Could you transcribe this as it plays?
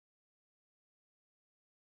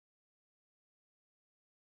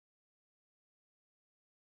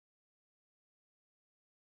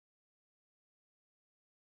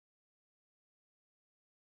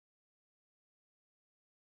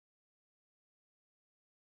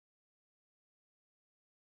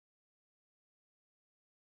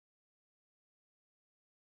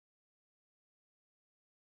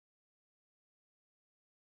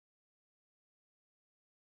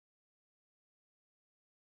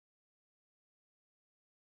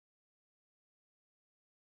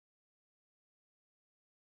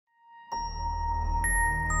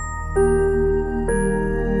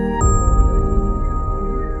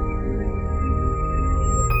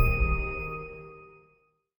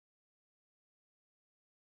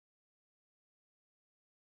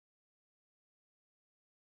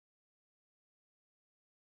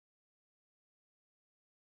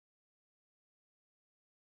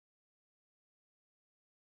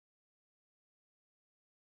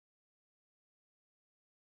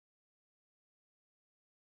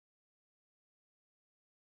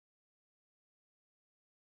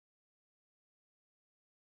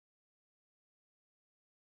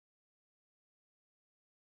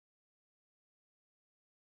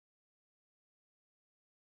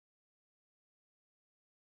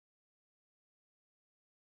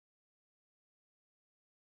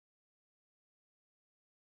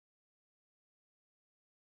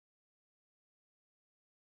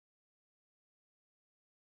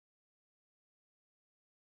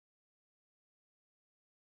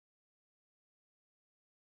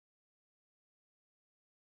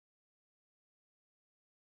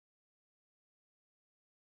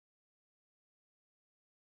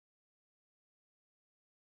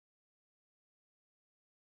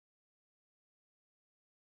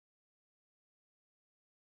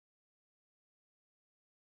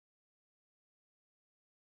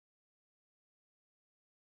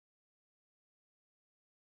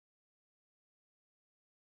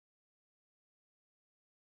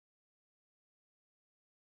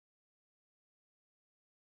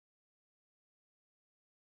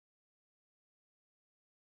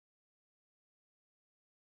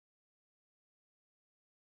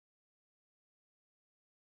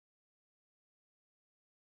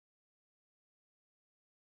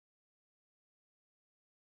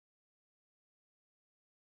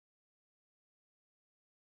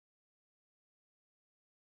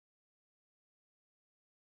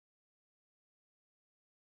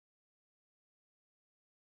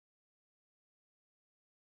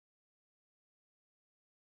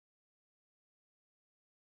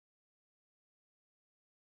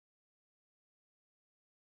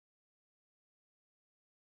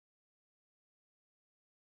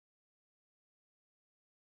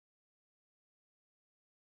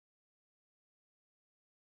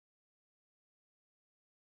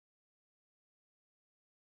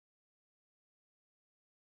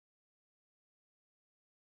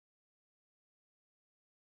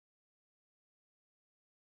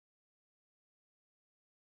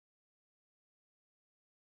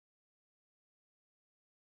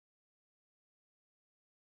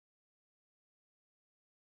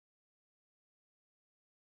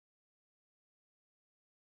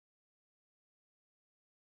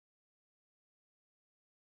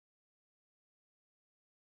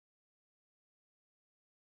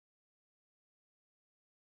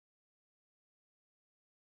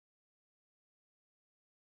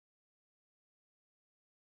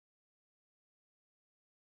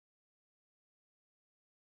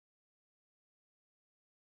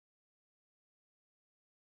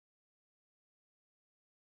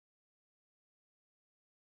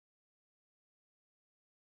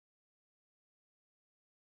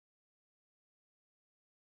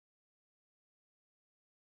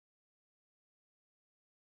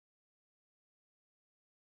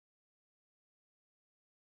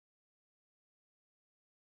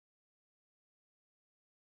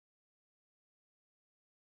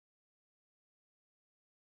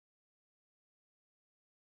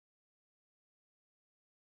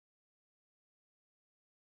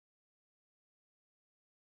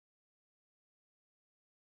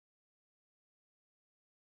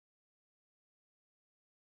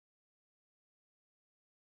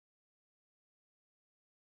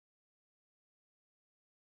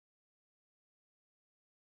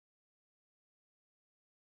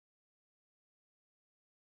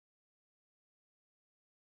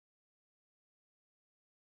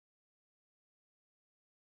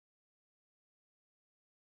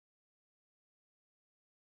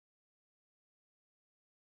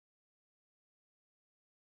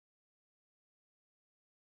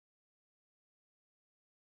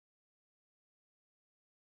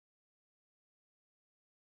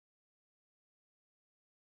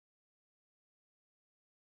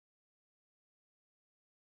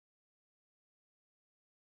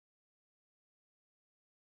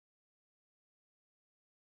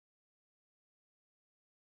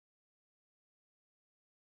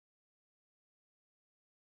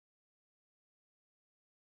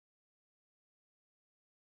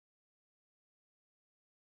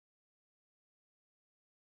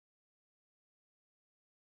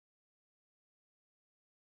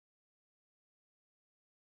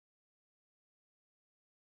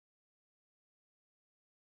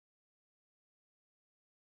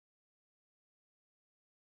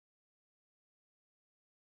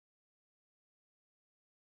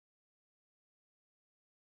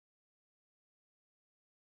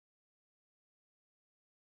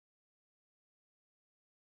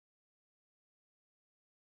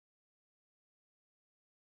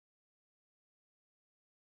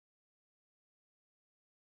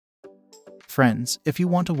Friends, if you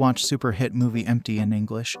want to watch super hit movie Empty in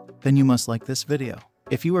English, then you must like this video.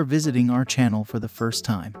 If you are visiting our channel for the first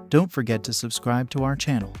time, don't forget to subscribe to our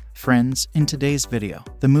channel. Friends, in today's video,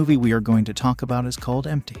 the movie we are going to talk about is called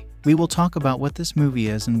Empty. We will talk about what this movie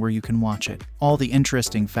is and where you can watch it. All the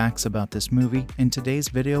interesting facts about this movie in today's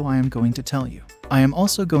video I am going to tell you. I am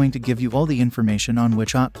also going to give you all the information on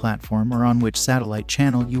which platform or on which satellite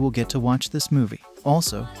channel you will get to watch this movie.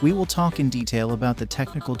 Also, we will talk in detail about the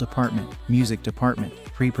technical department, music department,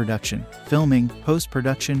 pre-production, filming,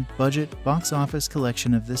 post-production, budget, box office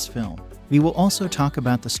collection of this film. We will also talk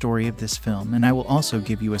about the story of this film, and I will also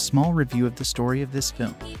give you a small review of the story of this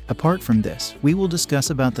film. Apart from this, we will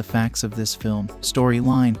discuss about the facts of this film,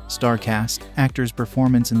 storyline, star cast, actors'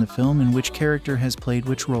 performance in the film, and which character has played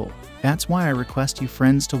which role. That's why I request you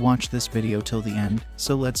friends to watch this video till the end,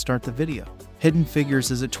 so let's start the video. Hidden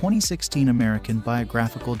Figures is a 2016 American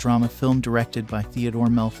biographical drama film directed by Theodore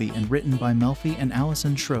Melfi and written by Melfi and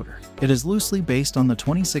Allison Schroeder. It is loosely based on the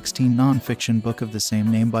 2016 non-fiction book of the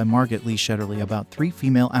same name by Margaret Lee Shetterly about three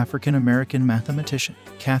female African-American mathematicians,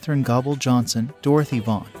 Katherine Gobble Johnson, Dorothy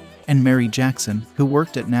Vaughan, and Mary Jackson, who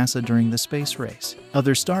worked at NASA during the space race.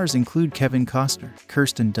 Other stars include Kevin Costner,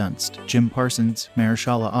 Kirsten Dunst, Jim Parsons,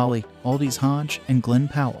 Mahershala Ali, Aldis Hodge, and Glenn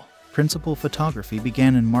Powell. Principal photography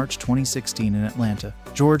began in March 2016 in Atlanta,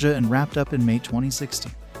 Georgia, and wrapped up in May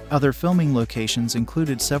 2016. Other filming locations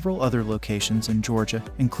included several other locations in Georgia,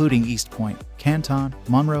 including East Point, Canton,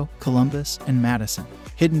 Monroe, Columbus, and Madison.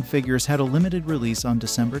 Hidden Figures had a limited release on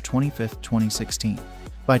December 25, 2016,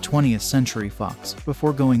 by 20th Century Fox,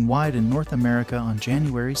 before going wide in North America on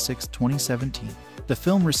January 6, 2017. The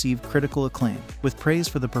film received critical acclaim, with praise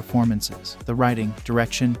for the performances, the writing,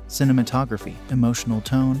 direction, cinematography, emotional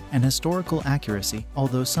tone, and historical accuracy,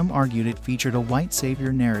 although some argued it featured a white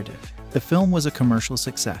savior narrative. The film was a commercial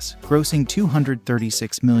success, grossing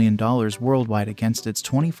 $236 million worldwide against its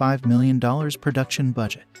 $25 million production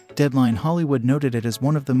budget. Deadline Hollywood noted it as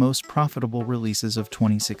one of the most profitable releases of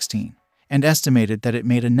 2016. And estimated that it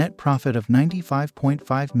made a net profit of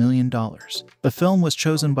 $95.5 million. The film was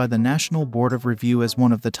chosen by the National Board of Review as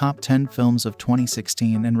one of the top 10 films of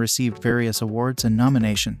 2016 and received various awards and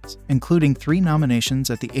nominations, including 3 nominations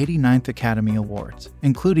at the 89th Academy Awards,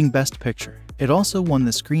 including Best Picture. It also won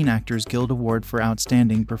the Screen Actors Guild Award for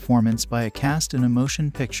Outstanding Performance by a Cast in a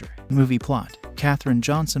Motion Picture. Movie plot: Katherine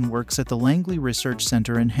Johnson works at the Langley Research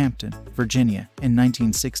Center in Hampton, Virginia, in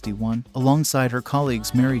 1961, alongside her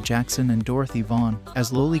colleagues Mary Jackson and Dorothy Vaughan,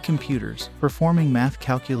 as lowly computers, performing math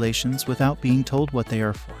calculations without being told what they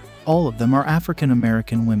are for. All of them are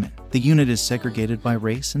African-American women. The unit is segregated by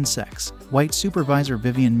race and sex. White supervisor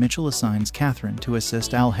Vivian Mitchell assigns Katherine to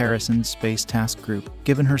assist Al Harrison's Space Task Group,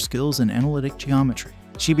 given her skills in analytic geometry.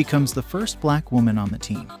 She becomes the first black woman on the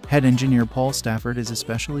team. Head engineer Paul Stafford is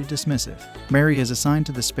especially dismissive. Mary is assigned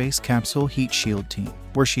to the space capsule heat shield team,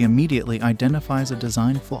 where she immediately identifies a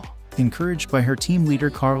design flaw. Encouraged by her team leader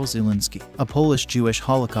Karl Zielinski, a Polish-Jewish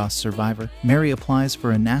Holocaust survivor, Mary applies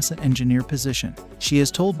for a NASA engineer position. She is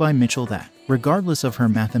told by Mitchell that, regardless of her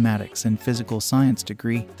mathematics and physical science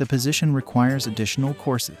degree, the position requires additional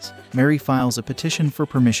courses. Mary files a petition for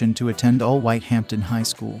permission to attend all-white Hampton High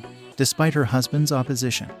School. Despite her husband's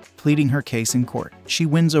opposition, pleading her case in court, she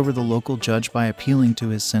wins over the local judge by appealing to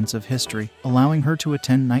his sense of history, allowing her to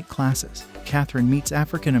attend night classes. Katherine meets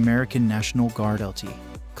African-American National Guard LT.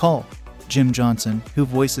 Call Jim Johnson, who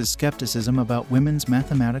voices skepticism about women's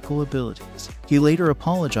mathematical abilities. He later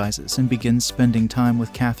apologizes and begins spending time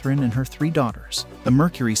with Katherine and her 3 daughters. The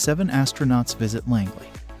Mercury 7 astronauts visit Langley,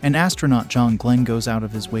 and astronaut John Glenn goes out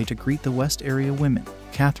of his way to greet the West Area women.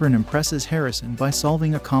 Katherine impresses Harrison by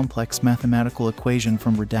solving a complex mathematical equation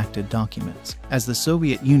from redacted documents. As the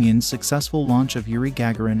Soviet Union's successful launch of Yuri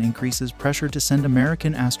Gagarin increases pressure to send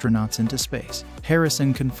American astronauts into space,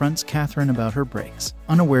 Harrison confronts Katherine about her breaks,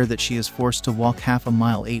 unaware that she is forced to walk half a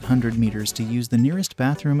mile 800 meters to use the nearest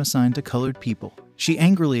bathroom assigned to colored people. She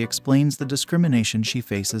angrily explains the discrimination she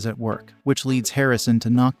faces at work, which leads Harrison to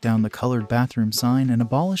knock down the colored bathroom sign and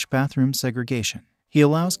abolish bathroom segregation. He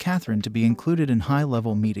allows Katherine to be included in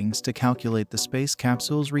high-level meetings to calculate the space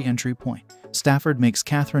capsule's re-entry point. Stafford makes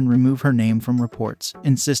Katherine remove her name from reports,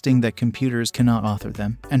 insisting that computers cannot author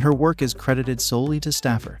them, and her work is credited solely to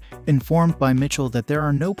Stafford. Informed by Mitchell that there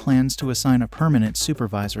are no plans to assign a permanent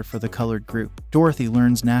supervisor for the colored group, Dorothy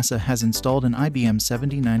learns NASA has installed an IBM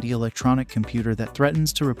 7090 electronic computer that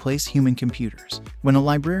threatens to replace human computers. When a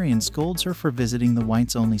librarian scolds her for visiting the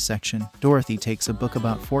whites-only section, Dorothy takes a book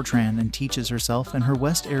about Fortran and teaches herself and her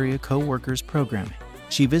West Area co-workers programming.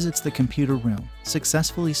 She visits the computer room,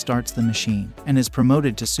 successfully starts the machine, and is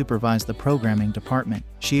promoted to supervise the programming department.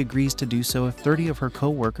 She agrees to do so if 30 of her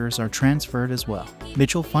co-workers are transferred as well.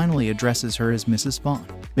 Mitchell finally addresses her as Mrs. Vaughn,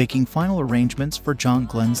 making final arrangements for John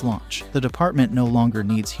Glenn's launch. The department no longer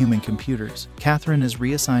needs human computers. Catherine is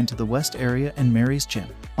reassigned to the West area and marries Jim.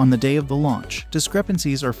 On the day of the launch,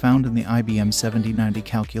 discrepancies are found in the IBM 7090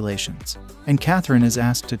 calculations, and Catherine is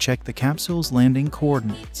asked to check the capsule's landing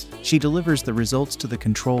coordinates. She delivers the results to the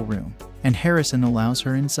control room, and Harrison allows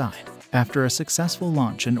her inside. After a successful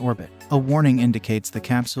launch in orbit, a warning indicates the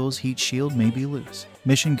capsule's heat shield may be loose.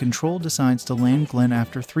 Mission Control decides to land Glenn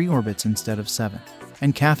after 3 orbits instead of 7,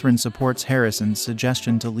 and Catherine supports Harrison's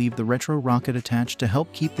suggestion to leave the retro rocket attached to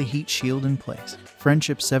help keep the heat shield in place.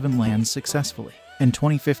 Friendship 7 lands successfully. In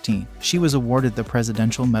 2015, she was awarded the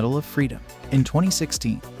Presidential Medal of Freedom. In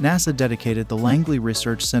 2016, NASA dedicated the Langley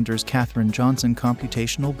Research Center's Katherine Johnson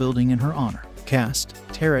Computational Building in her honor. Cast: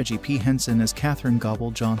 Taraji P. Henson as Katherine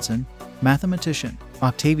Gobble Johnson, mathematician;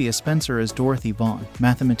 Octavia Spencer as Dorothy Vaughn,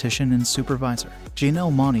 mathematician and supervisor;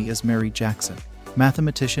 Janelle Monáe as Mary Jackson,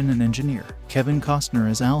 mathematician and engineer; Kevin Costner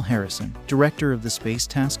as Al Harrison, director of the Space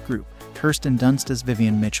Task Group; Kirsten Dunst as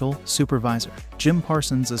Vivian Mitchell, supervisor; Jim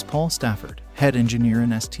Parsons as Paul Stafford, head engineer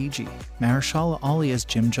in STG; Mahershala Ali as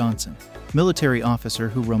Jim Johnson, military officer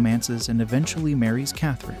who romances and eventually marries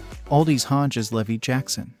Catherine; Aldis Hodge as Levy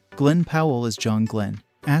Jackson; Glenn Powell as John Glenn,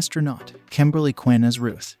 astronaut; Kimberly Quinn as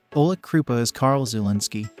Ruth; Oleg Krupa as Carl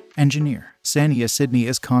Zielinski, engineer; Sania Sidney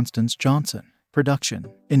as Constance Johnson. Production.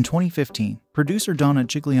 In 2015, producer Donna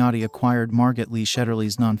Gigliotti acquired Margaret Lee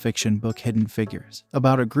Shetterly's nonfiction book Hidden Figures,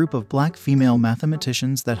 about a group of black female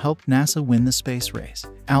mathematicians that helped NASA win the space race.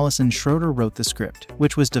 Allison Schroeder wrote the script,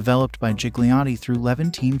 which was developed by Gigliotti through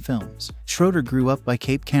Levantine Films. Schroeder grew up by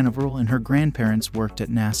Cape Canaveral and her grandparents worked at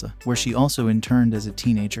NASA, where she also interned as a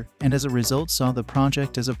teenager, and as a result saw the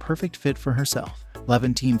project as a perfect fit for herself.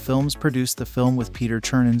 Levantine Films produced the film with Peter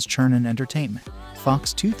Chernin's Chernin Entertainment.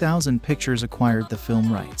 Fox 2000 Pictures acquired the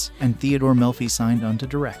film rights, and Theodore Melfi signed on to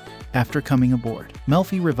direct. After coming aboard,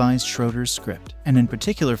 Melfi revised Schroeder's script, and in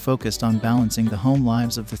particular focused on balancing the home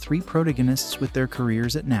lives of the 3 protagonists with their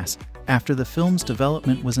careers at NASA. After the film's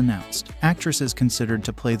development was announced, actresses considered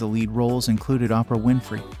to play the lead roles included Oprah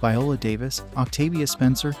Winfrey, Viola Davis, Octavia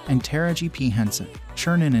Spencer, and Taraji P. Henson.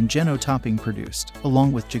 Chernin and Jenno topping produced,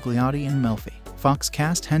 along with Gigliotti and Melfi. Fox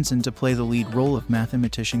cast Henson to play the lead role of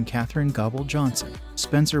mathematician Katherine Gobble Johnson.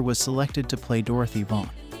 Spencer was selected to play Dorothy Vaughn,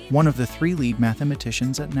 one of the 3 lead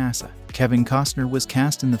mathematicians at NASA. Kevin Costner was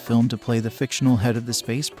cast in the film to play the fictional head of the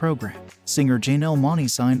space program. Singer Janelle Monáe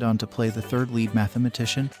signed on to play the 3rd lead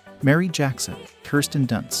mathematician, Mary Jackson. Kirsten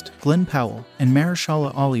Dunst, Glenn Powell, and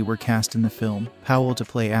Mahershala Ali were cast in the film, Powell to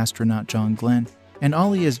play astronaut John Glenn, and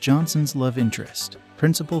Ali as Johnson's love interest.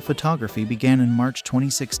 Principal photography began in March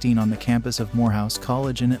 2016 on the campus of Morehouse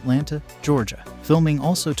College in Atlanta, Georgia. Filming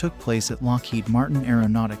also took place at Lockheed Martin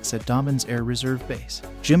Aeronautics at Dobbins Air Reserve Base.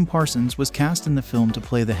 Jim Parsons was cast in the film to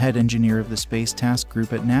play the head engineer of the Space Task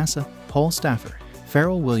Group at NASA, Paul Stafford.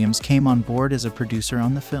 Pharrell Williams came on board as a producer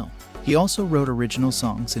on the film. He also wrote original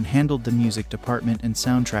songs and handled the music department and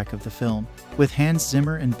soundtrack of the film, with Hans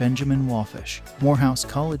Zimmer and Benjamin Wallfisch. Morehouse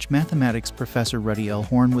College mathematics professor Ruddy L.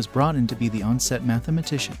 Horn was brought in to be the on-set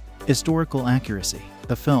mathematician. Historical accuracy.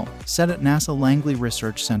 The film, set at NASA Langley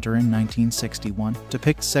Research Center in 1961,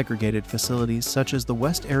 depicts segregated facilities such as the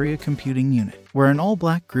West Area Computing Unit, where an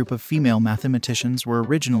all-black group of female mathematicians were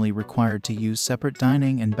originally required to use separate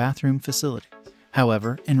dining and bathroom facilities.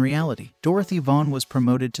 However, in reality, Dorothy Vaughn was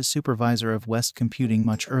promoted to supervisor of West Computing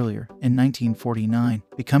much earlier, in 1949,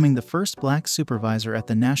 becoming the first black supervisor at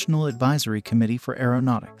the National Advisory Committee for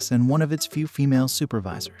Aeronautics and one of its few female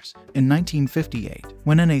supervisors. In 1958,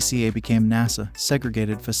 when NACA became NASA,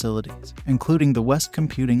 segregated facilities, including the West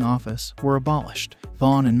Computing Office, were abolished.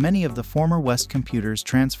 Vaughn and many of the former West Computers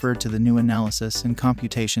transferred to the new Analysis and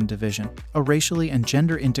Computation Division, a racially and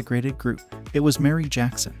gender-integrated group. It was Mary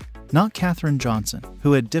Jackson, not Katherine Johnson,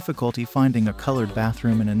 who had difficulty finding a colored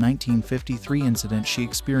bathroom in a 1953 incident she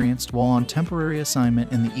experienced while on temporary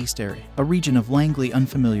assignment in the East Area, a region of Langley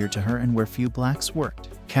unfamiliar to her and where few blacks worked.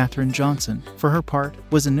 Katherine Johnson, for her part,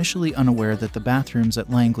 was initially unaware that the bathrooms at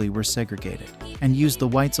Langley were segregated, and used the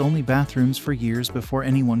whites-only bathrooms for years before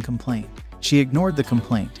anyone complained. She ignored the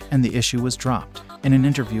complaint, and the issue was dropped. In an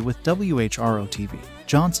interview with WHRO-TV,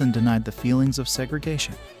 Johnson denied the feelings of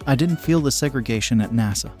segregation. "I didn't feel the segregation at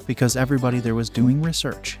NASA because everybody there was doing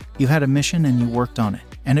research. You had a mission and you worked on it,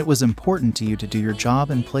 and it was important to you to do your job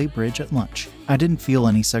and play bridge at lunch. I didn't feel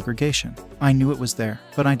any segregation. I knew it was there,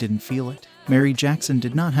 but I didn't feel it." Mary Jackson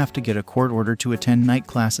did not have to get a court order to attend night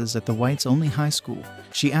classes at the whites-only high school.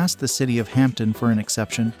 She asked the city of Hampton for an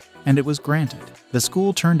exception, and it was granted. The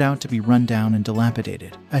school turned out to be run down and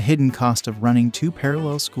dilapidated, a hidden cost of running 2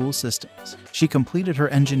 parallel school systems. She completed her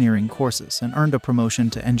engineering courses and earned a promotion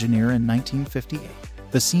to engineer in 1958.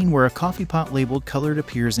 The scene where a coffee pot labeled colored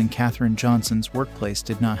appears in Katherine Johnson's workplace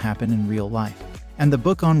did not happen in real life, and the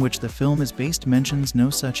book on which the film is based mentions no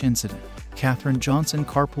such incident. Katherine Johnson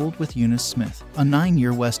carpooled with Eunice Smith, a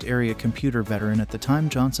 9-year West Area computer veteran at the time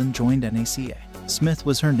Johnson joined NACA. Smith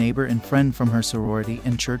was her neighbor and friend from her sorority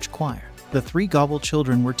and church choir. The 3 Gobble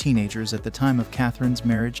children were teenagers at the time of Katherine's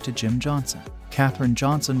marriage to Jim Johnson. Katherine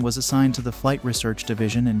Johnson was assigned to the Flight Research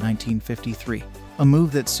Division in 1953, a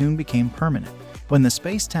move that soon became permanent. When the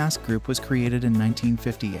Space Task Group was created in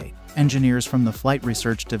 1958, engineers from the Flight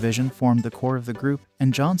Research Division formed the core of the group,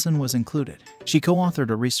 and Johnson was included. She co-authored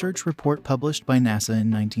a research report published by NASA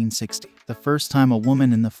in 1960, the first time a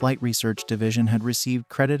woman in the Flight Research Division had received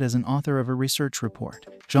credit as an author of a research report.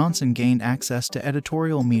 Johnson gained access to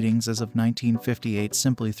editorial meetings as of 1958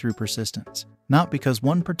 simply through persistence, not because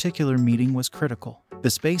one particular meeting was critical. The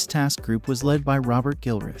Space Task Group was led by Robert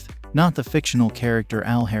Gilruth, not the fictional character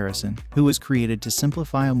Al Harrison, who was created to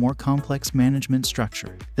simplify a more complex management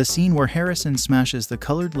structure. The scene where Harrison smashes the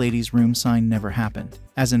colored ladies' room sign never happened,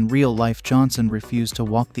 as in real life Johnson refused to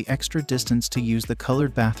walk the extra distance to use the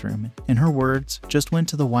colored bathroom, in her words, just went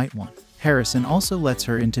to the white one. Harrison also lets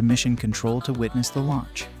her into mission control to witness the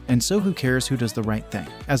launch. And so who cares who does the right thing,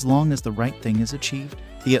 as long as the right thing is achieved?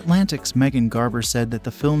 The Atlantic's Megan Garber said that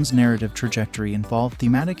the film's narrative trajectory involved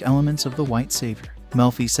thematic elements of the white savior.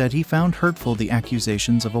 Melfi said he found hurtful the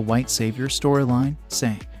accusations of a white savior storyline,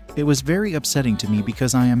 saying, "It was very upsetting to me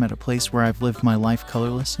because I am at a place where I've lived my life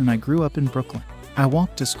colorless and I grew up in Brooklyn. I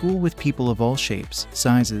walked to school with people of all shapes,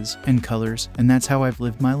 sizes, and colors, and that's how I've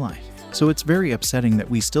lived my life. So it's very upsetting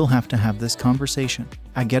that we still have to have this conversation.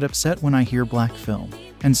 I get upset when I hear black film.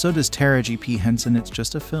 And so does Taraji P. Henson. It's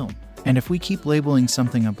just a film. And if we keep labeling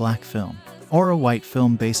something a black film or a white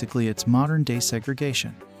film, basically it's modern-day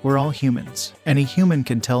segregation. We're all humans. Any human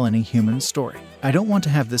can tell any human story. I don't want to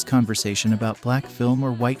have this conversation about black film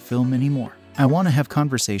or white film anymore. I want to have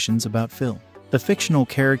conversations about film." The fictional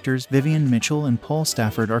characters Vivian Mitchell and Paul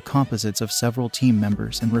Stafford are composites of several team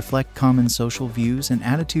members and reflect common social views and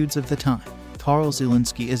attitudes of the time. Carl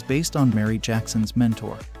Zielinski is based on Mary Jackson's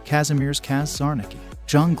mentor, Kazimierz Kaz Zarnicki.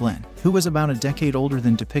 John Glenn, who was about a decade older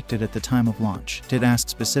than depicted at the time of launch, did ask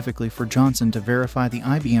specifically for Johnson to verify the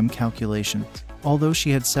IBM calculations, although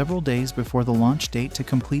she had several days before the launch date to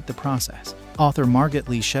complete the process. Author Margaret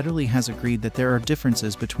Lee Shetterly has agreed that there are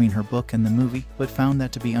differences between her book and the movie, but found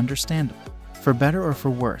that to be understandable. For better or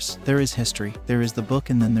for worse, there is history, there is the book,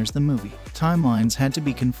 and then there's the movie. Timelines had to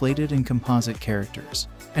be conflated in composite characters,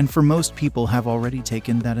 and for most people have already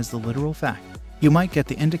taken that as the literal fact. You might get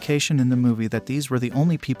the indication in the movie that these were the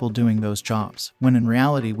only people doing those jobs, when in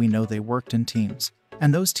reality we know they worked in teams.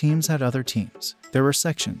 And those teams had other teams. There were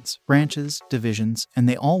sections, branches, divisions, and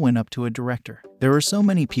they all went up to a director. There were so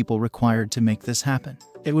many people required to make this happen.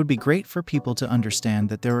 It would be great for people to understand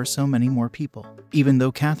that there are so many more people. Even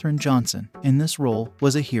though Katherine Johnson, in this role,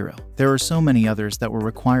 was a hero, there are so many others that were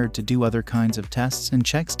required to do other kinds of tests and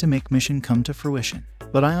checks to make mission come to fruition.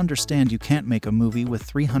 But I understand you can't make a movie with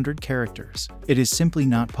 300 characters. It is simply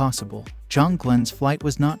not possible. John Glenn's flight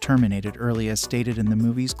was not terminated early as stated in the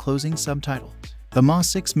movie's closing subtitles. The Ma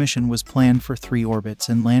 6 mission was planned for 3 orbits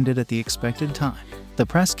and landed at the expected time. The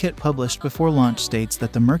press kit published before launch states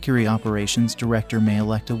that the Mercury operations director may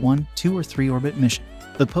elect a 1, 2, or 3 orbit mission.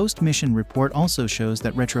 The post-mission report also shows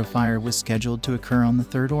that retrofire was scheduled to occur on the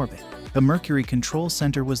 3rd orbit. The Mercury Control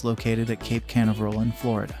Center was located at Cape Canaveral in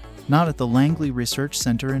Florida, not at the Langley Research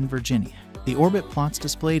Center in Virginia. The orbit plots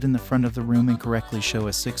displayed in the front of the room incorrectly show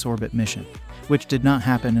a 6-orbit mission, which did not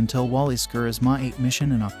happen until Wally Schur's Ma 8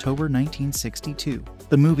 mission in October 1962.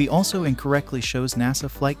 The movie also incorrectly shows NASA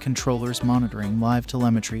flight controllers monitoring live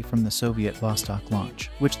telemetry from the Soviet Vostok launch,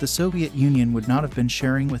 which the Soviet Union would not have been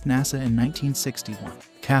sharing with NASA in 1961.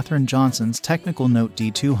 Katherine Johnson's technical note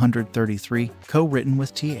D233, co-written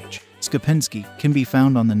with Th. Skopinski, can be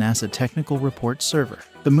found on the NASA Technical Report server.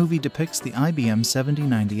 The movie depicts the IBM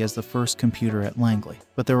 7090 as the first computer at Langley,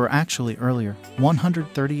 but there were actually earlier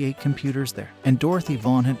 138 computers there, and Dorothy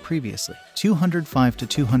Vaughan had previously 205 to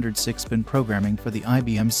 206 been programming for the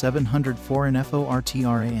IBM 704 and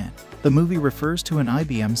FORTRAN. The movie refers to an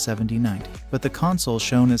IBM 7090, but the console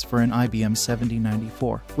shown is for an IBM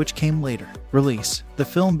 7094, which came later. Release: the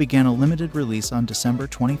film began a limited release on December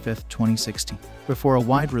 25, 2016, before a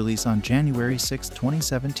wide release on January 6,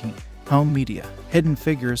 2017. Home media. Hidden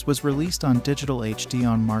Figures was released on digital HD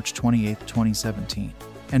on March 28, 2017,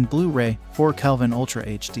 and Blu-ray, 4 Kelvin Ultra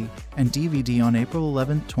HD, and DVD on April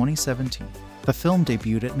 11, 2017. The film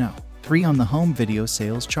debuted at No. 3 on the home video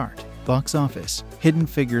sales chart. Box office. Hidden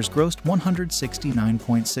Figures grossed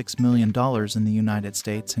 $169.6 million in the United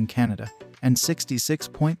States and Canada, and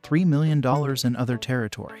 $66.3 million in other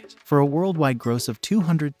territories, for a worldwide gross of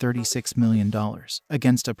 $236 million,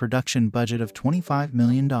 against a production budget of $25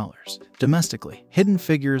 million. Domestically, Hidden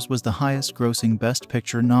Figures was the highest-grossing Best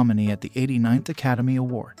Picture nominee at the 89th Academy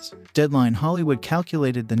Awards. Deadline Hollywood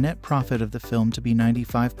calculated the net profit of the film to be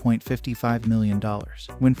 $95.55 million,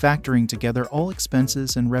 when factoring together all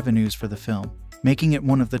expenses and revenues for the film, making it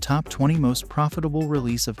one of the top 20 most profitable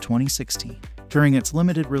releases of 2016. During its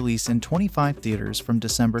limited release in 25 theaters from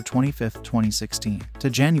December 25, 2016 to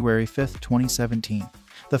January 5, 2017,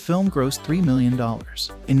 the film grossed $3 million.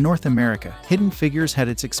 In North America, Hidden Figures had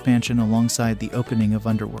its expansion alongside the opening of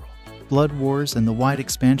Underworld, Blood Wars, and the wide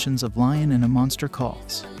expansions of Lion and a Monster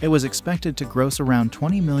Calls. It was expected to gross around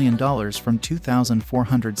 $20 million from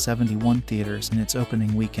 2,471 theaters in its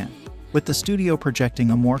opening weekend, with the studio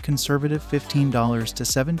projecting a more conservative $15 to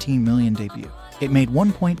 $17 million debut. It made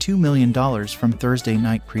 $1.2 million from Thursday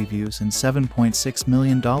night previews and $7.6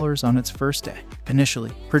 million on its first day.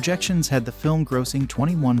 Initially, projections had the film grossing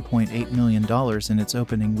 $21.8 million in its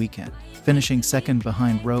opening weekend, finishing second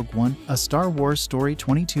behind Rogue One, A Star Wars Story,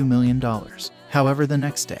 $22 million. However, the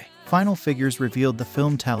next day, final figures revealed the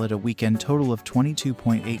film tallied a weekend total of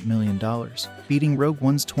 $22.8 million, beating Rogue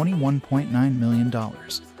One's $21.9 million.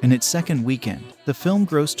 In its second weekend, the film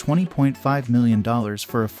grossed $20.5 million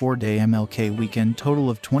for a 4-day MLK weekend total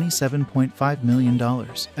of $27.5 million,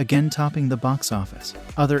 again topping the box office.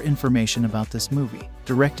 Other information about this movie.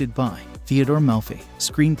 Directed by Theodore Melfi.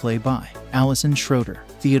 Screenplay by Allison Schroeder.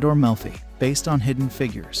 Theodore Melfi. Based on Hidden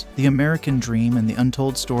Figures, The American Dream and the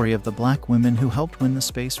Untold Story of the Black Women Who Helped Win the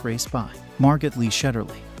Space Race by Margaret Lee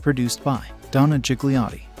Shetterly. Produced by Donna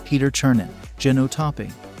Gigliotti, Peter Chernin, Jenno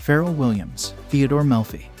Topping, Pharrell Williams, Theodore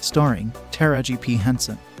Melfi. Starring Taraji P.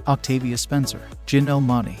 Henson, Octavia Spencer, Janelle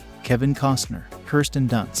Monáe, Kevin Costner, Kirsten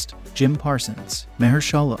Dunst, Jim Parsons,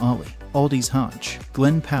 Mahershala Ali, Aldis Hodge,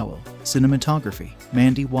 Glenn Powell. Cinematography,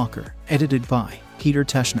 Mandy Walker. Edited by Peter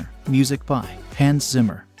Teschner. Music by Hans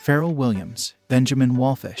Zimmer. Pharrell Williams, Benjamin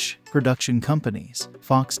Wallfish. Production companies,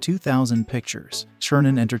 Fox 2000 Pictures,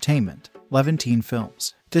 Chernin Entertainment, Levantine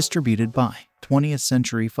Films. Distributed by 20th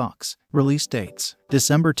Century Fox. Release dates,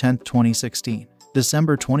 December 10, 2016,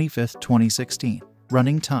 December 25, 2016.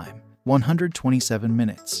 Running time, 127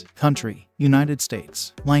 minutes. Country, United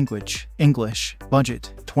States. Language, English.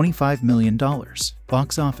 Budget, $25 million.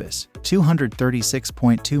 Box office,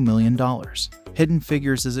 $236.2 million. Hidden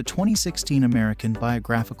Figures is a 2016 American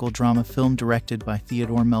biographical drama film directed by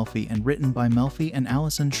Theodore Melfi and written by Melfi and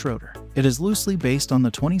Allison Schroeder. It is loosely based on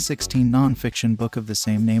the 2016 non-fiction book of the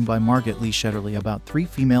same name by Margaret Lee Shetterly about 3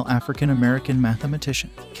 female African-American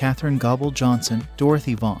mathematicians, Katherine Gobble Johnson,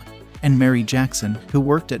 Dorothy Vaughan, and Mary Jackson, who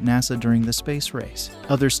worked at NASA during the space race.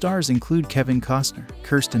 Other stars include Kevin Costner,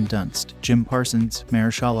 Kirsten Dunst, Jim Parsons,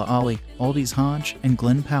 Mahershala Ali, Aldis Hodge, and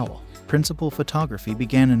Glenn Powell. Principal photography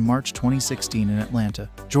began in March 2016 in Atlanta,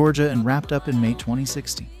 Georgia, and wrapped up in May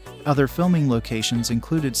 2016. Other filming locations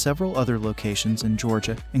included several other locations in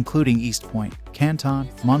Georgia, including East Point, Canton,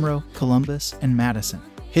 Monroe, Columbus, and Madison.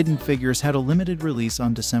 Hidden Figures had a limited release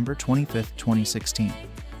on December 25, 2016.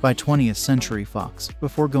 By 20th Century Fox,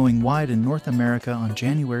 before going wide in North America on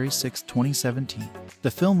January 6, 2017. The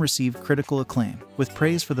film received critical acclaim, with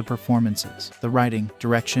praise for the performances, the writing,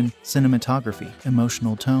 direction, cinematography,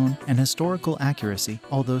 emotional tone, and historical accuracy,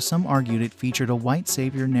 although some argued it featured a white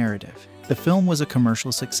savior narrative. The film was a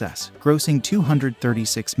commercial success, grossing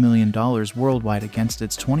 $236 million worldwide against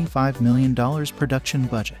its $25 million production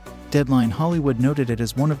budget. Deadline Hollywood noted it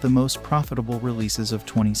as one of the most profitable releases of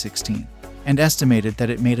 2016. And estimated that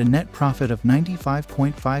it made a net profit of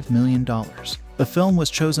 $95.5 million. The film was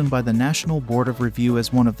chosen by the National Board of Review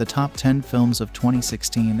as one of the top 10 films of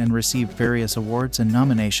 2016 and received various awards and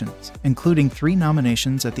nominations, including 3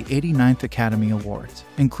 nominations at the 89th Academy Awards,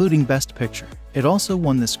 including Best Picture. It also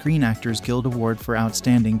won the Screen Actors Guild Award for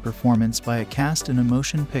Outstanding Performance by a Cast in a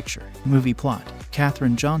Motion Picture. Movie plot.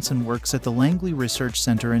 Katherine Johnson works at the Langley Research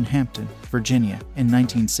Center in Hampton, Virginia, in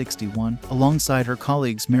 1961, alongside her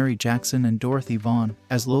colleagues Mary Jackson and Dorothy Vaughan,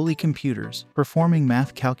 as lowly computers, performing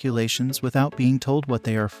math calculations without being told what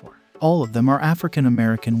they are for. All of them are African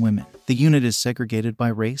American women. The unit is segregated by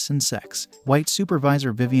race and sex. White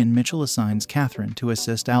supervisor Vivian Mitchell assigns Catherine to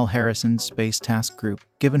assist Al Harrison's Space Task Group,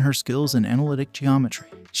 given her skills in analytic geometry.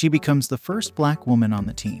 She becomes the first black woman on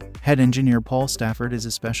the team. Head engineer Paul Stafford is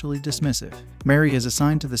especially dismissive. Mary is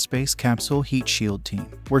assigned to the space capsule heat shield team,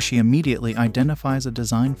 where she immediately identifies a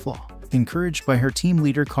design flaw. Encouraged by her team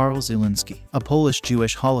leader Karl Zielinski, a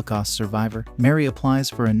Polish-Jewish Holocaust survivor, Mary applies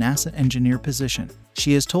for a NASA engineer position.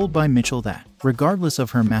 She is told by Mitchell that, regardless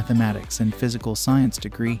of her mathematics and physical science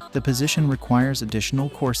degree, the position requires additional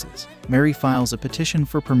courses. Mary files a petition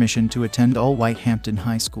for permission to attend all-white Hampton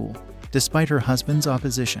High School, despite her husband's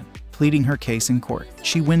opposition. Pleading her case in court,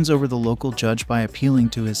 she wins over the local judge by appealing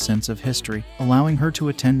to his sense of history, allowing her to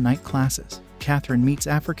attend night classes. Catherine meets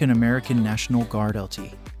African-American National Guard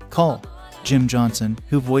LT. Call Jim Johnson,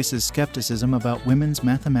 who voices skepticism about women's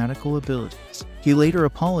mathematical abilities. He later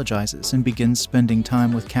apologizes and begins spending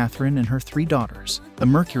time with Catherine and her 3 daughters. The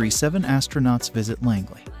Mercury 7 astronauts visit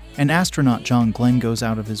Langley, and astronaut John Glenn goes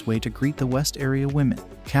out of his way to greet the West Area women.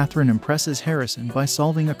 Catherine impresses Harrison by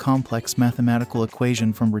solving a complex mathematical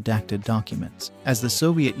equation from redacted documents. As the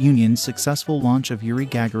Soviet Union's successful launch of Yuri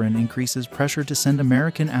Gagarin increases pressure to send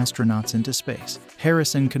American astronauts into space,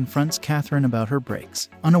 Harrison confronts Catherine about her breaks,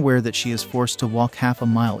 unaware that she is forced to walk half a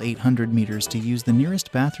mile 800 meters to use the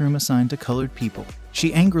nearest bathroom assigned to colored people.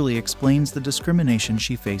 She angrily explains the discrimination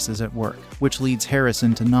she faces at work, which leads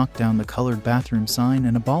Harrison to knock down the colored bathroom sign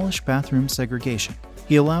and abolish bathroom segregation.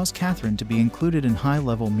 He allows Catherine to be included in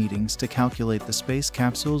high-level meetings to calculate the space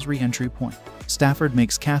capsule's re-entry point. Stafford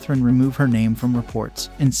makes Catherine remove her name from reports,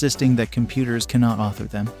 insisting that computers cannot author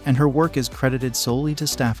them, and her work is credited solely to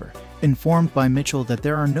Stafford. Informed by Mitchell that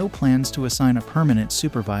there are no plans to assign a permanent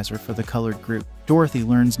supervisor for the colored group, Dorothy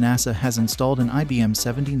learns NASA has installed an IBM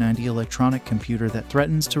 7090 electronic computer that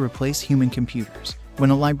threatens to replace human computers. When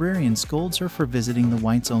a librarian scolds her for visiting the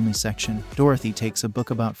whites-only section, Dorothy takes a book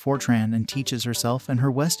about Fortran and teaches herself and her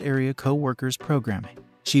West Area co-workers programming.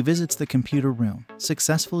 She visits the computer room,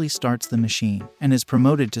 successfully starts the machine, and is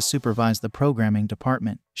promoted to supervise the programming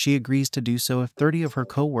department. She agrees to do so if 30 of her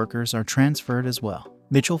co-workers are transferred as well.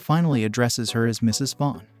 Mitchell finally addresses her as Mrs.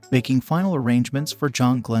 Vaughn, making final arrangements for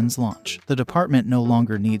John Glenn's launch. The department no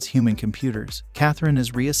longer needs human computers. Catherine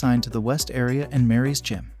is reassigned to the West Area and Mary's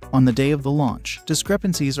gym. On the day of the launch,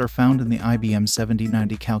 discrepancies are found in the IBM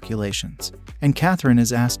 7090 calculations, and Catherine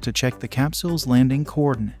is asked to check the capsule's landing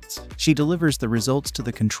coordinates. She delivers the results to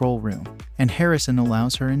the control room, and Harrison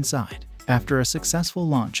allows her inside. After a successful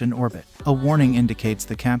launch in orbit, a warning indicates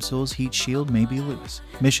the capsule's heat shield may be loose.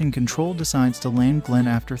 Mission Control decides to land Glenn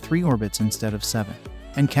after 3 orbits instead of 7.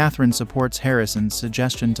 And Catherine supports Harrison's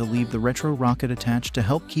suggestion to leave the retro rocket attached to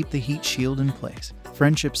help keep the heat shield in place.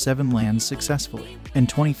 Friendship 7 lands successfully. In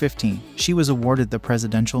 2015, she was awarded the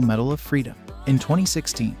Presidential Medal of Freedom. In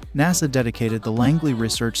 2016, NASA dedicated the Langley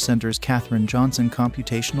Research Center's Katherine Johnson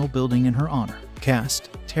Computational Building in her honor. Cast: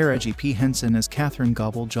 Taraji P. Henson as Katherine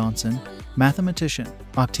Gobble Johnson, mathematician;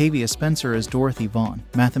 Octavia Spencer as Dorothy Vaughn,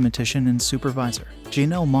 mathematician and supervisor;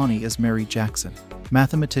 Janelle Monáe as Mary Jackson,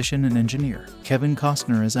 mathematician and engineer; Kevin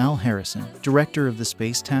Costner as Al Harrison, director of the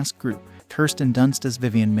Space Task Group; Kirsten Dunst as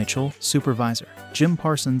Vivian Mitchell, supervisor; Jim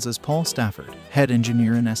Parsons as Paul Stafford, head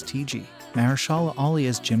engineer in STG; Mahershala Ali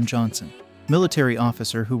as Jim Johnson, military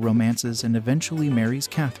officer who romances and eventually marries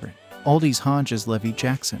Catherine; Aldis Hodge as Levy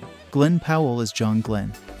Jackson; Glenn Powell as John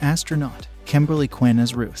Glenn, astronaut; Kimberly Quinn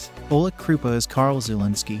as Ruth; Oleg Krupa as Karl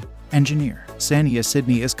Zielinski, engineer; Sania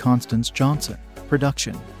Sidney as Constance Johnson.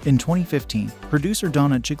 Production. In 2015, producer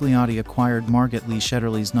Donna Gigliotti acquired Margaret Lee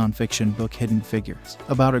Shetterly's nonfiction book Hidden Figures,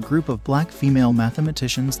 about a group of black female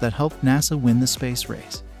mathematicians that helped NASA win the space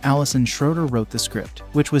race. Allison Schroeder wrote the script,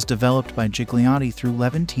 which was developed by Gigliotti through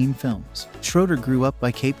Levantine Films. Schroeder grew up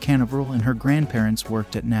by Cape Canaveral and her grandparents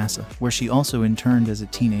worked at NASA, where she also interned as a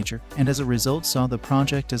teenager, and as a result saw the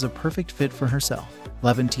project as a perfect fit for herself.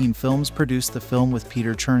 Levantine Films produced the film with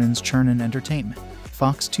Peter Chernin's Chernin Entertainment.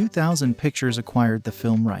 Fox 2000 Pictures acquired the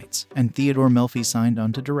film rights, and Theodore Melfi signed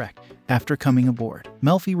on to direct. After coming aboard,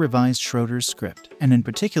 Melfi revised Schroeder's script, and in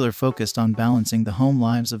particular focused on balancing the home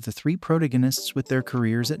lives of the 3 protagonists with their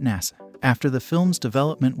careers at NASA. After the film's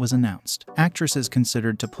development was announced, actresses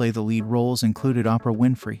considered to play the lead roles included Oprah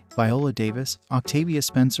Winfrey, Viola Davis, Octavia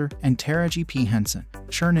Spencer, and Taraji P. Henson.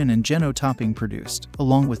 Chernin and Jenno topping produced,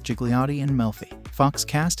 along with Gigliotti and Melfi. Fox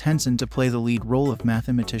cast Henson to play the lead role of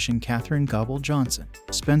mathematician Katherine Gobble Johnson.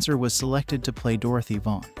 Spencer was selected to play Dorothy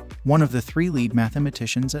Vaughn, one of the 3 lead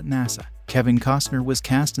mathematicians at NASA. Kevin Costner was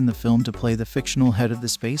cast in the film to play the fictional head of the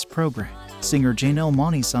space program. Singer Janelle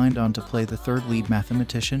Monáe signed on to play the 3rd lead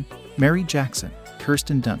mathematician, Mary Jackson.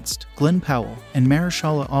 Kirsten Dunst, Glenn Powell, and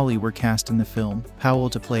Mahershala Ali were cast in the film,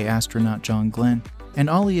 Powell to play astronaut John Glenn, and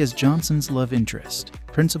Ali as Johnson's love interest.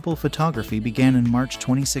 Principal photography began in March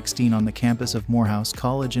 2016 on the campus of Morehouse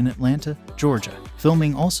College in Atlanta, Georgia.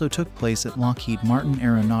 Filming also took place at Lockheed Martin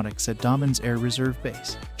Aeronautics at Dobbins Air Reserve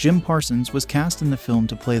Base. Jim Parsons was cast in the film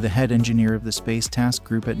to play the head engineer of the Space Task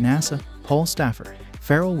Group at NASA, Paul Stafford.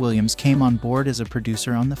 Pharrell Williams came on board as a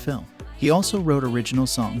producer on the film. He also wrote original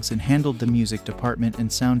songs and handled the music department and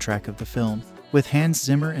soundtrack of the film, with Hans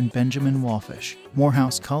Zimmer and Benjamin Wallfisch.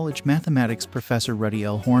 Morehouse College mathematics professor Ruddy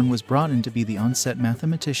L. Horn was brought in to be the on-set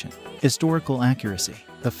mathematician. Historical accuracy.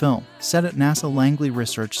 The film, set at NASA Langley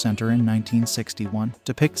Research Center in 1961,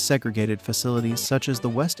 depicts segregated facilities such as the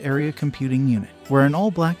West Area Computing Unit, where an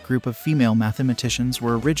all-black group of female mathematicians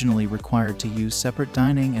were originally required to use separate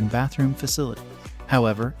dining and bathroom facilities.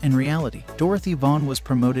 However, in reality, Dorothy Vaughan was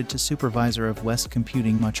promoted to supervisor of West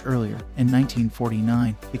Computing much earlier, in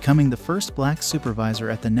 1949, becoming the first black supervisor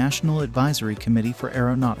at the National Advisory Committee for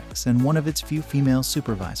Aeronautics and one of its few female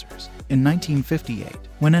supervisors. In 1958,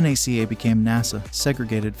 when NACA became NASA,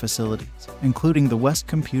 segregated facilities, including the West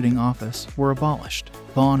Computing Office, were abolished.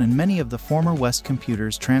 Vaughan and many of the former West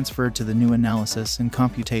Computers transferred to the new Analysis and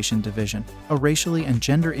Computation Division, a racially and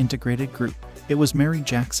gender-integrated group. It was Mary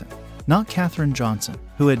Jackson, not Katherine Johnson,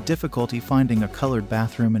 who had difficulty finding a colored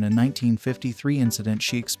bathroom in a 1953 incident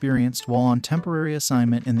she experienced while on temporary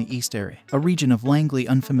assignment in the East Area, a region of Langley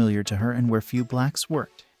unfamiliar to her and where few blacks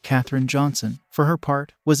worked. Katherine Johnson, for her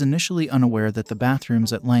part, was initially unaware that the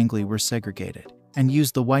bathrooms at Langley were segregated, and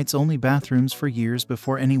used the whites-only bathrooms for years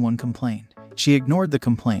before anyone complained. She ignored the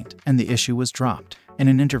complaint, and the issue was dropped. In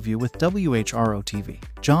an interview with WHRO-TV,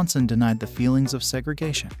 Johnson denied the feelings of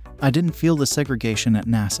segregation. "I didn't feel the segregation at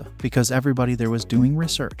NASA because everybody there was doing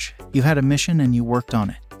research. You had a mission and you worked on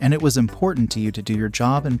it, and it was important to you to do your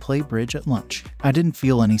job and play bridge at lunch. I didn't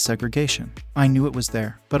feel any segregation. I knew it was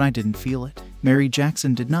there, but I didn't feel it." Mary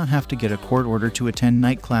Jackson did not have to get a court order to attend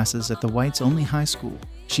night classes at the whites-only high school.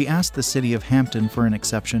 She asked the city of Hampton for an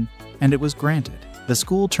exception, and it was granted. The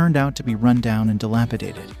school turned out to be run down and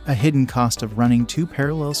dilapidated, a hidden cost of running two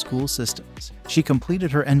parallel school systems. She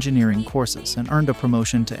completed her engineering courses and earned a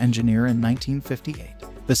promotion to engineer in 1958.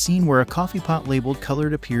 The scene where a coffee pot labeled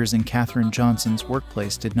colored appears in Katherine Johnson's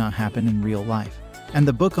workplace did not happen in real life, and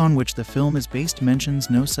the book on which the film is based mentions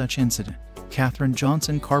no such incident. Katherine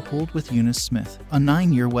Johnson carpooled with Eunice Smith, a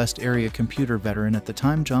 9-year West Area computer veteran at the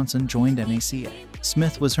time Johnson joined NACA.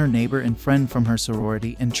 Smith was her neighbor and friend from her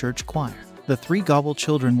sorority and church choir. The three Gobble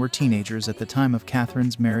children were teenagers at the time of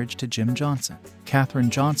Katherine's marriage to Jim Johnson. Katherine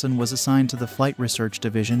Johnson was assigned to the Flight Research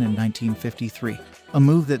Division in 1953, a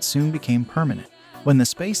move that soon became permanent. When the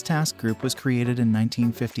Space Task Group was created in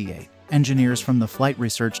 1958, engineers from the Flight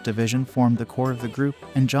Research Division formed the core of the group,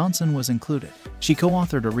 and Johnson was included. She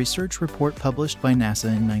co-authored a research report published by NASA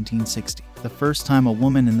in 1960, the first time a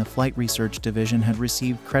woman in the Flight Research Division had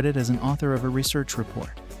received credit as an author of a research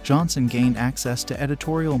report. Johnson gained access to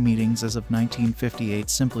editorial meetings as of 1958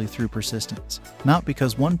 simply through persistence, not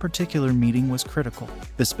because one particular meeting was critical.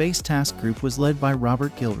 The Space Task Group was led by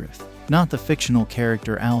Robert Gilruth, not the fictional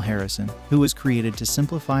character Al Harrison, who was created to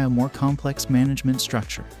simplify a more complex management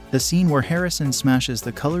structure. The scene where Harrison smashes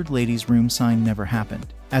the colored ladies' room sign never happened,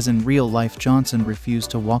 as in real life Johnson refused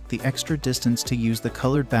to walk the extra distance to use the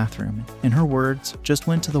colored bathroom, in her words, just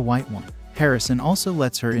went to the white one. Harrison also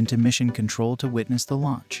lets her into mission control to witness the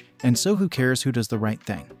launch. And so who cares who does the right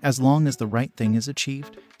thing, as long as the right thing is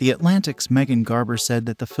achieved? The Atlantic's Megan Garber said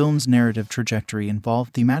that the film's narrative trajectory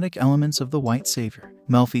involved thematic elements of the white savior.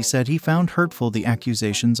 Melfi said he found hurtful the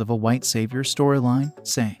accusations of a white savior storyline,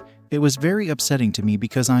 saying, "It was very upsetting to me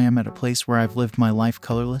because I am at a place where I've lived my life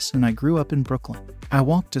colorless and I grew up in Brooklyn. I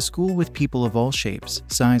walked to school with people of all shapes,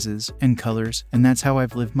 sizes, and colors, and that's how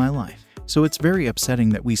I've lived my life. So it's very upsetting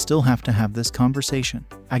that we still have to have this conversation.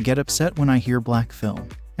 I get upset when I hear black film.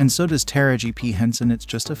 And so does Taraji P. Henson. It's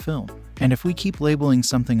just a film. And if we keep labeling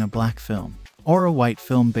something a black film or a white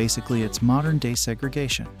film, basically it's modern-day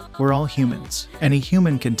segregation. We're all humans. Any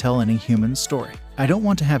human can tell any human's story. I don't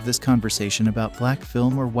want to have this conversation about black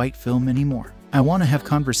film or white film anymore. I want to have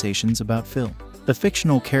conversations about film." The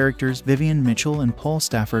fictional characters Vivian Mitchell and Paul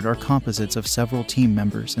Stafford are composites of several team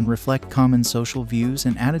members and reflect common social views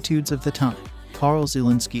and attitudes of the time. Carl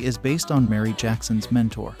Zielinski is based on Mary Jackson's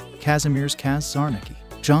mentor, Kazimierz Kaz Zarnicki.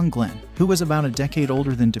 John Glenn, who was about a decade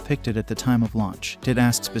older than depicted at the time of launch, did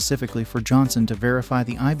ask specifically for Johnson to verify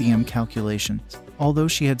the IBM calculations, although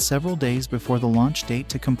she had several days before the launch date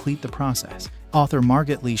to complete the process. Author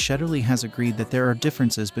Margaret Lee Shetterly has agreed that there are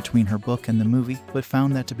differences between her book and the movie, but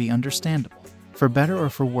found that to be understandable. For better or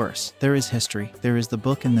for worse, there is history, there is the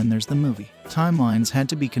book, and then there's the movie. timelines had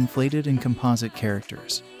to be conflated in composite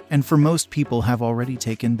characters, and for most people have already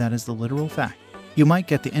taken that as the literal fact. You might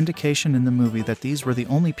get the indication in the movie that these were the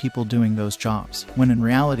only people doing those jobs, when in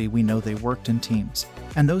reality we know they worked in teams,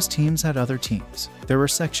 and those teams had other teams. There were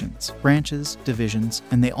sections, branches, divisions,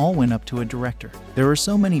 and they all went up to a director. There were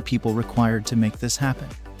so many people required to make this happen.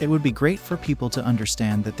 It would be great for people to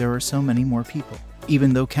understand that there are so many more people.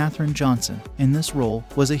 Even though Katherine Johnson, in this role,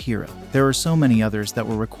 was a hero, there are so many others that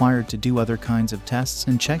were required to do other kinds of tests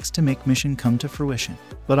and checks to make mission come to fruition.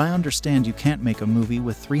 But I understand you can't make a movie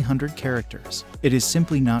with 300 characters. It is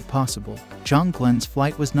simply not possible. John Glenn's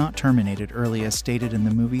flight was not terminated early as stated in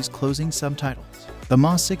the movie's closing subtitles. The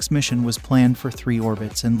Ma-6 mission was planned for 3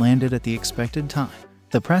 orbits and landed at the expected time.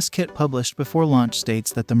 The press kit published before launch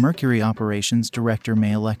states that the Mercury operations director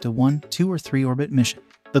may elect a 1, 2, or 3 orbit mission.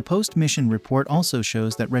 The post-mission report also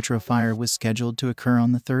shows that retrofire was scheduled to occur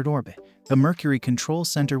on the 3rd orbit. The Mercury Control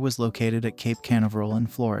Center was located at Cape Canaveral in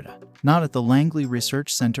Florida, not at the Langley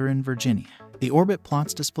Research Center in Virginia. The orbit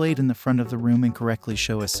plots displayed in the front of the room incorrectly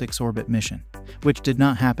show a 6-orbit mission, which did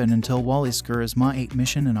not happen until Wally Schur's Ma-8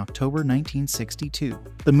 mission in October 1962.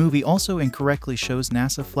 The movie also incorrectly shows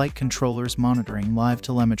NASA flight controllers monitoring live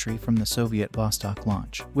telemetry from the Soviet Vostok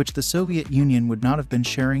launch, which the Soviet Union would not have been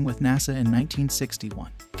sharing with NASA in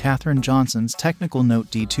 1961. Katherine Johnson's technical note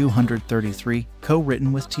D233,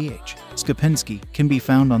 co-written with T.H. Skopinski, can be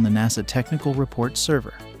found on the NASA Technical Report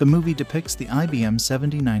server. The movie depicts the IBM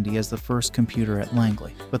 7090 as the first computer at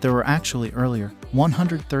Langley, but there were actually earlier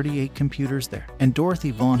 138 computers there, and Dorothy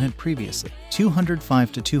Vaughan had previously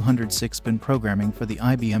 205 to 206 been programming for the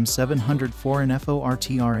IBM 704 and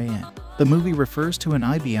FORTRAN. The movie refers to an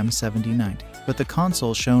IBM 7090, but the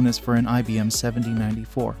console shown is for an IBM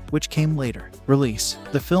 7094, which came later. Release.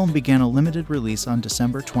 The film began a limited release on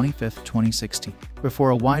December 25, 2016,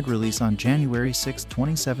 before a wide release on January 6,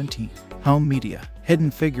 2017. Home media.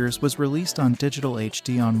 Hidden Figures was released on digital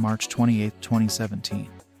HD on March 28, 2017,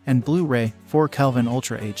 and Blu-ray, 4 Kelvin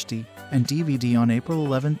Ultra HD, and DVD on April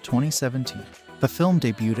 11, 2017. The film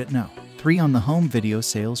debuted at No. 3 on the home video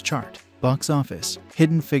sales chart. Box office.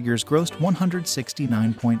 Hidden Figures grossed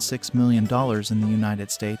 $169.6 million in the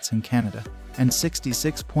United States and Canada, and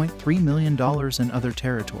 $66.3 million in other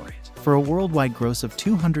territories, for a worldwide gross of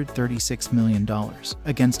 $236 million,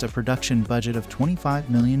 against a production budget of $25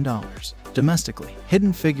 million. Domestically,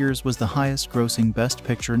 Hidden Figures was the highest-grossing Best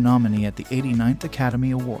Picture nominee at the 89th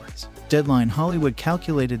Academy Awards. Deadline Hollywood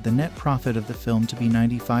calculated the net profit of the film to be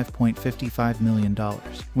 $95.55 million,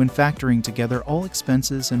 when factoring together all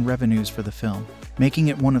expenses and revenues for the film, making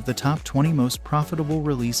it one of the top 20 most profitable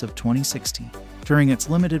release of 2016. During its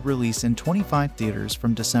limited release in 25 theaters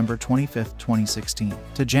from December 25, 2016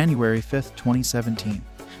 to January 5, 2017,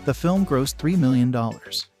 the film grossed $3 million.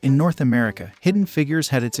 In North America, Hidden Figures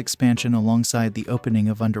had its expansion alongside the opening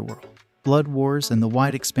of Underworld, Blood Wars, and the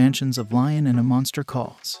wide expansions of Lion and a Monster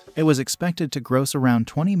Calls. It was expected to gross around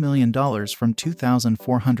 $20 million from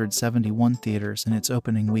 2,471 theaters in its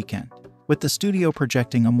opening weekend, with the studio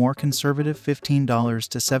projecting a more conservative $15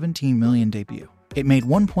 to $17 million debut. It made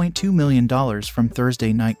 $1.2 million from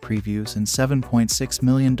Thursday night previews and $7.6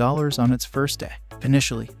 million on its first day.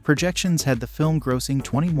 Initially, projections had the film grossing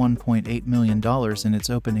 $21.8 million in its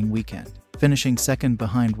opening weekend, finishing second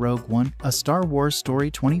behind Rogue One, A Star Wars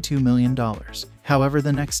Story, $22 million. However,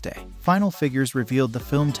 the next day, final figures revealed the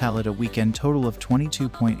film tallied a weekend total of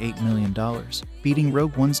 $22.8 million, beating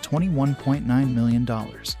Rogue One's $21.9 million.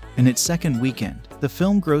 In its second weekend, the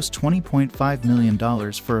film grossed $20.5 million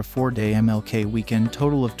for a 4-day MLK weekend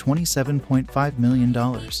total of $27.5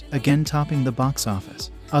 million, again topping the box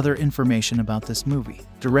office. Other information about this movie.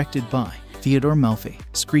 Directed by Theodore Melfi.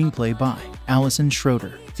 Screenplay by Allison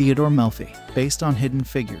Schroeder. Theodore Melfi. Based on Hidden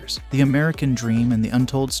Figures, The American Dream and the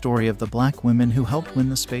Untold Story of the Black Women Who Helped Win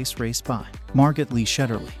the Space Race by Margaret Lee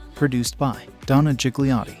Shetterly. Produced by Donna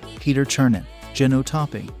Gigliotti, Peter Chernin, Jenno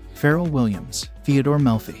Topping, Pharrell Williams, Theodore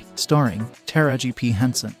Melfi. Starring Taraji P.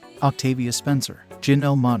 Henson, Octavia Spencer,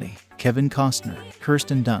 Janelle Monáe, Kevin Costner,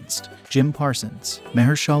 Kirsten Dunst, Jim Parsons,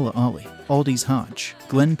 Mahershala Ali, Aldis Hodge,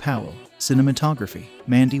 Glenn Powell. Cinematography,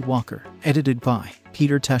 Mandy Walker. Edited by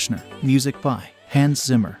Peter Teschner. Music by Hans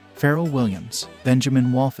Zimmer, Pharrell Williams,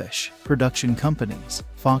 Benjamin Wallfish. Production companies,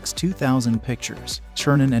 Fox 2000 Pictures,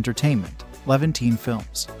 Chernin Entertainment, Levantine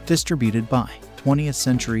Films. Distributed by 20th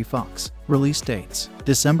Century Fox. Release dates: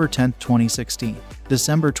 December 10, 2016,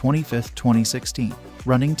 December 25, 2016.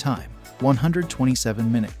 Running time: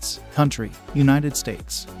 127 minutes. Country: United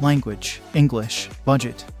States. Language: English.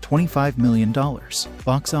 Budget: $25 million.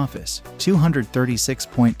 Box office: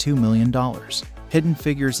 $236.2 million. Hidden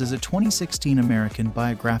Figures is a 2016 American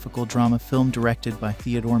biographical drama film directed by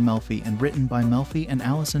Theodore Melfi and written by Melfi and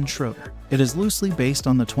Allison Schroeder. It is loosely based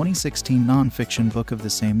on the 2016 non-fiction book of the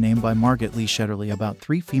same name by Margaret Lee Shetterly about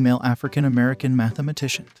three female African-American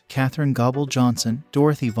mathematicians, Katherine Gobble Johnson,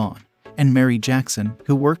 Dorothy Vaughan, and Mary Jackson,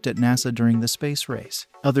 who worked at NASA during the space race.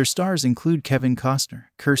 Other stars include Kevin Costner,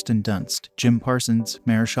 Kirsten Dunst, Jim Parsons,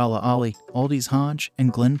 Mahershala Ali, Aldis Hodge,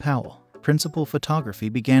 and Glenn Powell. Principal photography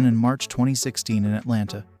began in March 2016 in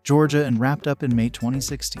Atlanta, Georgia and wrapped up in May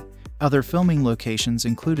 2016. Other filming locations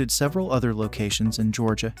included several other locations in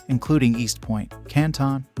Georgia, including East Point,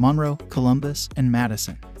 Canton, Monroe, Columbus, and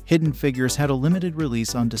Madison. Hidden Figures had a limited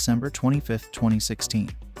release on December 25,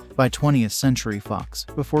 2016. By 20th Century Fox,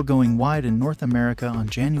 before going wide in North America on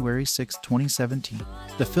January 6, 2017.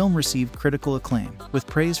 The film received critical acclaim, with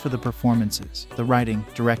praise for the performances, the writing,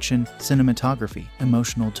 direction, cinematography,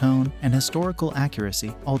 emotional tone, and historical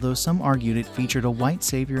accuracy, although some argued it featured a white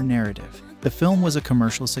savior narrative. The film was a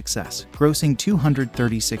commercial success, grossing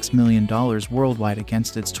 $236 million worldwide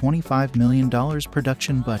against its $25 million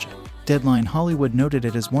production budget. Deadline Hollywood noted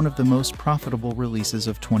it as one of the most profitable releases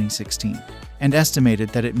of 2016, and estimated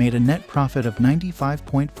that it made a net profit of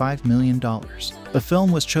 $95.5 million. The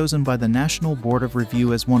film was chosen by the National Board of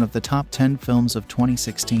Review as one of the top 10 films of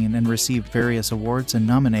 2016 and received various awards and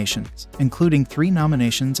nominations, including 3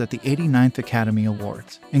 nominations at the 89th Academy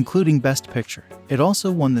Awards, including Best Picture. It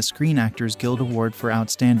also won the Screen Actors Guild Award for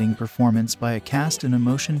Outstanding Performance by a Cast in a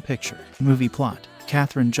Motion Picture. Movie plot: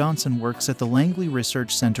 Katherine Johnson works at the Langley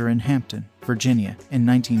Research Center in Hampton, Virginia, in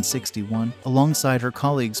 1961, alongside her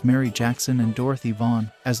colleagues Mary Jackson and Dorothy Vaughan,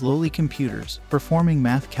 as lowly computers, performing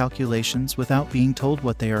math calculations without being told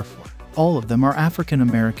what they are for. All of them are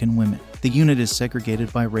African-American women. The unit is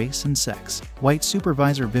segregated by race and sex. White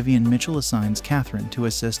supervisor Vivian Mitchell assigns Katherine to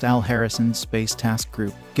assist Al Harrison's Space Task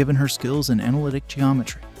Group, given her skills in analytic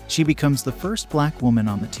geometry. She becomes the first black woman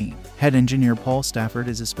on the team. Head engineer Paul Stafford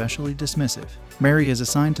is especially dismissive. Mary is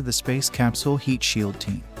assigned to the space capsule heat shield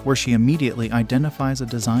team, where she immediately identifies a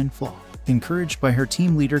design flaw. Encouraged by her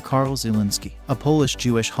team leader Karl Zielinski, a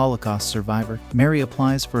Polish-Jewish Holocaust survivor, Mary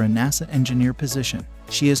applies for a NASA engineer position.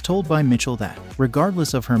 She is told by Mitchell that,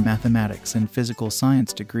 regardless of her mathematics and physical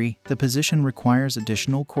science degree, the position requires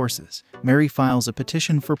additional courses. Mary files a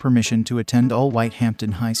petition for permission to attend all-white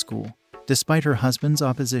Hampton High School, despite her husband's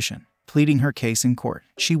opposition. Pleading her case in court,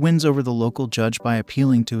 she wins over the local judge by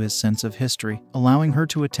appealing to his sense of history, allowing her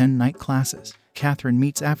to attend night classes. Katherine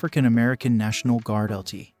meets African-American National Guard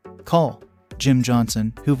LT. Call Jim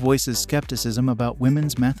Johnson, who voices skepticism about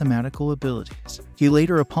women's mathematical abilities. He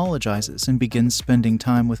later apologizes and begins spending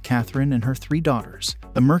time with Katherine and her 3 daughters.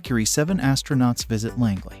 The Mercury 7 astronauts visit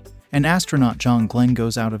Langley, and astronaut John Glenn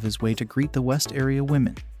goes out of his way to greet the West Area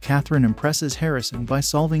women. Katherine impresses Harrison by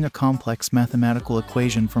solving a complex mathematical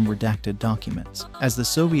equation from redacted documents. As the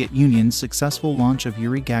Soviet Union's successful launch of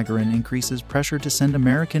Yuri Gagarin increases pressure to send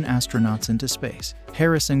American astronauts into space,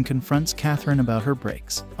 Harrison confronts Katherine about her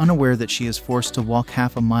breaks, unaware that she is forced to walk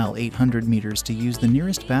half a mile 800 meters to use the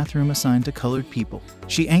nearest bathroom assigned to colored people.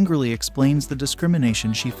 She angrily explains the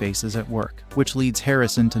discrimination she faces at work, which leads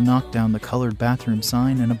Harrison to knock down the colored bathroom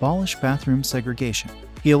sign and abolish bathroom segregation.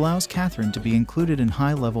 He allows Katherine to be included in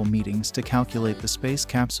high-level meetings to calculate the space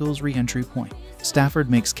capsule's re-entry point.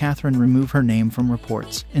 Stafford makes Katherine remove her name from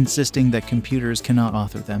reports, insisting that computers cannot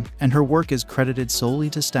author them, and her work is credited solely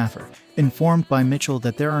to Stafford. Informed by Mitchell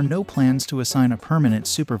that there are no plans to assign a permanent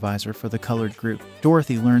supervisor for the colored group,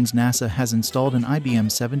 Dorothy learns NASA has installed an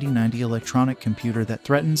IBM 7090 electronic computer that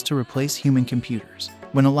threatens to replace human computers.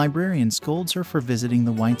 When a librarian scolds her for visiting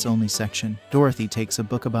the whites-only section, Dorothy takes a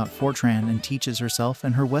book about Fortran and teaches herself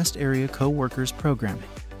and her West Area co-workers programming.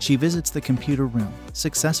 She visits the computer room,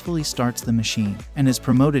 successfully starts the machine, and is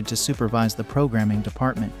promoted to supervise the programming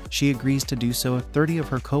department. She agrees to do so if 30 of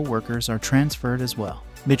her co-workers are transferred as well.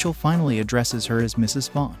 Mitchell finally addresses her as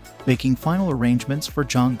Mrs. Vaughn, making final arrangements for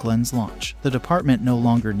John Glenn's launch. The department no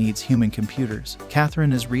longer needs human computers.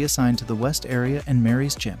 Katherine is reassigned to the West Area and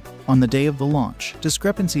Mary's gym. On the day of the launch,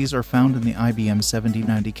 discrepancies are found in the IBM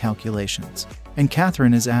 7090 calculations, and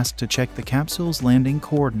Katherine is asked to check the capsule's landing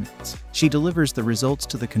coordinates. She delivers the results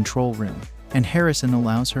to the control room, and Harrison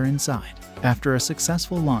allows her inside. After a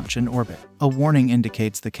successful launch in orbit, a warning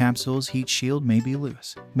indicates the capsule's heat shield may be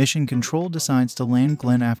loose. Mission Control decides to land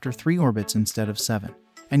Glenn after 3 orbits instead of 7,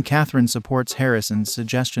 and Katherine supports Harrison's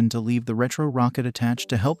suggestion to leave the retro rocket attached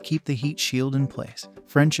to help keep the heat shield in place.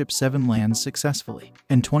 Friendship 7 lands successfully.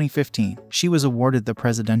 In 2015, she was awarded the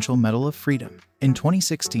Presidential Medal of Freedom. In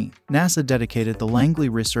 2016, NASA dedicated the Langley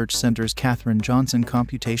Research Center's Katherine Johnson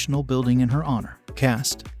Computational Building in her honor.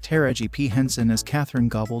 Cast: Taraji P. Henson as Katherine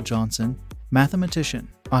Gobble Johnson, Mathematician.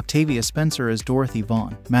 Octavia Spencer as Dorothy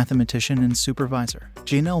Vaughan, mathematician and supervisor.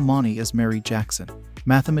 Janelle Monáe as Mary Jackson,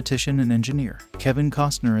 mathematician and engineer. Kevin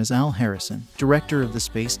Costner as Al Harrison, director of the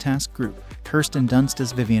Space Task Group. Kirsten Dunst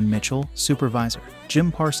as Vivian Mitchell, supervisor.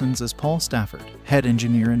 Jim Parsons as Paul Stafford, head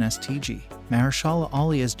engineer and STG. Mahershala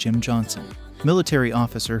Ali as Jim Johnson, military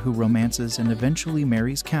officer who romances and eventually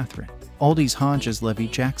marries Catherine. Aldis Hodge as Levy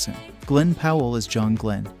Jackson. Glenn Powell as John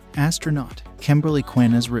Glenn, astronaut. Kimberly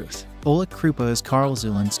Quinn as Ruth. Oleg Krupa as Carl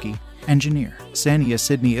Zielinski, engineer. Sania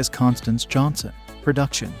Sidney as Constance Johnson.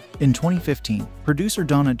 Production. In 2015, producer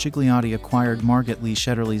Donna Gigliotti acquired Margaret Lee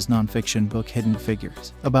Shetterly's nonfiction book Hidden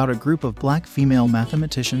Figures, about a group of black female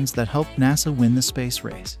mathematicians that helped NASA win the space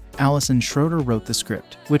race. Allison Schroeder wrote the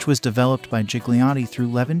script, which was developed by Gigliotti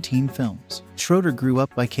through Levantine Films. Schroeder grew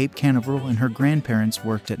up by Cape Canaveral and her grandparents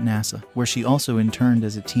worked at NASA, where she also interned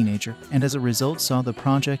as a teenager, and as a result saw the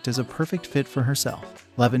project as a perfect fit for herself.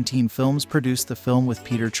 Levantine Films produced the film with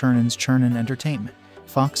Peter Chernin's Chernin Entertainment.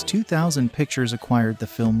 Fox 2000 Pictures acquired the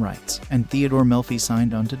film rights, and Theodore Melfi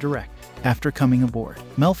signed on to direct. After coming aboard,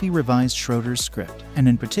 Melfi revised Schroeder's script, and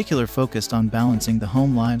in particular focused on balancing the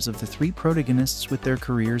home lives of the three protagonists with their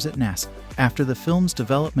careers at NASA. After the film's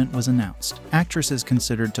development was announced, actresses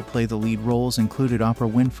considered to play the lead roles included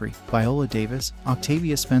Oprah Winfrey, Viola Davis,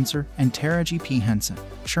 Octavia Spencer, and Taraji P. Henson.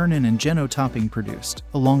 Chernin and Jenno topping produced,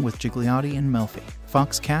 along with Gigliotti and Melfi.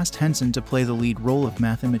 Fox cast Henson to play the lead role of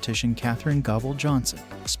mathematician Katherine Gobble Johnson.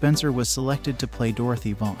 Spencer was selected to play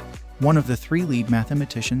Dorothy Vaughan, one of the three lead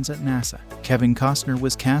mathematicians at NASA. Kevin Costner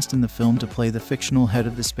was cast in the film to play the fictional head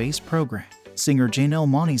of the space program. Singer Janelle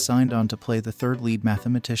Monáe signed on to play the third lead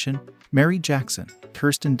mathematician. Mary Jackson,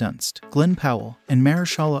 Kirsten Dunst, Glenn Powell, and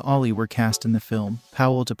Mahershala Ali were cast in the film,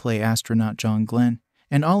 Powell to play astronaut John Glenn,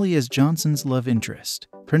 and Ali as Johnson's love interest.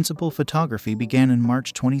 Principal photography began in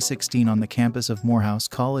March 2016 on the campus of Morehouse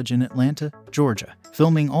College in Atlanta, Georgia.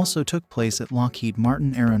 Filming also took place at Lockheed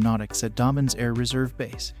Martin Aeronautics at Dobbins Air Reserve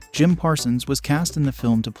Base. Jim Parsons was cast in the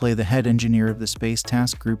film to play the head engineer of the Space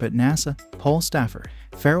Task Group at NASA, Paul Stafford.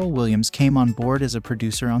 Pharrell Williams came on board as a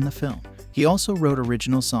producer on the film. He also wrote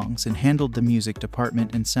original songs and handled the music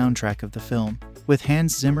department and soundtrack of the film, with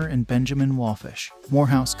Hans Zimmer and Benjamin Wallfisch.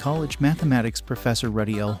 Morehouse College mathematics professor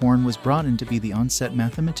Ruddy L. Horn was brought in to be the on-set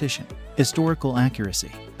mathematician. Historical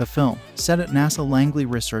accuracy. The film, set at NASA Langley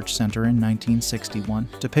Research Center in 1961,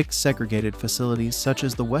 depicts segregated facilities such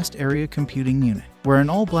as the West Area Computing Unit, where an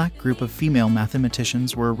all-black group of female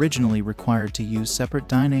mathematicians were originally required to use separate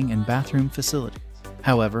dining and bathroom facilities.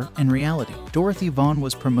 However, in reality, Dorothy Vaughan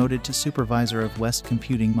was promoted to supervisor of West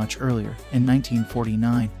Computing much earlier, in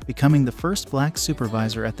 1949, becoming the first black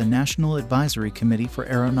supervisor at the National Advisory Committee for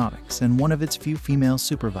Aeronautics and one of its few female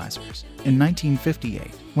supervisors. In 1958,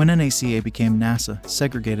 when NACA became NASA,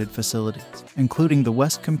 segregated facilities, including the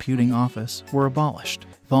West Computing office, were abolished.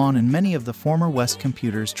 Vaughan and many of the former West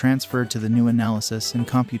Computers transferred to the new Analysis and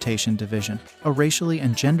Computation Division, a racially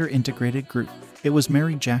and gender-integrated group. It was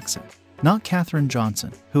Mary Jackson, not Katherine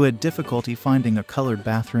Johnson, who had difficulty finding a colored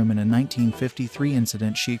bathroom in a 1953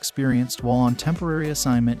 incident she experienced while on temporary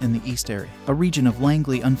assignment in the East Area, a region of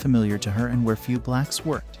Langley unfamiliar to her and where few blacks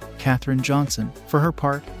worked. Katherine Johnson, for her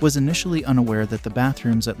part, was initially unaware that the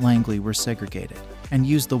bathrooms at Langley were segregated, and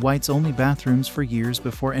used the whites-only bathrooms for years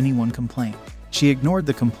before anyone complained. She ignored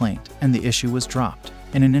the complaint, and the issue was dropped.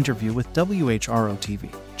 In an interview with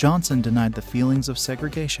WHRO-TV, Johnson denied the feelings of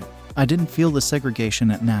segregation. "I didn't feel the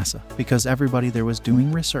segregation at NASA because everybody there was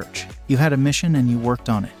doing research. You had a mission and you worked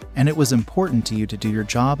on it, and it was important to you to do your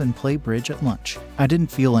job and play bridge at lunch. I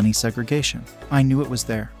didn't feel any segregation. I knew it was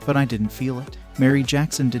there, but I didn't feel it." Mary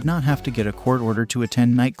Jackson did not have to get a court order to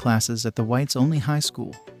attend night classes at the whites-only high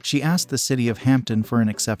school. She asked the city of Hampton for an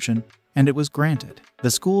exception, and it was granted. The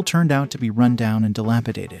school turned out to be run down and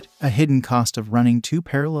dilapidated, a hidden cost of running two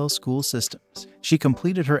parallel school systems. She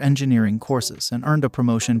completed her engineering courses and earned a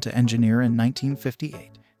promotion to engineer in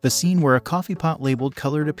 1958. The scene where a coffee pot labeled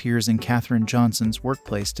colored appears in Katherine Johnson's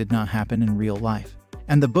workplace did not happen in real life,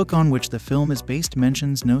 and the book on which the film is based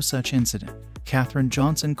mentions no such incident. Katherine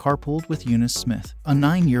Johnson carpooled with Eunice Smith, a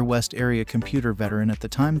 9-year West Area computer veteran at the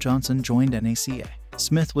time Johnson joined NACA.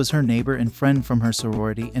 Smith was her neighbor and friend from her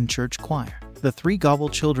sorority and church choir. The three Gobble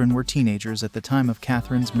children were teenagers at the time of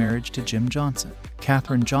Katherine's marriage to Jim Johnson.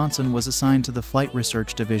 Katherine Johnson was assigned to the Flight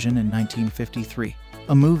Research Division in 1953,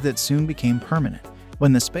 a move that soon became permanent.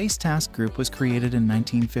 When the Space Task Group was created in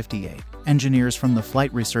 1958, engineers from the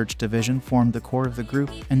Flight Research Division formed the core of the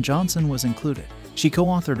group, and Johnson was included. She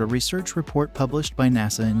co-authored a research report published by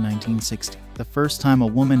NASA in 1960, the first time a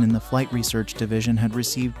woman in the Flight Research Division had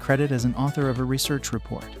received credit as an author of a research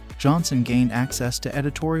report. Johnson gained access to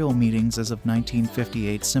editorial meetings as of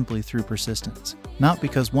 1958 simply through persistence, not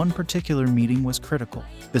because one particular meeting was critical.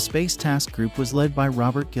 The Space Task Group was led by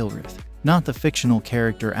Robert Gilruth, not the fictional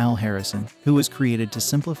character Al Harrison, who was created to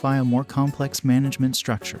simplify a more complex management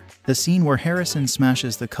structure. The scene where Harrison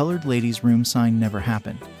smashes the colored ladies' room sign never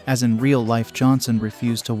happened, as in real life Johnson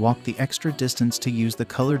refused to walk the extra distance to use the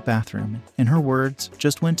colored bathroom, in her words,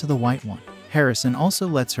 just went to the white one. Harrison also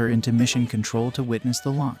lets her into mission control to witness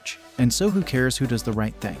the launch. And so who cares who does the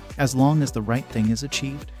right thing, as long as the right thing is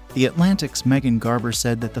achieved? The Atlantic's Megan Garber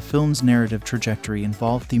said that the film's narrative trajectory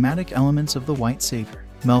involved thematic elements of the white savior.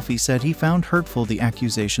 Melfi said he found hurtful the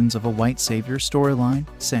accusations of a white savior storyline,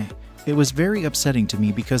 saying, "It was very upsetting to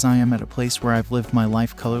me because I am at a place where I've lived my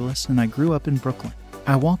life colorless and I grew up in Brooklyn.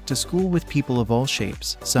 I walked to school with people of all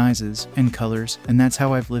shapes, sizes, and colors, and that's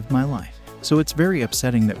how I've lived my life. So it's very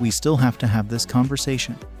upsetting that we still have to have this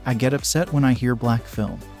conversation. I get upset when I hear black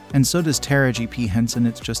film. And so does Taraji P. Henson.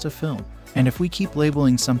 It's just a film. And if we keep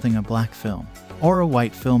labeling something a black film or a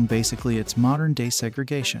white film, basically it's modern-day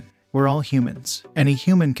segregation. We're all humans. Any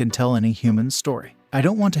human can tell any human's story. I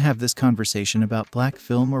don't want to have this conversation about black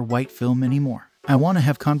film or white film anymore. I want to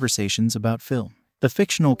have conversations about film." The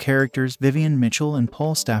fictional characters Vivian Mitchell and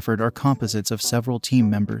Paul Stafford are composites of several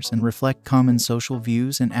team members and reflect common social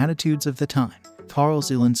views and attitudes of the time. Carl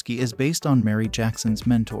Zielinski is based on Mary Jackson's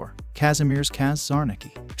mentor, Kazimierz Kaz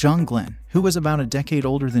Zarnicki. John Glenn, who was about a decade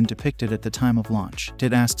older than depicted at the time of launch,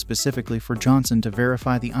 did ask specifically for Johnson to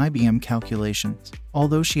verify the IBM calculations,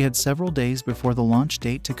 although she had several days before the launch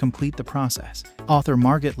date to complete the process. Author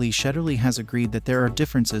Margaret Lee Shetterly has agreed that there are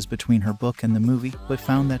differences between her book and the movie, but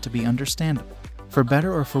found that to be understandable. For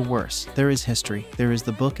better or for worse, there is history, there is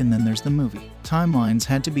the book, and then there's the movie. Timelines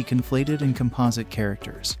had to be conflated in composite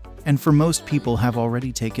characters, and for most people have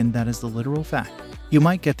already taken that as the literal fact. You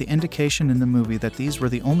might get the indication in the movie that these were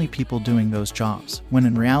the only people doing those jobs, when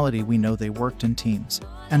in reality we know they worked in teams.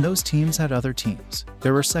 And those teams had other teams.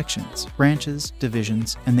 There were sections, branches,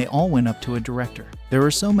 divisions, and they all went up to a director. There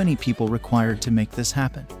were so many people required to make this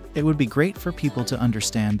happen. It would be great for people to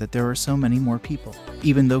understand that there are so many more people.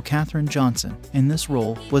 Even though Katherine Johnson, in this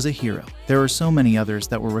role, was a hero, there are so many others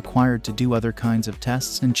that were required to do other kinds of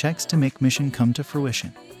tests and checks to make mission come to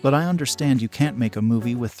fruition. But I understand you can't make a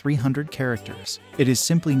movie with 300 characters. It is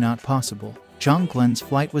simply not possible. John Glenn's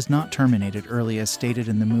flight was not terminated early as stated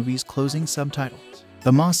in the movie's closing subtitles.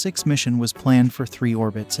 The Ma 6 mission was planned for 3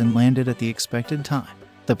 orbits and landed at the expected time.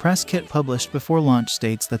 The press kit published before launch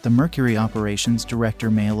states that the Mercury operations director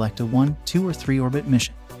may elect a 1, 2, or 3 orbit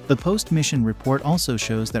mission. The post-mission report also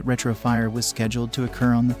shows that retrofire was scheduled to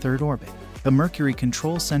occur on the 3rd orbit. The Mercury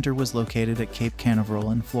Control Center was located at Cape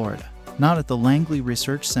Canaveral in Florida, not at the Langley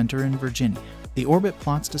Research Center in Virginia. The orbit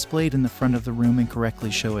plots displayed in the front of the room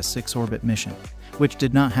incorrectly show a 6-orbit mission, which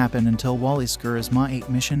did not happen until Wally Schur's Ma 8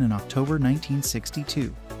 mission in October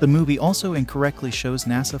 1962. The movie also incorrectly shows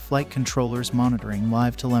NASA flight controllers monitoring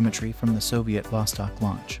live telemetry from the Soviet Vostok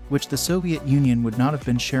launch, which the Soviet Union would not have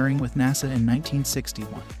been sharing with NASA in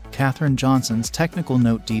 1961. Katherine Johnson's technical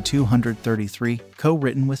note D233,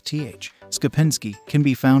 co-written with T.H. Skopinski, can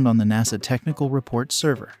be found on the NASA Technical Report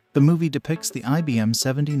server. The movie depicts the IBM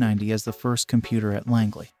 7090 as the first computer at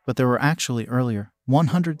Langley, but there were actually earlier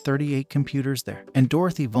 138 computers there, and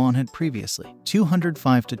Dorothy Vaughan had previously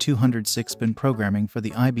 205 to 206 been programming for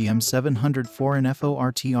the IBM 704 and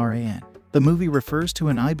FORTRAN. The movie refers to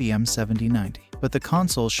an IBM 7090, but the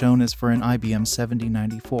console shown is for an IBM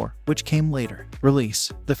 7094, which came later.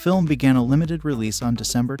 Release: the film began a limited release on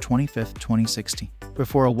December 25, 2016,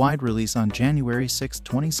 before a wide release on January 6,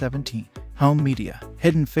 2017. Home media: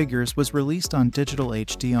 Hidden Figures was released on digital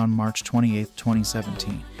HD on March 28,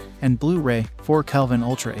 2017, and Blu-ray, 4 Kelvin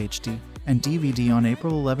Ultra HD, and DVD on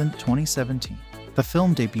April 11, 2017. The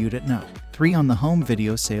film debuted at No. 3 on the home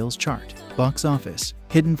video sales chart. Box office: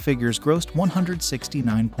 Hidden Figures grossed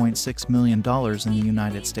 $169.6 million in the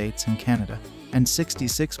United States and Canada, and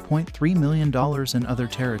 $66.3 million in other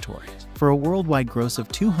territories, for a worldwide gross of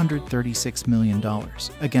 $236 million,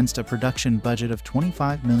 against a production budget of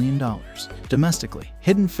 $25 million. Domestically,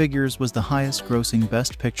 Hidden Figures was the highest-grossing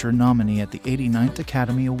Best Picture nominee at the 89th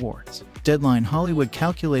Academy Awards. Deadline Hollywood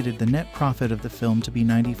calculated the net profit of the film to be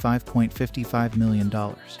 $95.55 million,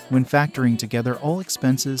 when factoring together all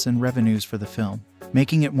expenses and revenues for the film,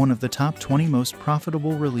 making it one of the top 20 most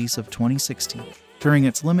profitable release of 2016. During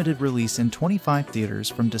its limited release in 25 theaters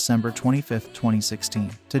from December 25,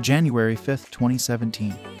 2016 to January 5,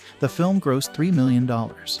 2017, the film grossed $3 million.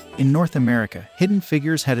 In North America, Hidden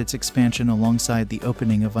Figures had its expansion alongside the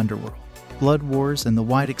opening of Underworld. Blood Wars, and the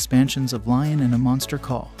wide expansions of Lion and a Monster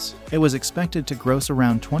Calls. It was expected to gross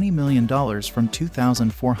around $20 million from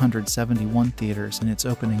 2,471 theaters in its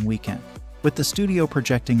opening weekend, with the studio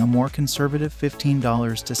projecting a more conservative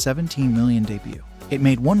 $15 to $17 million debut. It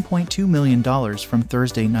made $1.2 million from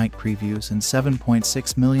Thursday night previews and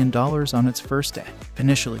 $7.6 million on its first day.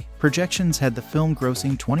 Initially, projections had the film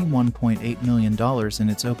grossing $21.8 million in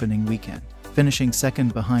its opening weekend, finishing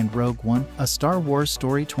second behind Rogue One, A Star Wars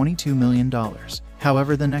Story, $22 million.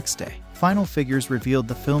 However, the next day, final figures revealed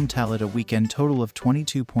the film tallied a weekend total of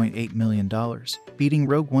 $22.8 million, beating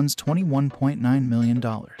Rogue One's $21.9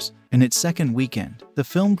 million. In its second weekend, the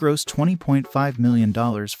film grossed $20.5 million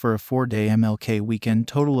for a 4-day MLK weekend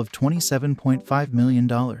total of $27.5 million,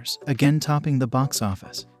 again topping the box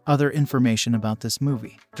office. Other information about this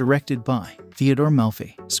movie: directed by Theodore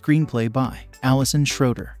Melfi, screenplay by Allison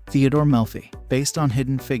Schroeder. Theodore Melfi, based on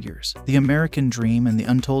Hidden Figures, The American Dream, and the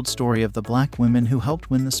untold story of the black women who helped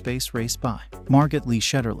win the space race by Margaret Lee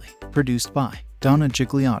Shetterly. Produced by Donna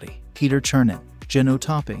Gigliotti, Peter Chernin, Jenno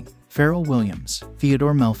Topping, Pharrell Williams.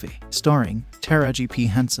 Theodore Melfi, starring Taraji P.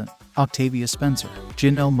 Henson, Octavia Spencer,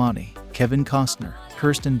 Janelle Monáe, Kevin Costner,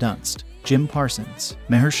 Kirsten Dunst, Jim Parsons,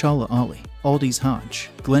 Mahershala Ali, Aldis Hodge,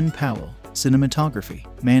 Glenn Powell. Cinematography: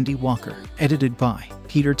 Mandy Walker. Edited by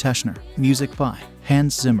Peter Teschner. Music by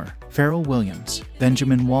Hans Zimmer, Pharrell Williams,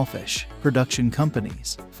 Benjamin Wallfish. Production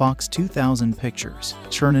companies: Fox 2000 Pictures,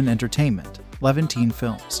 Chernin Entertainment, Levantine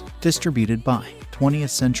Films. Distributed by 20th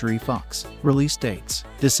Century Fox. Release dates: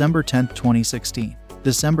 December 10, 2016,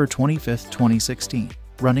 December 25, 2016.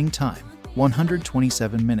 Running time: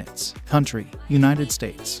 127 minutes. Country: United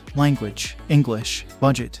States. Language: English.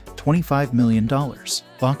 Budget: $25 million.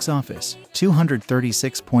 Box office: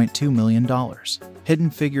 $236.2 million.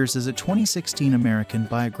 Hidden Figures is a 2016 American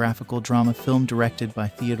biographical drama film directed by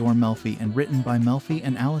Theodore Melfi and written by Melfi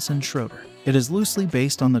and Allison Schroeder. It is loosely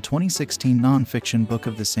based on the 2016 non-fiction book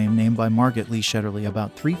of the same name by Margaret Lee Shetterly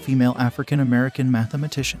about 3 female African-American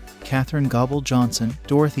mathematicians, Katherine Gobble Johnson,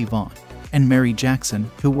 Dorothy Vaughan, and Mary Jackson,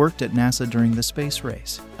 who worked at NASA during the space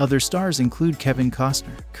race. Other stars include Kevin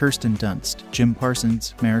Costner, Kirsten Dunst, Jim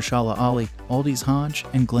Parsons, Mahershala Ali, Aldis Hodge,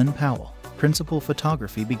 and Glenn Powell. Principal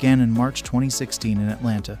photography began in March 2016 in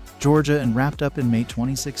Atlanta, Georgia, and wrapped up in May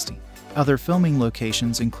 2016. Other filming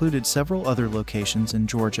locations included several other locations in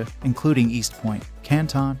Georgia, including East Point,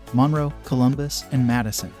 Canton, Monroe, Columbus, and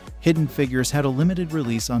Madison. Hidden Figures had a limited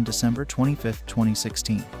release on December 25,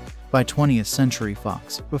 2016. by 20th Century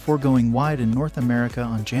Fox, before going wide in North America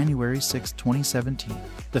on January 6, 2017.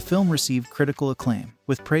 The film received critical acclaim,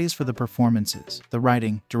 with praise for the performances, the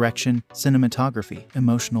writing, direction, cinematography,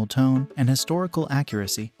 emotional tone, and historical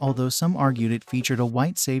accuracy, although some argued it featured a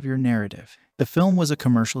white savior narrative. The film was a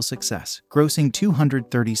commercial success, grossing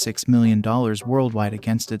 $236 million worldwide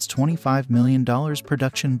against its $25 million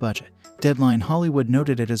production budget. Deadline Hollywood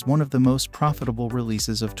noted it as one of the most profitable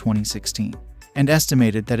releases of 2016, and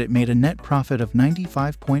estimated that it made a net profit of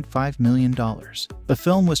 $95.5 million. The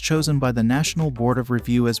film was chosen by the National Board of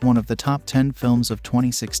Review as one of the top 10 films of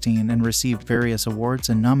 2016 and received various awards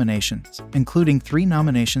and nominations, including 3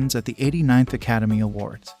 nominations at the 89th Academy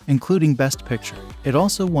Awards, including Best Picture. It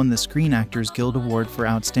also won the Screen Actors Guild Award for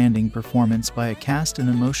Outstanding Performance by a Cast in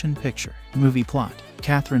a Motion Picture. Movie plot: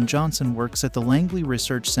 Katherine Johnson works at the Langley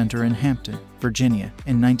Research Center in Hampton, Virginia,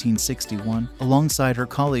 in 1961, alongside her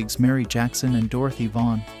colleagues Mary Jackson and Dorothy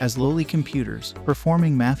Vaughan, as lowly computers,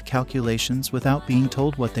 performing math calculations without being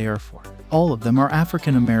told what they are for. All of them are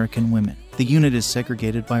African American women. The unit is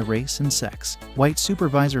segregated by race and sex. White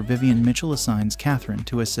supervisor Vivian Mitchell assigns Katherine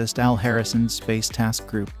to assist Al Harrison's Space Task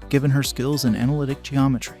Group, given her skills in analytic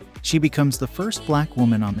geometry. She becomes the first black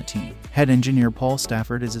woman on the team. Head engineer Paul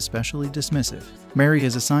Stafford is especially dismissive. Mary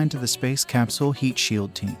is assigned to the space capsule heat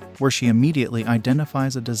shield team, where she immediately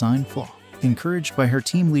identifies a design flaw. Encouraged by her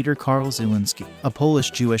team leader Karl Zielinski, a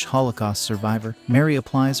Polish Jewish Holocaust survivor, Mary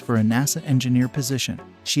applies for a NASA engineer position.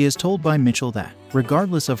 She is told by Mitchell that,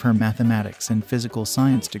 regardless of her mathematics and physical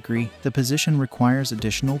science degree, the position requires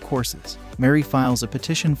additional courses. Mary files a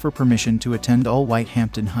petition for permission to attend all-white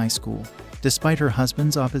Hampton High School, despite her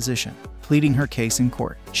husband's opposition. Pleading her case in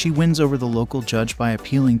court, she wins over the local judge by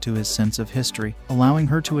appealing to his sense of history, allowing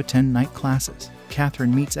her to attend night classes.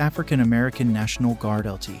 Katherine meets African-American National Guard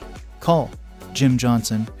LT. Call Jim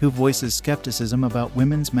Johnson, who voices skepticism about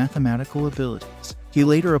women's mathematical abilities. He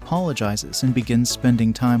later apologizes and begins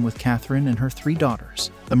spending time with Katherine and her 3 daughters.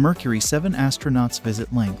 The Mercury 7 astronauts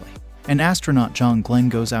visit Langley, and astronaut John Glenn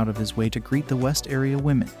goes out of his way to greet the West Area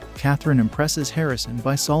women. Catherine impresses Harrison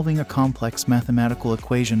by solving a complex mathematical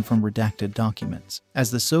equation from redacted documents.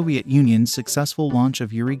 As the Soviet Union's successful launch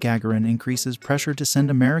of Yuri Gagarin increases pressure to send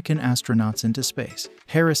American astronauts into space,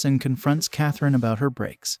 Harrison confronts Catherine about her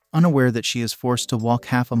breaks, unaware that she is forced to walk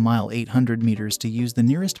half a mile 800 meters to use the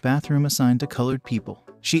nearest bathroom assigned to colored people.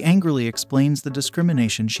 She angrily explains the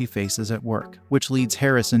discrimination she faces at work, which leads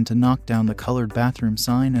Harrison to knock down the colored bathroom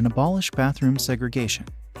sign and abolish bathroom segregation.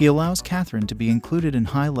 He allows Catherine to be included in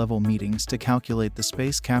high-level meetings to calculate the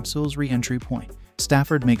space capsule's re-entry point.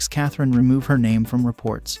 Stafford makes Catherine remove her name from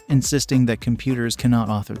reports, insisting that computers cannot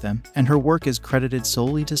author them, and her work is credited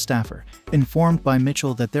solely to Stafford. Informed by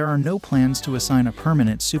Mitchell that there are no plans to assign a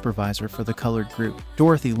permanent supervisor for the colored group,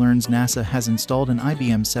 Dorothy learns NASA has installed an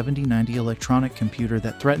IBM 7090 electronic computer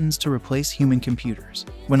that threatens to replace human computers.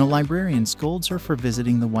 When a librarian scolds her for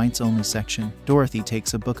visiting the whites-only section, Dorothy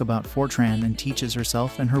takes a book about Fortran and teaches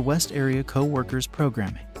herself and her West Area co-workers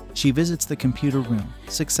programming. She visits the computer room,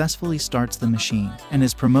 successfully starts the machine, and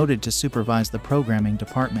is promoted to supervise the programming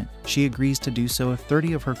department. She agrees to do so if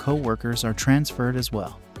 30 of her co-workers are transferred as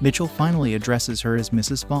well. Mitchell finally addresses her as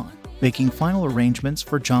Mrs. Vaughn, making final arrangements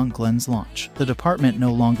for John Glenn's launch. The department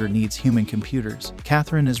no longer needs human computers.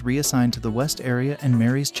 Catherine is reassigned to the West Area and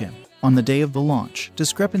marries Jim. On the day of the launch,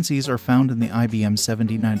 discrepancies are found in the IBM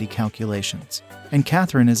 7090 calculations, and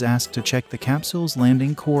Catherine is asked to check the capsule's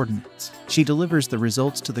landing coordinates. She delivers the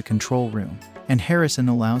results to the control room, and Harrison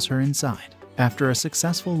allows her inside. After a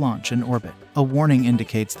successful launch in orbit, a warning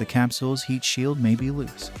indicates the capsule's heat shield may be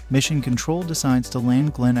loose. Mission Control decides to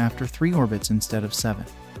land Glenn after 3 orbits instead of 7.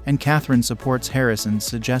 And Catherine supports Harrison's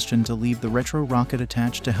suggestion to leave the retro rocket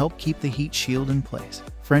attached to help keep the heat shield in place.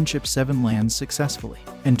 Friendship 7 lands successfully.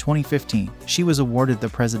 In 2015, she was awarded the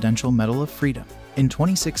Presidential Medal of Freedom. In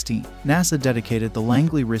 2016, NASA dedicated the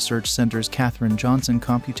Langley Research Center's Katherine Johnson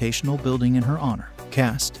Computational Building in her honor.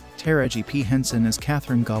 Cast: Taraji P. Henson as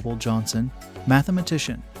Katherine Gobble Johnson,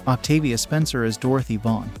 mathematician; Octavia Spencer as Dorothy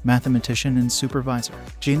Vaughn, mathematician and supervisor;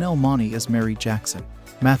 Janelle Monáe as Mary Jackson,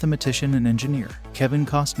 mathematician and engineer; Kevin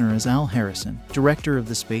Costner as Al Harrison, director of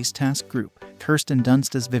the Space Task Group; Kirsten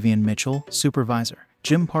Dunst as Vivian Mitchell, supervisor;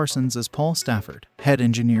 Jim Parsons as Paul Stafford, head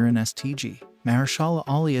engineer in STG; Mahershala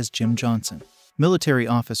Ali as Jim Johnson, military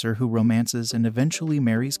officer who romances and eventually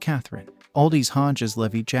marries Catherine; Aldis Hodge as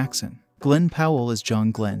Levy Jackson; Glenn Powell as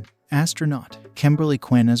John Glenn, astronaut; Kimberly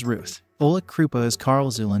Quinn as Ruth; Oleg Krupa as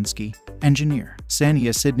Carl Zielinski, engineer;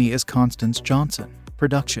 Sania Sidney as Constance Johnson.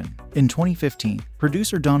 Production. In 2015,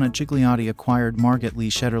 producer Donna Gigliotti acquired Margaret Lee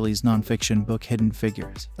Shetterly's nonfiction book Hidden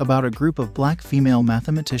Figures, about a group of black female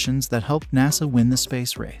mathematicians that helped NASA win the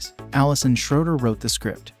space race. Allison Schroeder wrote the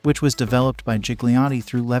script, which was developed by Gigliotti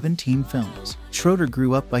through Levantine Films. Schroeder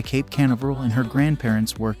grew up by Cape Canaveral and her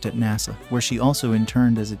grandparents worked at NASA, where she also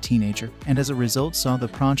interned as a teenager, and as a result saw the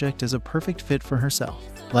project as a perfect fit for herself.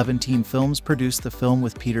 Levantine Films produced the film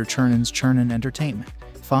with Peter Chernin's Chernin Entertainment.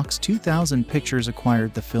 Fox 2000 Pictures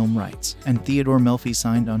acquired the film rights, and Theodore Melfi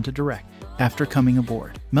signed on to direct. After coming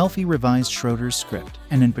aboard, Melfi revised Schroeder's script,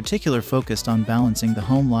 and in particular focused on balancing the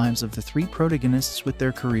home lives of the 3 protagonists with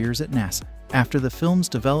their careers at NASA. After the film's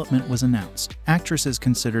development was announced, actresses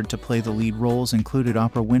considered to play the lead roles included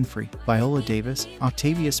Oprah Winfrey, Viola Davis,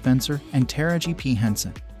 Octavia Spencer, and Taraji P.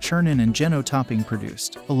 Henson. Chernin and Jenno topping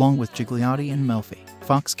produced, along with Gigliotti and Melfi.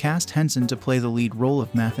 Fox cast Henson to play the lead role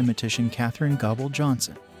of mathematician Katherine Gobble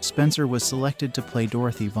Johnson. Spencer was selected to play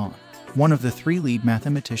Dorothy Vaughn, one of the 3 lead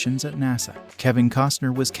mathematicians at NASA. Kevin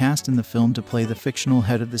Costner was cast in the film to play the fictional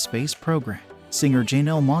head of the space program. Singer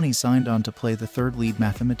Janelle Monáe signed on to play the 3rd lead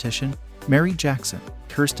mathematician. Mary Jackson,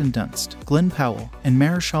 Kirsten Dunst, Glenn Powell, and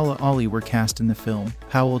Mahershala Ali were cast in the film,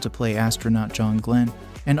 Powell to play astronaut John Glenn,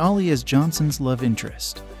 and Ali as Johnson's love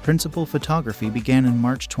interest. Principal photography began in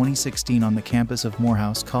March 2016 on the campus of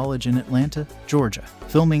Morehouse College in Atlanta, Georgia.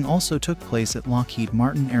 Filming also took place at Lockheed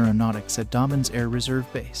Martin Aeronautics at Dobbins Air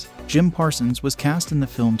Reserve Base. Jim Parsons was cast in the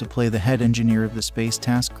film to play the head engineer of the Space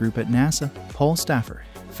Task Group at NASA, Paul Stafford.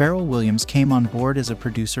 Pharrell Williams came on board as a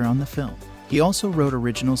producer on the film. He also wrote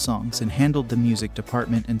original songs and handled the music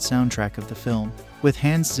department and soundtrack of the film, with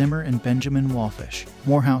Hans Zimmer and Benjamin Wallfisch.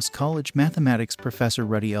 Morehouse College mathematics professor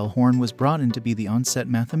Ruddy L. Horn was brought in to be the on-set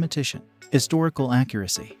mathematician. Historical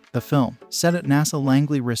accuracy. The film, set at NASA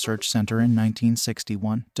Langley Research Center in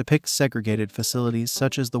 1961, depicts segregated facilities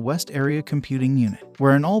such as the West Area Computing Unit,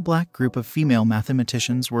 where an all-black group of female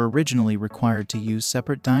mathematicians were originally required to use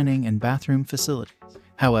separate dining and bathroom facilities.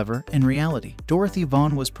 However, in reality, Dorothy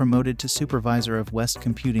Vaughan was promoted to supervisor of West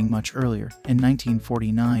Computing much earlier, in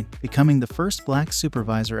 1949, becoming the first black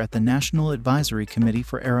supervisor at the National Advisory Committee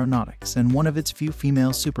for Aeronautics and one of its few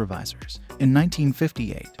female supervisors. In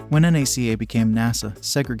 1958, when NACA became NASA,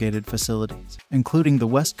 segregated facilities, including the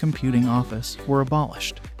West Computing office, were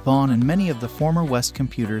abolished. Vaughan and many of the former West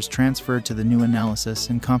Computers transferred to the new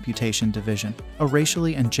Analysis and Computation Division, a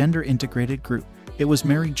racially and gender-integrated group. It was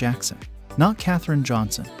Mary Jackson, not Katherine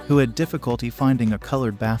Johnson, who had difficulty finding a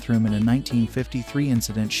colored bathroom in a 1953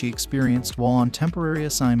 incident she experienced while on temporary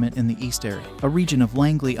assignment in the East Area, a region of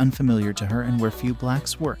Langley unfamiliar to her and where few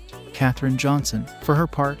blacks worked. Katherine Johnson, for her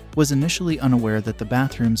part, was initially unaware that the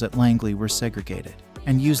bathrooms at Langley were segregated,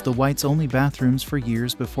 and used the whites-only bathrooms for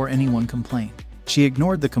years before anyone complained. She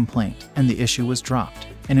ignored the complaint, and the issue was dropped.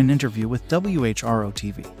 In an interview with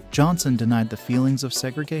WHRO-TV, Johnson denied the feelings of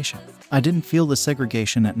segregation. "I didn't feel the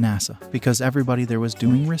segregation at NASA because everybody there was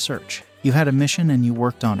doing research. You had a mission and you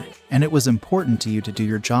worked on it, and it was important to you to do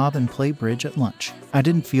your job and play bridge at lunch. I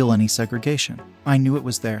didn't feel any segregation. I knew it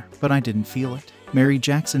was there, but I didn't feel it." Mary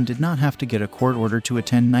Jackson did not have to get a court order to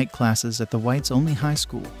attend night classes at the whites-only high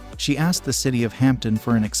school. She asked the city of Hampton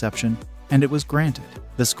for an exception, and it was granted.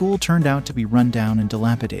 The school turned out to be run down and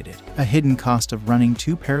dilapidated, a hidden cost of running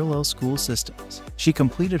two parallel school systems. She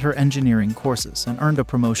completed her engineering courses and earned a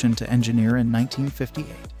promotion to engineer in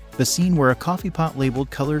 1958. The scene where a coffee pot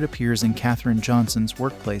labeled colored appears in Katherine Johnson's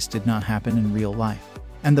workplace did not happen in real life,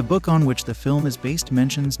 and the book on which the film is based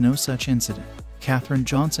mentions no such incident. Katherine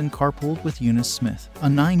Johnson carpooled with Eunice Smith, a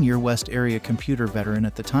 9-year West Area computer veteran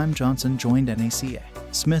at the time Johnson joined NACA.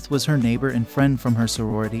 Smith was her neighbor and friend from her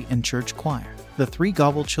sorority and church choir. The three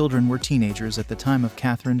Gobble children were teenagers at the time of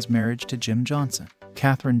Katherine's marriage to Jim Johnson.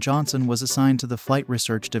 Katherine Johnson was assigned to the Flight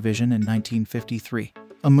Research Division in 1953,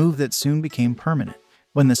 a move that soon became permanent.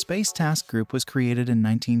 When the Space Task Group was created in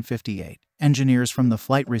 1958, engineers from the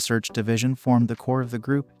Flight Research Division formed the core of the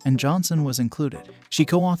group, and Johnson was included. She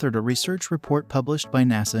co-authored a research report published by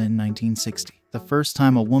NASA in 1960, the first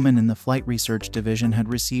time a woman in the Flight Research Division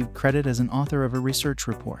had received credit as an author of a research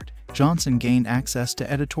report. Johnson gained access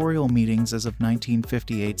to editorial meetings as of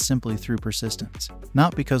 1958 simply through persistence,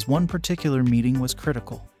 not because one particular meeting was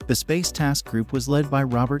critical. The Space Task Group was led by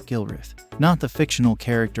Robert Gilruth, not the fictional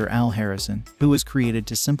character Al Harrison, who was created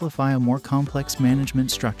to simplify a more complex management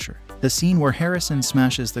structure. The scene where Harrison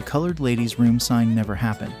smashes the colored ladies' room sign never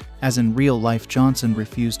happened, as in real life Johnson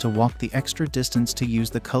refused to walk the extra distance to use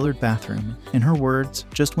the colored bathroom, in her words,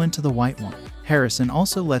 just went to the white one. Harrison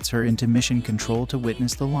also lets her into mission control to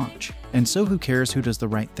witness the launch. And so who cares who does the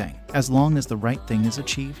right thing, as long as the right thing is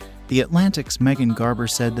achieved? The Atlantic's Megan Garber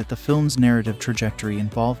said that the film's narrative trajectory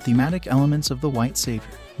involved thematic elements of the white savior.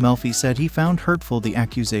 Melfi said he found hurtful the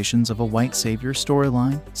accusations of a white savior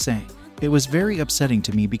storyline, saying, "It was very upsetting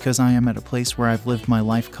to me because I am at a place where I've lived my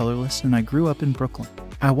life colorless and I grew up in Brooklyn.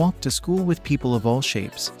 I walked to school with people of all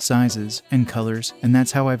shapes, sizes, and colors, and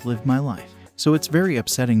that's how I've lived my life. So it's very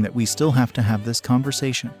upsetting that we still have to have this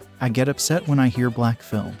conversation. I get upset when I hear black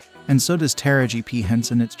film. And so does Taraji P.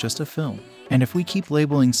 Henson. It's just a film. And if we keep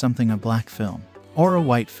labeling something a black film, or a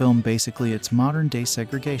white film, basically it's modern-day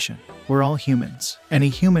segregation. We're all humans. Any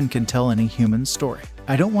human can tell any human's story.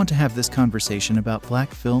 I don't want to have this conversation about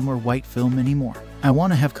black film or white film anymore. I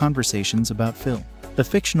want to have conversations about film." The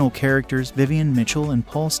fictional characters Vivian Mitchell and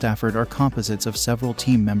Paul Stafford are composites of several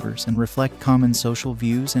team members and reflect common social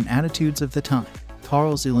views and attitudes of the time.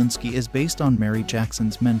 Carl Zielinski is based on Mary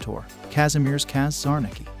Jackson's mentor, Kazimierz Kaz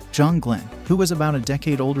Zarnicki. John Glenn, who was about a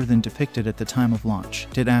decade older than depicted at the time of launch,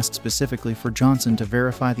 did ask specifically for Johnson to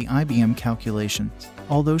verify the IBM calculations,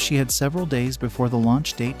 although she had several days before the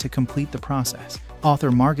launch date to complete the process.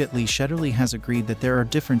 Author Margaret Lee Shetterly has agreed that there are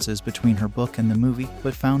differences between her book and the movie,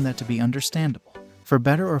 but found that to be understandable. For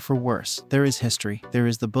better or for worse, there is history, there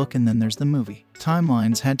is the book, and then there's the movie.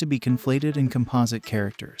 Timelines had to be conflated in composite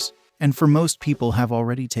characters, and for most people have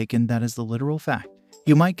already taken that as the literal fact.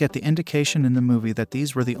 You might get the indication in the movie that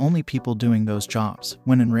these were the only people doing those jobs,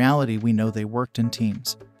 when in reality we know they worked in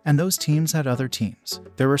teams. And those teams had other teams.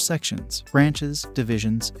 There were sections, branches,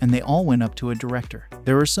 divisions, and they all went up to a director.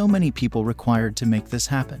 There were so many people required to make this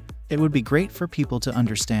happen. It would be great for people to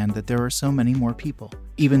understand that there are so many more people.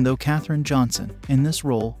 Even though Katherine Johnson, in this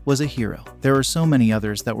role, was a hero, there are so many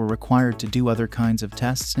others that were required to do other kinds of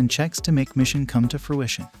tests and checks to make mission come to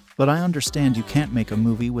fruition. But I understand you can't make a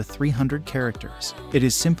movie with 300 characters. It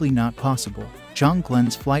is simply not possible. John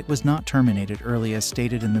Glenn's flight was not terminated early as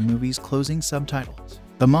stated in the movie's closing subtitles.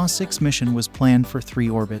 The Ma-6 mission was planned for 3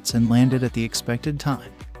 orbits and landed at the expected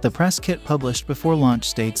time. The press kit published before launch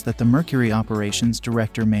states that the Mercury operations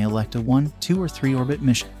director may elect a 1, 2, or 3 orbit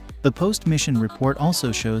mission. The post-mission report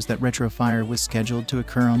also shows that retrofire was scheduled to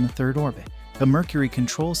occur on the third orbit. The Mercury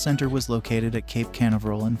Control Center was located at Cape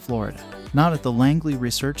Canaveral in Florida, not at the Langley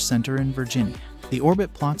Research Center in Virginia. The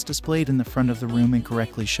orbit plots displayed in the front of the room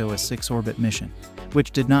incorrectly show a 6-orbit mission,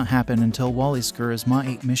 which did not happen until Wally Schur's Ma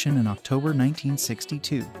 8 mission in October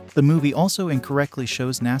 1962. The movie also incorrectly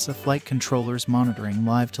shows NASA flight controllers monitoring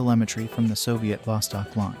live telemetry from the Soviet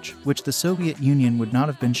Vostok launch, which the Soviet Union would not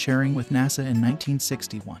have been sharing with NASA in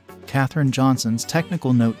 1961. Katherine Johnson's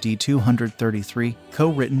technical note D233,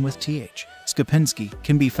 co-written with T.H. Skopinski,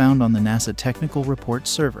 can be found on the NASA Technical Report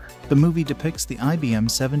server. The movie depicts the IBM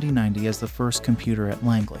 7090 as the first computer at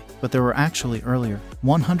Langley, but there were actually earlier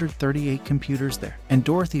 138 computers there, and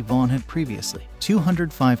Dorothy Vaughan had previously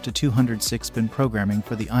 205 to 206 been programming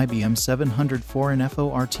for the IBM 704 and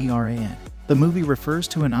FORTRAN. The movie refers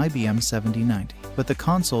to an IBM 7090, but the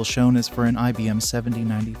console shown is for an IBM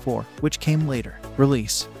 7094, which came later.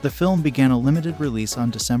 Release. The film began a limited release on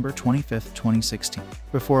December 25, 2016,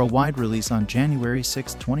 before a wide release on January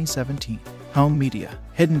 6, 2017. Home media.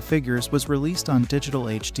 Hidden Figures was released on digital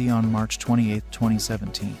HD on March 28,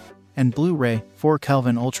 2017, and Blu-ray, 4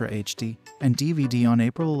 Kelvin Ultra HD, and DVD on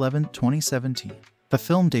April 11, 2017. The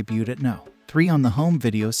film debuted at No. 3 on the home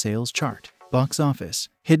video sales chart. Box office.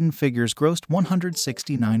 Hidden Figures grossed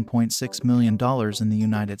 $169.6 million in the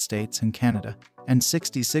United States and Canada, and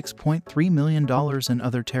 $66.3 million in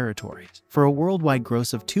other territories, for a worldwide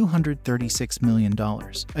gross of $236 million,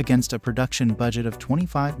 against a production budget of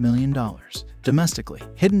 $25 million. Domestically,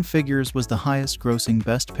 Hidden Figures was the highest-grossing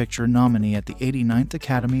Best Picture nominee at the 89th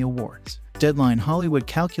Academy Awards. Deadline Hollywood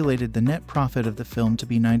calculated the net profit of the film to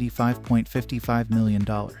be $95.55 million,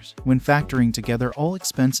 when factoring together all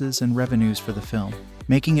expenses and revenues for the film,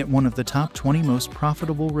 making it one of the top 20 most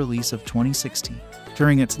profitable release of 2016.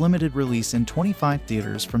 During its limited release in 25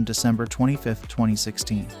 theaters from December 25,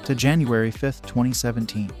 2016 to January 5,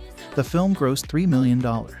 2017, the film grossed $3 million.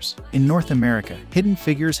 In North America, Hidden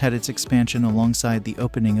Figures had its expansion alongside the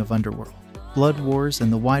opening of Underworld, Blood Wars,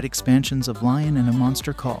 and the wide expansions of Lion and a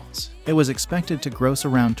Monster Calls. It was expected to gross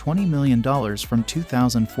around $20 million from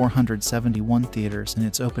 2,471 theaters in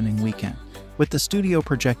its opening weekend, with the studio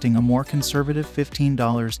projecting a more conservative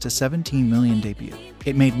 $15 to $17 million debut.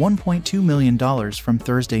 It made $1.2 million from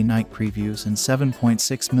Thursday night previews and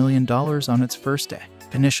 $7.6 million on its first day.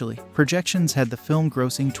 Initially, projections had the film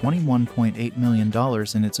grossing $21.8 million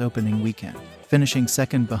in its opening weekend, finishing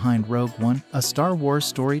second behind Rogue One, A Star Wars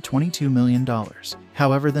Story, $22 million.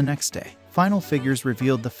 However, the next day, final figures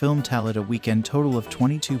revealed the film tallied a weekend total of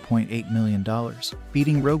 $22.8 million,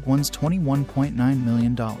 beating Rogue One's $21.9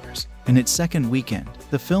 million. In its second weekend,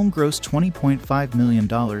 the film grossed $20.5 million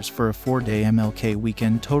for a 4-day MLK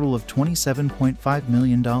weekend total of $27.5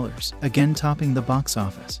 million, again topping the box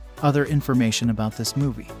office. Other information about this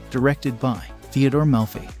movie. Directed by Theodore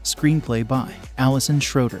Melfi. Screenplay by Allison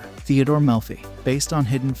Schroeder. Theodore Melfi. Based on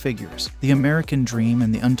Hidden Figures, The American Dream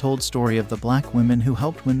and the Untold Story of the Black Women Who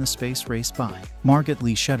Helped Win the Space Race by Margaret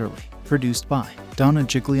Lee Shetterly. Produced by Donna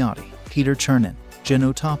Gigliotti, Peter Chernin,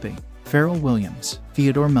 Jenno Topping, Pharrell Williams,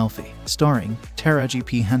 Theodore Melfi. Starring Taraji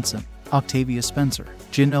P. Henson, Octavia Spencer,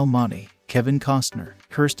 Janelle Monáe, Kevin Costner,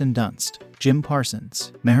 Kirsten Dunst, Jim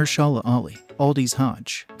Parsons, Mahershala Ali, Aldis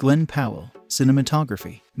Hodge, Glenn Powell.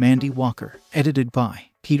 Cinematography, Mandy Walker. Edited by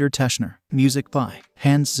Peter Teschner. Music by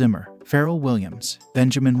Hans Zimmer, Pharrell Williams,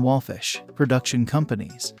 Benjamin Wallfish. Production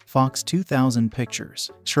companies, Fox 2000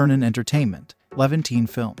 Pictures, Chernin Entertainment, Levantine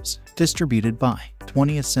Films. Distributed by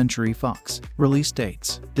 20th Century Fox. Release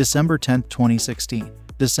dates: December 10, 2016,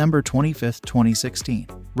 December 25, 2016.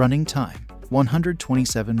 Running time: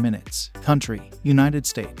 127 minutes. Country: United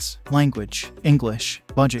States. Language: English.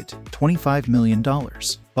 Budget: $25 million.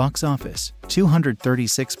 Box office: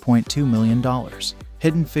 $236.2 million.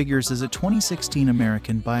 Hidden Figures is a 2016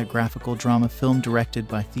 American biographical drama film directed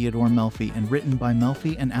by Theodore Melfi and written by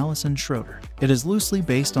Melfi and Allison Schroeder. It is loosely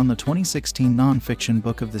based on the 2016 non-fiction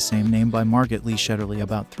book of the same name by Margaret Lee Shetterly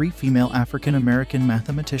about 3 female African-American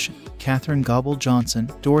mathematicians, Katherine Gobble Johnson,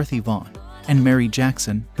 Dorothy Vaughan, and Mary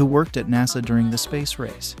Jackson, who worked at NASA during the space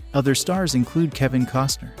race. Other stars include Kevin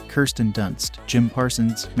Costner, Kirsten Dunst, Jim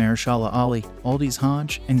Parsons, Mahershala Ali, Aldis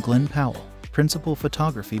Hodge, and Glenn Powell. Principal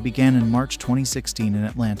photography began in March 2016 in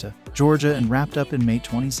Atlanta, Georgia, and wrapped up in May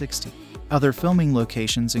 2016. Other filming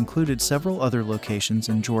locations included several other locations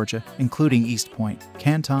in Georgia, including East Point,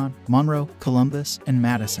 Canton, Monroe, Columbus, and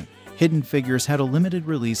Madison. Hidden Figures had a limited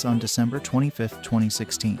release on December 25,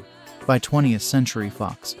 2016. By 20th Century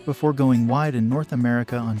Fox, before going wide in North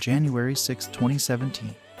America on January 6,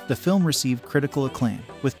 2017. The film received critical acclaim,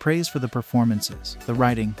 with praise for the performances, the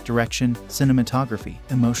writing, direction, cinematography,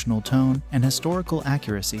 emotional tone, and historical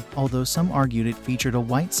accuracy, although some argued it featured a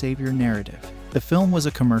white savior narrative. The film was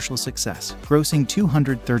a commercial success, grossing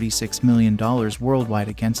 $236 million worldwide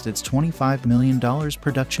against its $25 million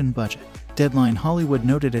production budget. Deadline Hollywood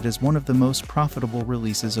noted it as one of the most profitable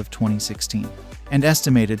releases of 2016, and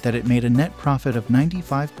estimated that it made a net profit of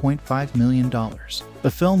 $95.5 million. The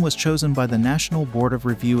film was chosen by the National Board of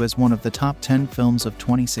Review as one of the top 10 films of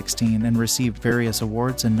 2016 and received various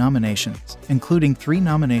awards and nominations, including 3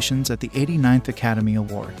 nominations at the 89th Academy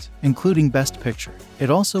Awards, including Best Picture. It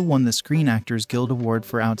also won the Screen Actors Guild Award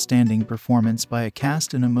for Outstanding Performance by a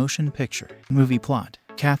Cast in a Motion Picture. Movie plot: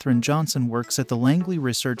 Katherine Johnson works at the Langley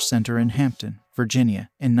Research Center in Hampton, Virginia,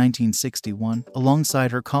 in 1961,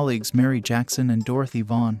 alongside her colleagues Mary Jackson and Dorothy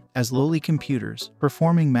Vaughan, as lowly computers,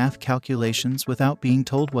 performing math calculations without being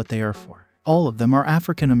told what they are for. All of them are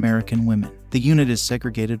African American women. The unit is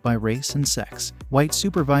segregated by race and sex. White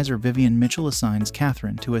supervisor Vivian Mitchell assigns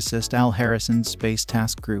Katherine to assist Al Harrison's Space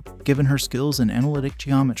Task Group, given her skills in analytic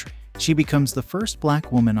geometry. She becomes the first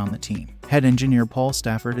black woman on the team. Head engineer Paul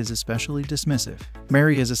Stafford is especially dismissive.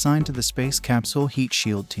 Mary is assigned to the space capsule heat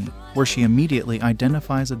shield team, where she immediately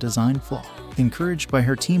identifies a design flaw. Encouraged by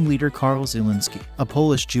her team leader Karl Zielinski, a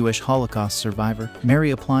Polish-Jewish Holocaust survivor,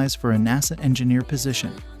 Mary applies for a NASA engineer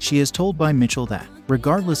position. She is told by Mitchell that,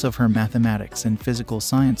 regardless of her mathematics and physical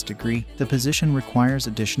science degree, the position requires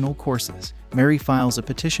additional courses. Mary files a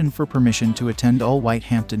petition for permission to attend all-white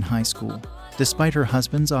Hampton High School. Despite her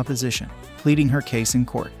husband's opposition, pleading her case in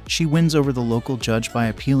court, she wins over the local judge by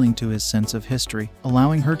appealing to his sense of history,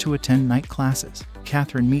 allowing her to attend night classes.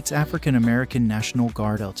 Katherine meets African American National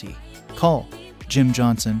Guard LT. Col. Jim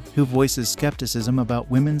Johnson, who voices skepticism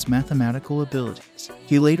about women's mathematical abilities.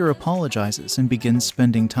 He later apologizes and begins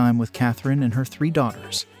spending time with Katherine and her 3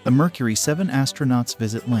 daughters. The Mercury 7 astronauts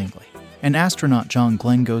visit Langley, and astronaut John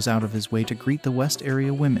Glenn goes out of his way to greet the West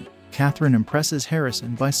Area women. Katherine impresses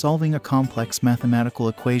Harrison by solving a complex mathematical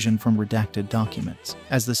equation from redacted documents.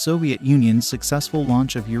 As the Soviet Union's successful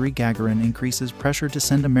launch of Yuri Gagarin increases pressure to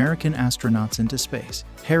send American astronauts into space,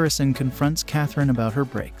 Harrison confronts Katherine about her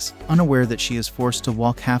breaks, unaware that she is forced to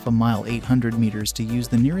walk half a mile 800 meters to use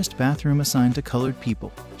the nearest bathroom assigned to colored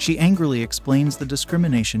people. She angrily explains the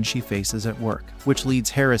discrimination she faces at work, which leads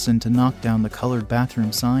Harrison to knock down the colored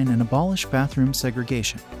bathroom sign and abolish bathroom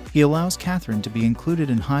segregation. He allows Katherine to be included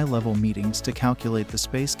in high-level meetings to calculate the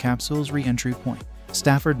space capsule's re-entry point.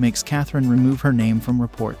 Stafford makes Katherine remove her name from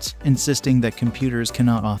reports, insisting that computers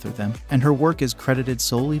cannot author them, and her work is credited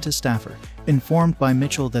solely to Stafford. Informed by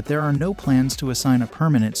Mitchell that there are no plans to assign a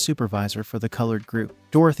permanent supervisor for the colored group,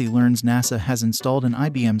 Dorothy learns NASA has installed an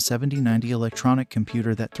IBM 7090 electronic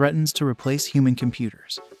computer that threatens to replace human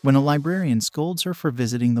computers. When a librarian scolds her for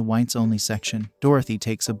visiting the whites-only section, Dorothy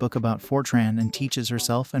takes a book about Fortran and teaches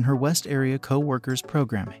herself and her West Area co-workers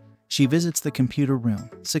programming. She visits the computer room,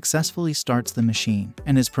 successfully starts the machine,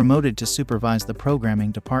 and is promoted to supervise the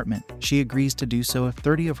programming department. She agrees to do so if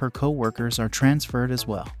 30 of her co-workers are transferred as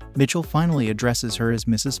well. Mitchell finally addresses her as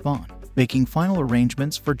Mrs. Vaughn, making final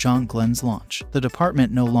arrangements for John Glenn's launch. The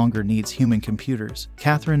department no longer needs human computers.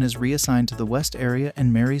 Katherine is reassigned to the West Area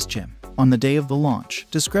and Mary's gym. On the day of the launch,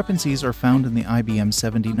 discrepancies are found in the IBM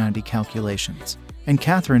 7090 calculations, and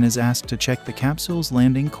Katherine is asked to check the capsule's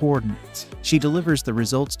landing coordinates. She delivers the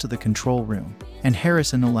results to the control room, and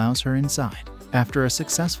Harrison allows her inside. After a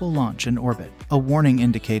successful launch in orbit, a warning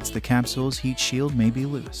indicates the capsule's heat shield may be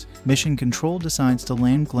loose. Mission Control decides to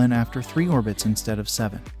land Glenn after 3 orbits instead of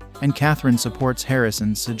 7, and Katherine supports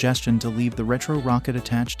Harrison's suggestion to leave the retro rocket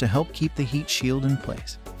attached to help keep the heat shield in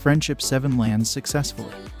place. Friendship 7 lands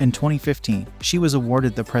successfully. In 2015, she was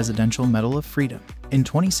awarded the Presidential Medal of Freedom. In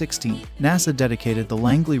 2016, NASA dedicated the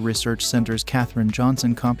Langley Research Center's Katherine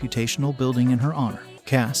Johnson Computational Building in her honor.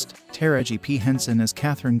 Cast: Taraji P. Henson as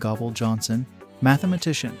Katherine Gobble Johnson,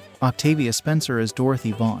 mathematician; Octavia Spencer as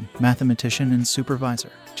Dorothy Vaughan, mathematician and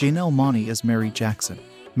supervisor; Janelle Monáe as Mary Jackson,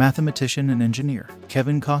 mathematician and engineer;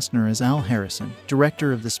 Kevin Costner as Al Harrison,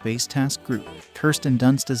 director of the Space Task Group; Kirsten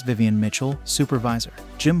Dunst as Vivian Mitchell, supervisor;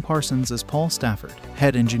 Jim Parsons as Paul Stafford,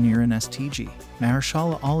 head engineer and STG;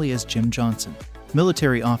 Mahershala Ali as Jim Johnson,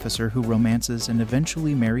 military officer who romances and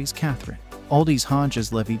eventually marries Katherine; Aldis Hodge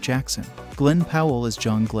as Levy Jackson; Glenn Powell as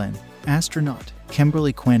John Glenn, astronaut;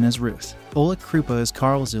 Kimberly Quinn as Ruth; Oleg Krupa as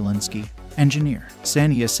Karl Zielinski, engineer;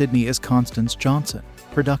 Sania Sidney as Constance Johnson,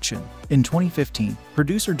 Production. In 2015,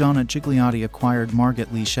 producer Donna Gigliotti acquired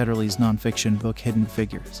Margaret Lee Shetterly's nonfiction book Hidden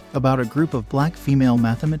Figures, about a group of black female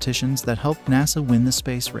mathematicians that helped NASA win the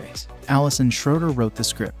space race. Allison Schroeder wrote the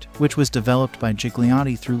script, which was developed by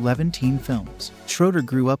Gigliotti through Levantine Films. Schroeder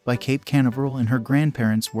grew up by Cape Canaveral and her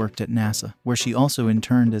grandparents worked at NASA, where she also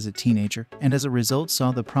interned as a teenager, and as a result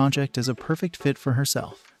saw the project as a perfect fit for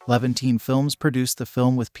herself. Levantine Films produced the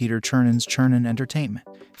film with Peter Chernin's Chernin Entertainment.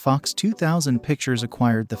 Fox 2000 Pictures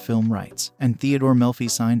acquired the film rights, and Theodore Melfi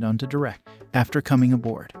signed on to direct. After coming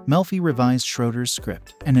aboard, Melfi revised Schroeder's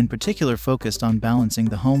script, and in particular focused on balancing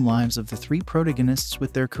the home lives of the three protagonists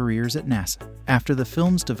with their careers at NASA. After the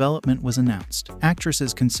film's development was announced,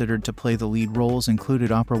 actresses considered to play the lead roles included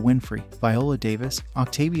Oprah Winfrey, Viola Davis,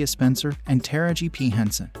 Octavia Spencer, and Taraji P.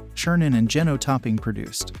 Henson. Chernin and Jenno topping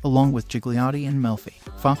produced, along with Gigliotti and Melfi.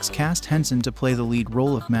 Fox cast Henson to play the lead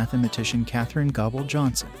role of mathematician Katherine Gobble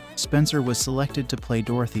Johnson. Spencer was selected to play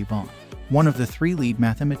Dorothy Vaughan, one of the three lead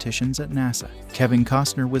mathematicians at NASA. Kevin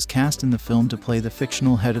Costner was cast in the film to play the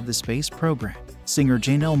fictional head of the space program. Singer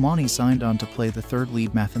Janelle Monáe signed on to play the third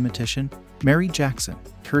lead mathematician. Mary Jackson,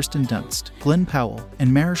 Kirsten Dunst, Glenn Powell,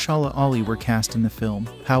 and Mahershala Ali were cast in the film,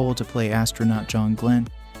 Powell to play astronaut John Glenn,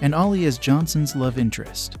 and Ali as Johnson's love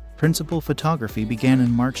interest. Principal photography began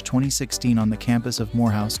in March 2016 on the campus of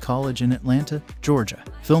Morehouse College in Atlanta, Georgia.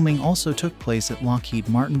 Filming also took place at Lockheed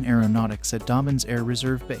Martin Aeronautics at Dobbins Air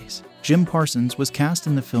Reserve Base. Jim Parsons was cast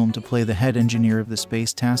in the film to play the head engineer of the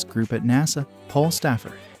Space Task Group at NASA, Paul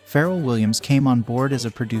Stafford. Pharrell Williams came on board as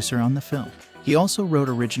a producer on the film. He also wrote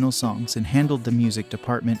original songs and handled the music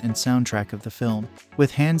department and soundtrack of the film,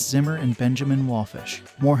 with Hans Zimmer and Benjamin Wallfisch.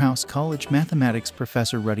 Morehouse College mathematics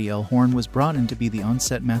professor Ruddy L. Horn was brought in to be the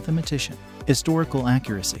on-set mathematician. Historical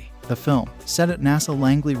accuracy. The film, set at NASA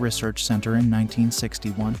Langley Research Center in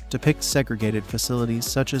 1961, depicts segregated facilities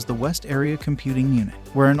such as the West Area Computing Unit,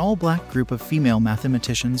 where an all-black group of female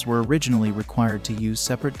mathematicians were originally required to use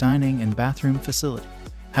separate dining and bathroom facilities.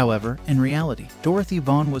 However, in reality, Dorothy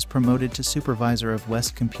Vaughan was promoted to supervisor of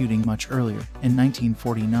West Computing much earlier, in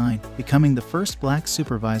 1949, becoming the first black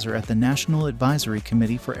supervisor at the National Advisory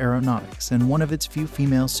Committee for Aeronautics and one of its few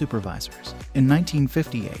female supervisors. In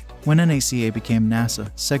 1958, when NACA became NASA,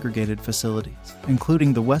 segregated facilities,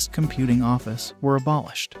 including the West Computing Office, were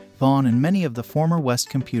abolished. Vaughan and many of the former West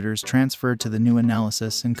Computers transferred to the new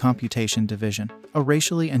Analysis and Computation Division, a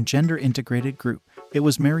racially and gender-integrated group. It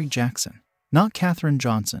was Mary Jackson, not Katherine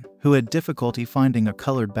Johnson, who had difficulty finding a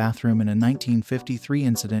colored bathroom in a 1953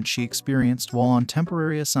 incident she experienced while on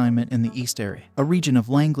temporary assignment in the East Area, a region of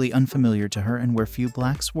Langley unfamiliar to her and where few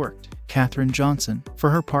blacks worked. Katherine Johnson, for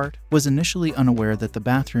her part, was initially unaware that the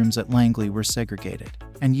bathrooms at Langley were segregated,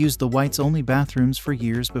 and used the whites-only bathrooms for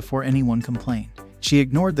years before anyone complained. She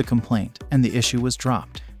ignored the complaint, and the issue was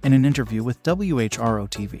dropped. In an interview with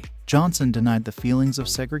WHRO-TV, Johnson denied the feelings of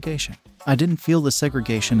segregation. "I didn't feel the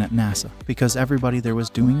segregation at NASA because everybody there was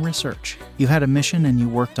doing research. You had a mission and you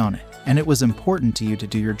worked on it, and it was important to you to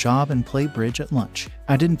do your job and play bridge at lunch.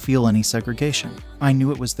 I didn't feel any segregation. I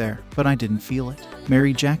knew it was there, but I didn't feel it."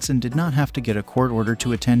 Mary Jackson did not have to get a court order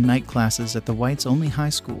to attend night classes at the whites-only high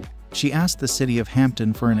school. She asked the city of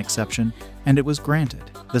Hampton for an exception, and it was granted.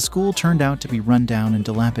 The school turned out to be run down and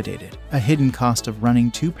dilapidated, a hidden cost of running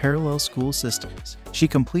two parallel school systems. She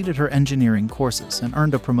completed her engineering courses and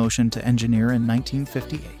earned a promotion to engineer in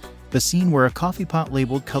 1958. The scene where a coffee pot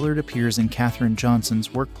labeled colored appears in Katherine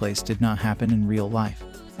Johnson's workplace did not happen in real life,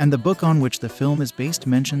 and the book on which the film is based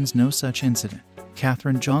mentions no such incident.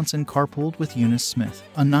 Katherine Johnson carpooled with Eunice Smith,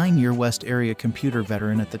 a 9-year West Area computer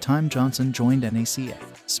veteran at the time Johnson joined NACA.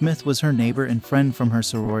 Smith was her neighbor and friend from her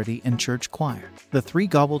sorority and church choir. The three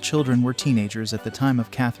Gobble children were teenagers at the time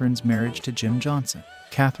of Katherine's marriage to Jim Johnson.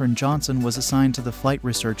 Katherine Johnson was assigned to the Flight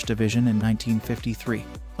Research Division in 1953,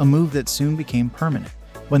 a move that soon became permanent.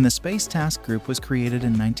 When the Space Task Group was created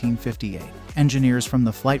in 1958, engineers from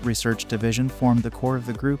the Flight Research Division formed the core of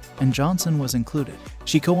the group, and Johnson was included.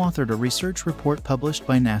 She co-authored a research report published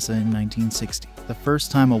by NASA in 1960, the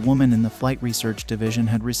first time a woman in the Flight Research Division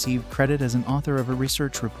had received credit as an author of a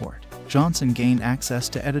research report. Johnson gained access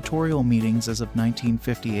to editorial meetings as of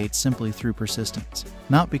 1958 simply through persistence,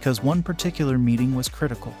 not because one particular meeting was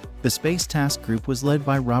critical. The Space Task Group was led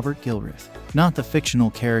by Robert Gilruth, not the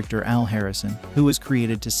fictional character Al Harrison, who was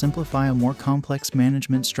created to simplify a more complex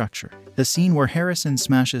management structure. The scene where Harrison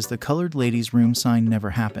smashes the colored ladies' room sign never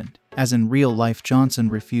happened, as in real life Johnson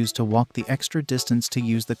refused to walk the extra distance to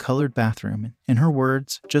use the colored bathroom and, in her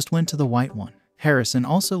words, just went to the white one. Harrison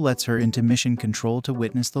also lets her into mission control to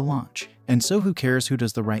witness the launch. And so who cares who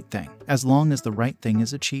does the right thing, as long as the right thing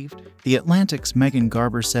is achieved? The Atlantic's Megan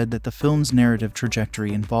Garber said that the film's narrative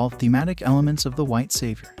trajectory involved thematic elements of the white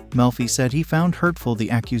savior. Melfi said he found hurtful the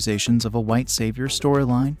accusations of a white savior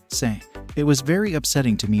storyline, saying, "It was very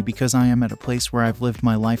upsetting to me because I am at a place where I've lived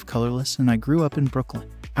my life colorless and I grew up in Brooklyn.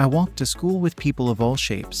 I walked to school with people of all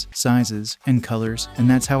shapes, sizes, and colors, and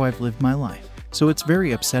that's how I've lived my life. So it's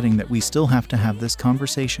very upsetting that we still have to have this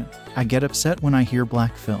conversation. I get upset when I hear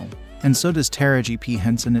black film. And so does Taraji P.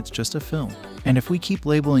 Henson. It's just a film. And if we keep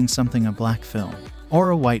labeling something a black film or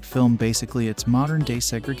a white film, basically it's modern-day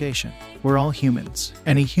segregation. We're all humans.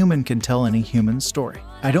 Any human can tell any human story.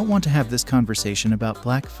 I don't want to have this conversation about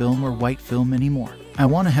black film or white film anymore. I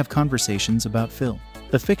want to have conversations about film."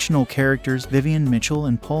 The fictional characters Vivian Mitchell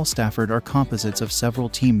and Paul Stafford are composites of several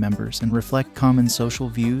team members and reflect common social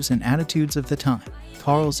views and attitudes of the time.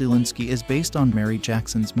 Carl Zielinski is based on Mary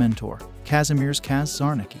Jackson's mentor, Kazimierz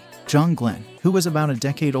Zarnicki. John Glenn, who was about a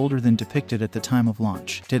decade older than depicted at the time of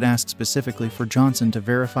launch, did ask specifically for Johnson to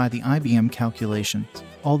verify the IBM calculations,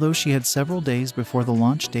 although she had several days before the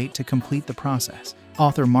launch date to complete the process.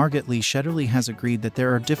 Author Margaret Lee Shetterly has agreed that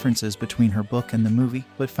there are differences between her book and the movie,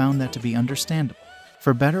 but found that to be understandable.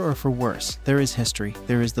 For better or for worse, there is history,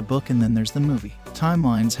 there is the book, and then there's the movie.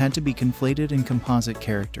 Timelines had to be conflated in composite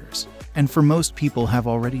characters, and for most people have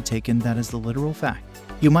already taken that as the literal fact.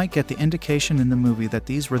 You might get the indication in the movie that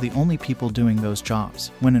these were the only people doing those jobs,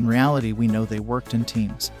 when in reality we know they worked in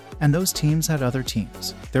teams. And those teams had other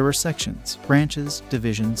teams. There were sections, branches,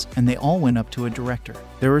 divisions, and they all went up to a director.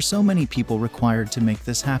 There were so many people required to make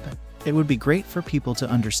this happen. It would be great for people to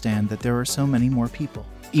understand that there are so many more people.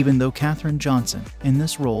 Even though Katherine Johnson, in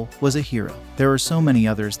this role, was a hero, there are so many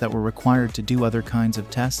others that were required to do other kinds of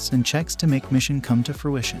tests and checks to make mission come to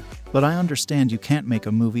fruition. But I understand you can't make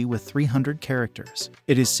a movie with 300 characters.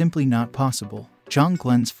 It is simply not possible. John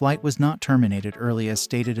Glenn's flight was not terminated early as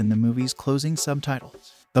stated in the movie's closing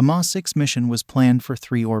subtitles. The Ma 6 mission was planned for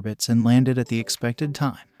 3 orbits and landed at the expected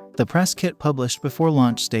time. The press kit published before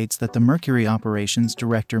launch states that the Mercury operations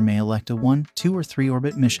director may elect a 1, 2, or 3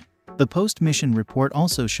 orbit mission. The post-mission report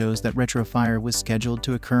also shows that retrofire was scheduled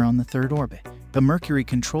to occur on the 3rd orbit. The Mercury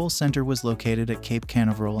Control Center was located at Cape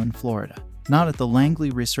Canaveral in Florida, not at the Langley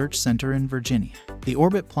Research Center in Virginia. The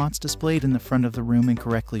orbit plots displayed in the front of the room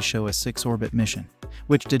incorrectly show a 6-orbit mission,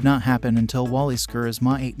 which did not happen until Wally Schur's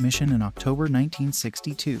Ma 8 mission in October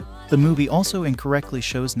 1962. The movie also incorrectly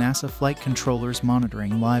shows NASA flight controllers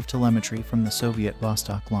monitoring live telemetry from the Soviet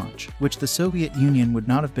Vostok launch, which the Soviet Union would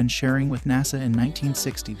not have been sharing with NASA in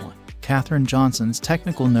 1961. Katherine Johnson's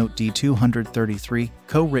technical note D233,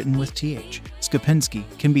 co-written with T.H. Skopinski,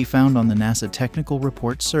 can be found on the NASA Technical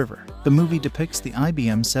Report server. The movie depicts the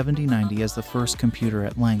IBM 7090 as the first computer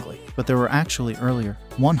at Langley, but there were actually earlier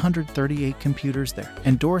 138 computers there,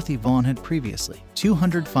 and Dorothy Vaughan had previously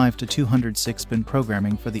 205 to 206 been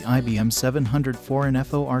programming for the IBM 704 and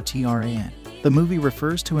FORTRAN. The movie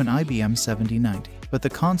refers to an IBM 7090, but the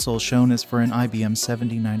console shown is for an IBM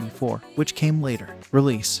 7094, which came later.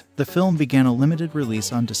 Release. The film began a limited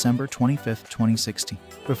release on December 25, 2016,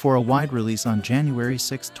 before a wide release on January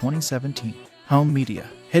 6, 2017. Home media.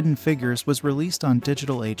 Hidden Figures was released on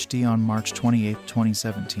digital HD on March 28,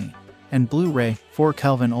 2017, and Blu-ray, 4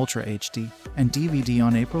 Kelvin Ultra HD, and DVD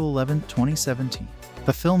on April 11, 2017.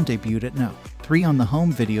 The film debuted at No. 3 on the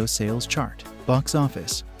home video sales chart. Box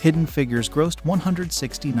office. Hidden Figures grossed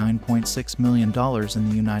 $169.6 million in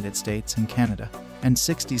the United States and Canada, and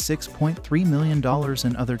 $66.3 million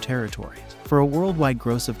in other territories, for a worldwide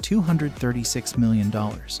gross of $236 million,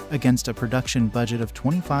 against a production budget of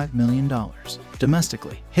 $25 million.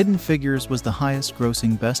 Domestically, Hidden Figures was the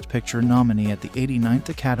highest-grossing Best Picture nominee at the 89th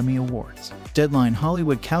Academy Awards. Deadline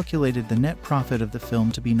Hollywood calculated the net profit of the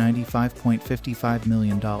film to be $95.55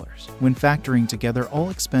 million, when factoring together all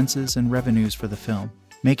expenses and revenues for the film,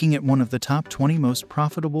 making it one of the top 20 most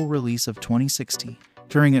profitable release of 2016.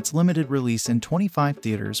 During its limited release in 25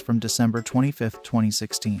 theaters from December 25,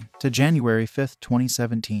 2016 to January 5,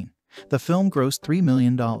 2017, the film grossed $3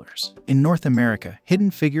 million. In North America,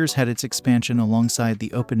 Hidden Figures had its expansion alongside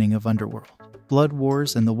the opening of Underworld, Blood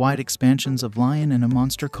Wars, and the wide expansions of Lion and a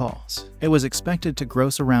Monster Calls. It was expected to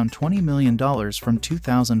gross around $20 million from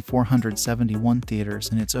 2,471 theaters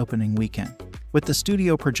in its opening weekend, with the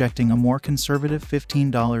studio projecting a more conservative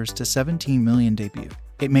 $15 to $17 million debut.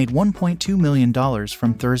 It made $1.2 million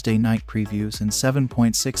from Thursday night previews and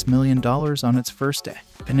 $7.6 million on its first day.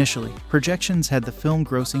 Initially, projections had the film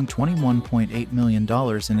grossing $21.8 million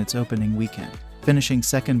in its opening weekend, finishing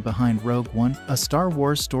second behind Rogue One, A Star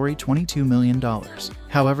Wars Story, $22 million.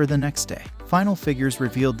 However, the next day, Final figures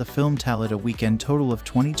revealed the film tallied a weekend total of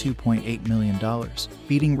 $22.8 million,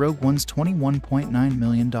 beating Rogue One's $21.9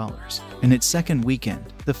 million. In its second weekend,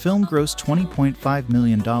 the film grossed $20.5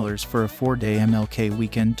 million for a 4-day MLK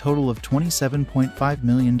weekend total of $27.5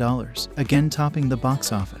 million, again topping the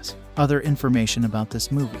box office. Other information about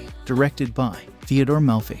this movie: directed by Theodore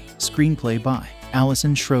Melfi, screenplay by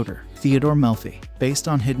Allison Schroeder. Theodore Melfi, based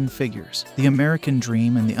on Hidden Figures, The American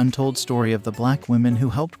Dream and the Untold Story of the Black Women Who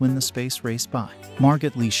Helped Win the Space Race by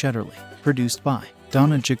Margaret Lee Shetterly. Produced by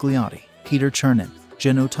Donna Gigliotti, Peter Chernin,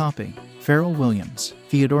 Jenno Topping, Pharrell Williams.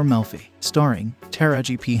 Theodore Melfi, starring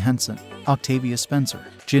Taraji P. Henson, Octavia Spencer,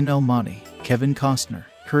 Janelle Monáe, Kevin Costner,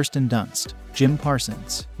 Kirsten Dunst, Jim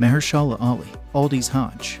Parsons, Mahershala Ali, Aldis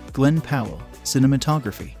Hodge, Glenn Powell.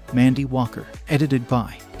 Cinematography: Mandy Walker. Edited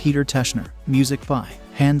by Peter Teschner. Music by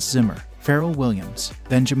Hans Zimmer, Pharrell Williams,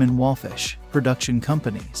 Benjamin Wallfish. Production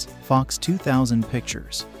companies: Fox 2000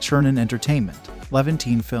 Pictures, Chernin Entertainment,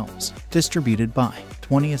 Levantine Films. Distributed by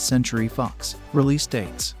 20th Century Fox. Release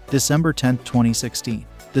dates: December 10, 2016,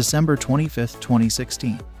 December 25,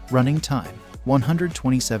 2016. Running time: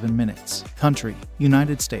 127 minutes. Country: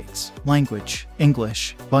 United States. Language: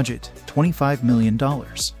 English. Budget: $25 million.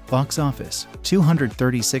 Box office: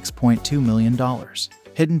 $236.2 million.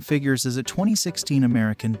 Hidden Figures is a 2016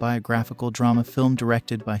 American biographical drama film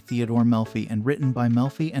directed by Theodore Melfi and written by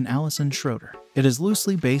Melfi and Allison Schroeder. It is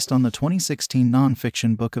loosely based on the 2016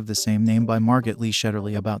 non-fiction book of the same name by Margaret Lee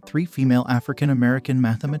Shetterly about 3 female African-American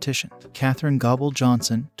mathematicians, Katherine Gobble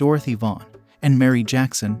Johnson, Dorothy Vaughan, and Mary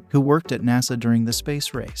Jackson, who worked at NASA during the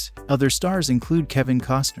space race. Other stars include Kevin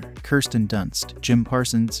Costner, Kirsten Dunst, Jim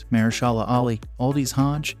Parsons, Mahershala Ali, Aldis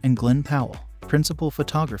Hodge, and Glenn Powell. Principal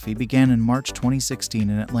photography began in March 2016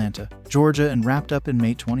 in Atlanta, Georgia and wrapped up in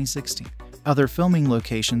May 2016. Other filming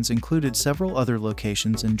locations included several other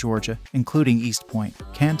locations in Georgia, including East Point,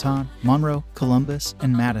 Canton, Monroe, Columbus,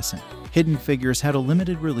 and Madison. Hidden Figures had a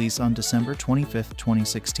limited release on December 25,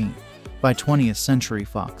 2016. By 20th Century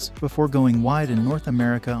Fox, before going wide in North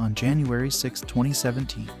America on January 6,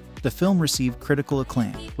 2017. The film received critical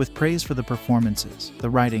acclaim, with praise for the performances,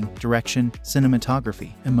 the writing, direction,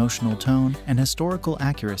 cinematography, emotional tone, and historical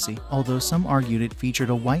accuracy, although some argued it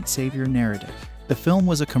featured a white savior narrative. The film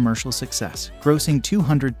was a commercial success, grossing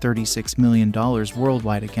 $236 million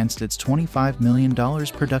worldwide against its $25 million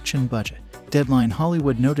production budget. Deadline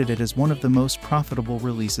Hollywood noted it as one of the most profitable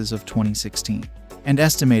releases of 2016. And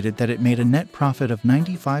estimated that it made a net profit of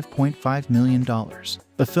 $95.5 million.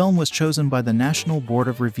 The film was chosen by the National Board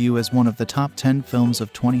of Review as one of the top 10 films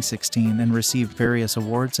of 2016 and received various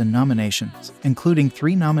awards and nominations, including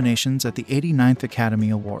 3 nominations at the 89th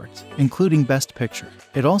Academy Awards, including Best Picture.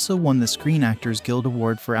 It also won the Screen Actors Guild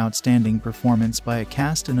Award for Outstanding Performance by a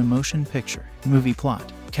Cast in a Motion Picture. Movie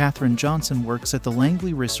plot: Katherine Johnson works at the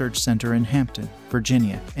Langley Research Center in Hampton,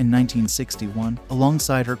 Virginia, in 1961,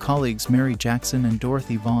 alongside her colleagues Mary Jackson and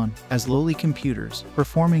Dorothy Vaughan, as lowly computers,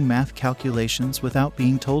 performing math calculations without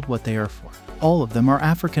being told what they are for. All of them are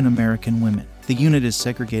African American women. The unit is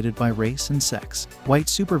segregated by race and sex. White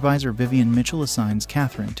supervisor Vivian Mitchell assigns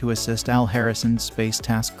Katherine to assist Al Harrison's Space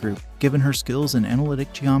Task Group, given her skills in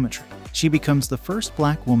analytic geometry. She becomes the first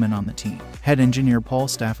black woman on the team. Head engineer Paul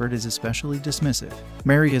Stafford is especially dismissive.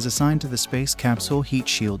 Mary is assigned to the space capsule heat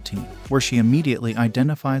shield team, where she immediately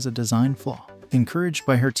identifies a design flaw. Encouraged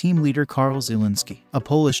by her team leader Karl Zielinski, a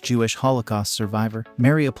Polish-Jewish Holocaust survivor,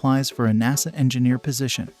 Mary applies for a NASA engineer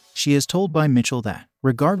position. She is told by Mitchell that,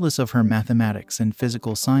 regardless of her mathematics and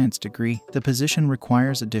physical science degree, the position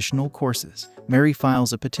requires additional courses. Mary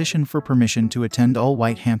files a petition for permission to attend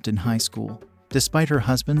all-white Hampton High School. Despite her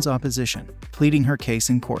husband's opposition, pleading her case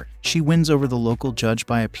in court, she wins over the local judge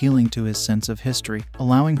by appealing to his sense of history,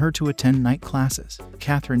 allowing her to attend night classes.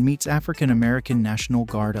 Katherine meets African-American National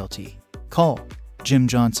Guard LT. Call Jim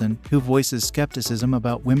Johnson, who voices skepticism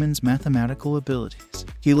about women's mathematical abilities.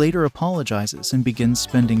 He later apologizes and begins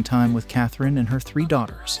spending time with Katherine and her 3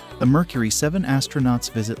 daughters. The Mercury 7 astronauts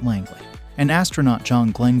visit Langley, and astronaut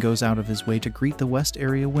John Glenn goes out of his way to greet the West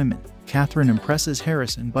Area women. Katherine impresses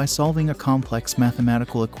Harrison by solving a complex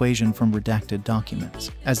mathematical equation from redacted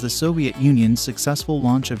documents. As the Soviet Union's successful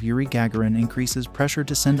launch of Yuri Gagarin increases pressure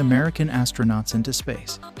to send American astronauts into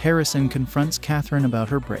space, Harrison confronts Katherine about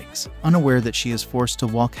her breaks, unaware that she is forced to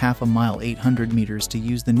walk half a mile 800 meters to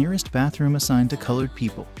use the nearest bathroom assigned to colored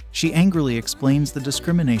people. She angrily explains the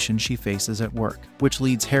discrimination she faces at work, which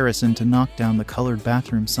leads Harrison to knock down the colored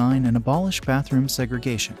bathroom sign and abolish bathroom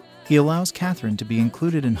segregation. He allows Katherine to be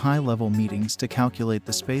included in high-level meetings to calculate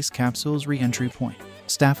the space capsule's re-entry point.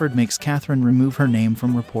 Stafford makes Catherine remove her name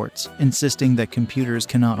from reports, insisting that computers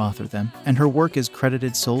cannot author them, and her work is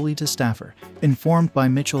credited solely to Stafford. Informed by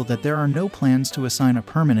Mitchell that there are no plans to assign a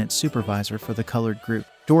permanent supervisor for the colored group,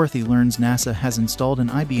 Dorothy learns NASA has installed an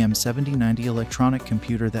IBM 7090 electronic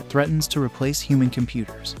computer that threatens to replace human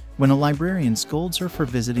computers. When a librarian scolds her for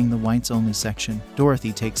visiting the whites-only section,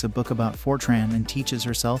 Dorothy takes a book about Fortran and teaches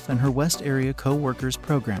herself and her West area co-workers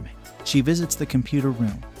programming. She visits the computer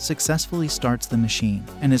room, successfully starts the machine,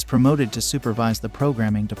 and is promoted to supervise the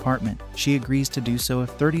programming department. She agrees to do so if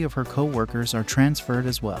 30 of her co-workers are transferred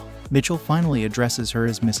as well. Mitchell finally addresses her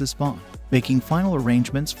as Mrs. Vaughn, making final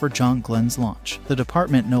arrangements for John Glenn's launch. The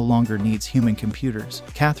department no longer needs human computers.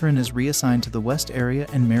 Catherine is reassigned to the West area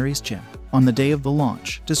and marries Jim. On the day of the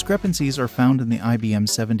launch, discrepancies are found in the IBM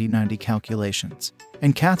 7090 calculations,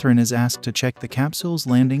 and Catherine is asked to check the capsule's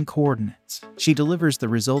landing coordinates. She delivers the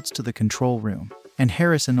results to the control room, and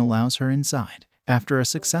Harrison allows her inside. After a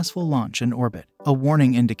successful launch in orbit, a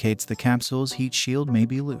warning indicates the capsule's heat shield may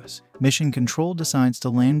be loose. Mission Control decides to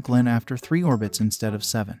land Glenn after 3 orbits instead of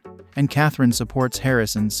 7, and Catherine supports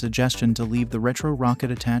Harrison's suggestion to leave the retro rocket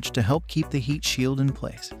attached to help keep the heat shield in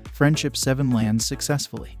place. Friendship 7 lands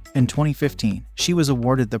successfully. In 2015, she was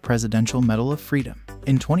awarded the Presidential Medal of Freedom.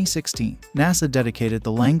 In 2016, NASA dedicated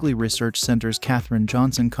the Langley Research Center's Katherine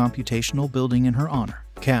Johnson Computational Building in her honor.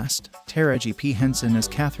 Cast: Taraji P. Henson as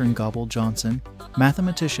Katherine Gobble Johnson,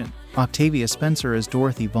 mathematician; Octavia Spencer as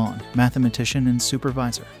Dorothy Vaughn, mathematician and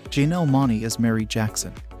supervisor; Janelle Monáe as Mary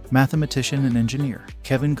Jackson, mathematician and engineer;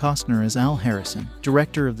 Kevin Costner as Al Harrison,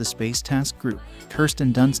 director of the Space Task Group;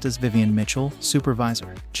 Kirsten Dunst as Vivian Mitchell,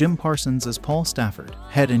 supervisor; Jim Parsons as Paul Stafford,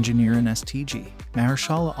 head engineer in STG;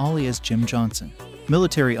 Mahershala Ali as Jim Johnson,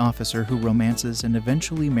 military officer who romances and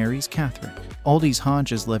eventually marries Catherine; Aldis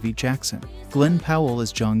Hodge as Levy Jackson; Glenn Powell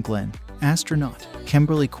as John Glenn, astronaut;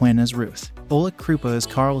 Kimberly Quinn as Ruth; Oleg Krupa as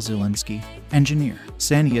Carl Zielinski, engineer;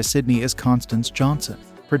 Sania Sidney as Constance Johnson.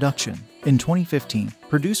 Production. In 2015,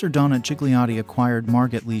 producer Donna Gigliotti acquired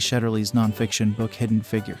Margaret Lee Shetterly's nonfiction book Hidden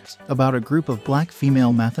Figures, about a group of black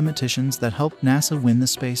female mathematicians that helped NASA win the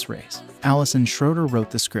space race. Allison Schroeder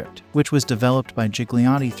wrote the script, which was developed by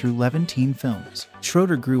Gigliotti through Levantine Films.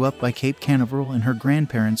 Schroeder grew up by Cape Canaveral and her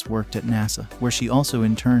grandparents worked at NASA, where she also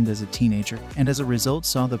interned as a teenager, and as a result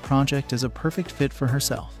saw the project as a perfect fit for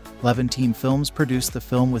herself. Levantine Films produced the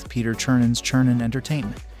film with Peter Chernin's Chernin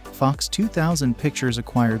Entertainment. Fox 2000 Pictures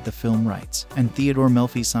acquired the film rights, and Theodore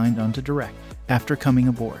Melfi signed on to direct. After coming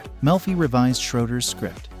aboard, Melfi revised Schroeder's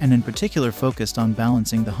script, and in particular focused on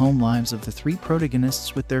balancing the home lives of the 3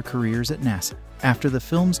 protagonists with their careers at NASA. After the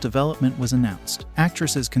film's development was announced,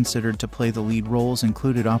 actresses considered to play the lead roles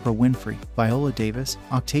included Oprah Winfrey, Viola Davis,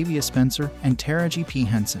 Octavia Spencer, and Taraji P.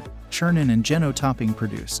 Henson. Chernin and Jenno Topping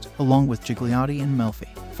produced, along with Gigliotti and Melfi.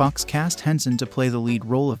 Fox cast Henson to play the lead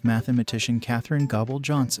role of mathematician Katherine Gobble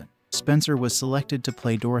Johnson. Spencer was selected to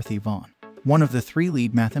play Dorothy Vaughn, one of the 3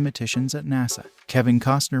 lead mathematicians at NASA. Kevin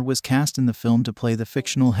Costner was cast in the film to play the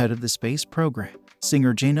fictional head of the space program.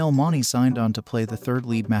 Singer Janelle Monáe signed on to play the 3rd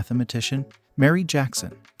lead mathematician. Mary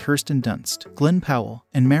Jackson, Kirsten Dunst, Glenn Powell,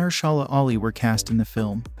 and Mahershala Ali were cast in the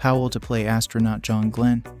film, Powell to play astronaut John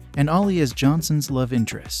Glenn, and Ali as Johnson's love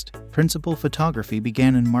interest. Principal photography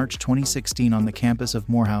began in March 2016 on the campus of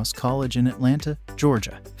Morehouse College in Atlanta,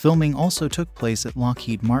 Georgia. Filming also took place at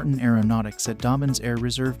Lockheed Martin Aeronautics at Dobbins Air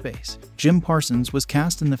Reserve Base. Jim Parsons was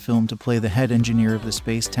cast in the film to play the head engineer of the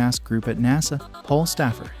Space Task Group at NASA, Paul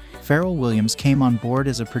Stafford. Pharrell Williams came on board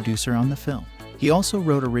as a producer on the film. He also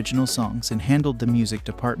wrote original songs and handled the music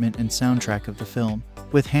department and soundtrack of the film,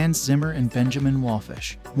 with Hans Zimmer and Benjamin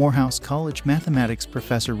Wallfisch. Morehouse College mathematics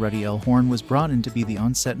professor Ruddy L. Horn was brought in to be the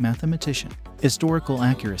on-set mathematician. Historical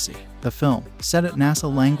accuracy. The film, set at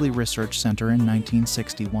NASA Langley Research Center in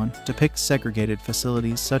 1961, depicts segregated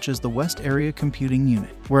facilities such as the West Area Computing Unit,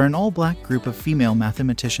 where an all-black group of female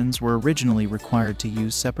mathematicians were originally required to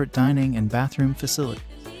use separate dining and bathroom facilities.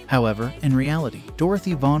 However, in reality,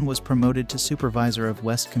 Dorothy Vaughn was promoted to supervisor of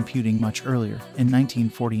West Computing much earlier, in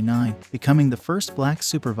 1949, becoming the first black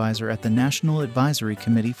supervisor at the National Advisory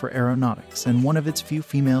Committee for Aeronautics and one of its few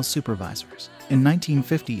female supervisors. In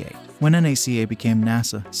 1958, when NACA became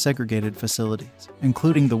NASA, segregated facilities,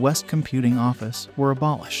 including the West Computing Office, were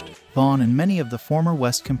abolished. Vaughn and many of the former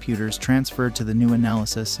West Computers transferred to the new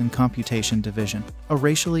Analysis and Computation Division, a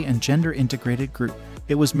racially and gender-integrated group.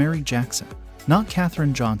 It was Mary Jackson, not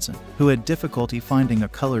Katherine Johnson, who had difficulty finding a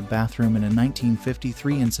colored bathroom in a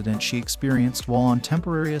 1953 incident she experienced while on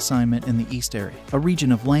temporary assignment in the East Area, a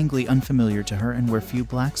region of Langley unfamiliar to her and where few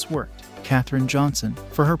blacks worked. Katherine Johnson,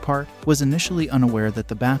 for her part, was initially unaware that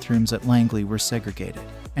the bathrooms at Langley were segregated,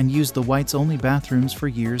 and used the whites-only bathrooms for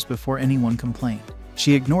years before anyone complained.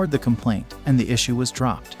 She ignored the complaint, and the issue was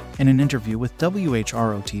dropped. In an interview with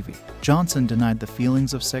WHRO-TV, Johnson denied the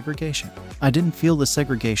feelings of segregation. "I didn't feel the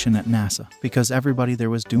segregation at NASA because everybody there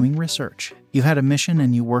was doing research. You had a mission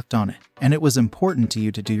and you worked on it, and it was important to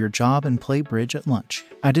you to do your job and play bridge at lunch.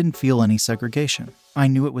 I didn't feel any segregation. I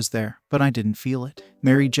knew it was there, but I didn't feel it."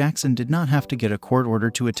 Mary Jackson did not have to get a court order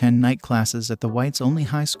to attend night classes at the whites-only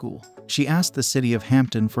high school. She asked the city of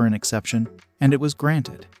Hampton for an exception, and it was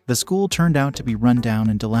granted. The school turned out to be run down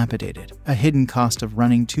and dilapidated, a hidden cost of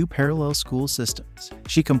running two parallel school systems.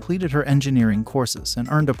 She completed her engineering courses and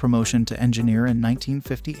earned a promotion to engineer in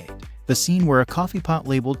 1958. The scene where a coffee pot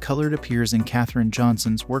labeled colored appears in Katherine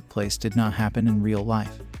Johnson's workplace did not happen in real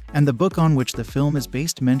life, and the book on which the film is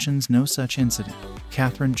based mentions no such incident.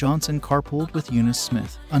 Katherine Johnson carpooled with Eunice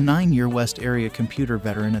Smith, a 9-year West Area computer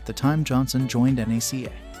veteran at the time Johnson joined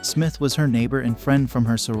NACA. Smith was her neighbor and friend from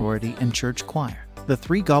her sorority and church choir. The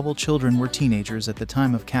three Gobble children were teenagers at the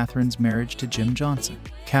time of Katherine's marriage to Jim Johnson.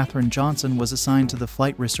 Katherine Johnson was assigned to the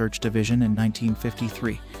Flight Research Division in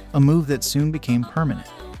 1953, a move that soon became permanent.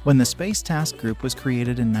 When the Space Task Group was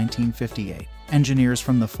created in 1958, engineers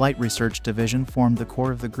from the Flight Research Division formed the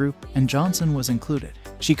core of the group, and Johnson was included.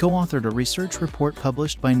 She co-authored a research report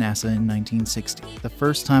published by NASA in 1960, the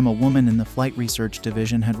first time a woman in the Flight Research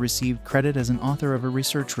Division had received credit as an author of a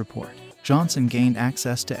research report. Johnson gained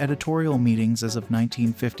access to editorial meetings as of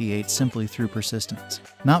 1958 simply through persistence,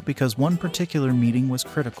 not because one particular meeting was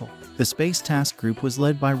critical. The Space Task Group was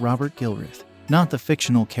led by Robert Gilruth, not the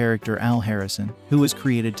fictional character Al Harrison, who was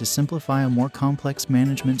created to simplify a more complex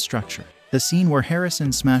management structure. The scene where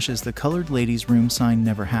Harrison smashes the colored ladies' room sign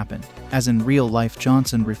never happened. As in real life,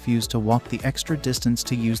 Johnson refused to walk the extra distance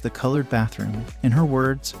to use the colored bathroom. In her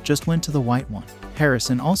words, just went to the white one.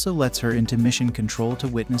 Harrison also lets her into mission control to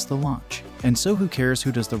witness the launch. And so who cares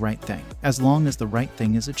who does the right thing, as long as the right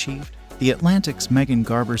thing is achieved? The Atlantic's Megan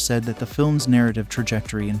Garber said that the film's narrative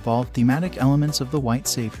trajectory involved thematic elements of the white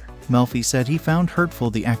savior. Melfi said he found hurtful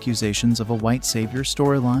the accusations of a white savior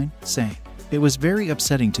storyline, saying, "It was very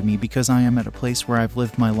upsetting to me because I am at a place where I've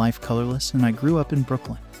lived my life colorless and I grew up in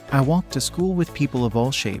Brooklyn. I walked to school with people of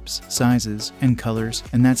all shapes, sizes, and colors,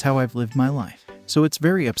 and that's how I've lived my life. So it's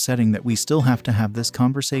very upsetting that we still have to have this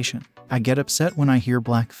conversation. I get upset when I hear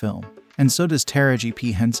black film. And so does Taraji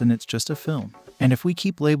P. Henson. It's just a film. And if we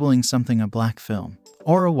keep labeling something a black film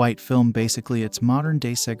or a white film, basically it's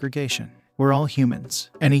modern-day segregation. We're all humans.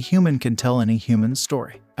 Any human can tell any human's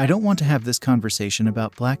story. I don't want to have this conversation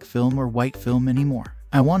about black film or white film anymore.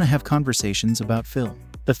 I want to have conversations about film."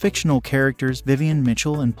 The fictional characters Vivian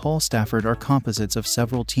Mitchell and Paul Stafford are composites of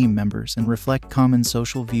several team members and reflect common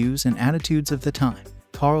social views and attitudes of the time.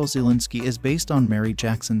 Carl Zielinski is based on Mary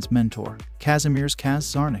Jackson's mentor, Kazimierz Kaz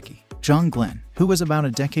Zarnicki. John Glenn, who was about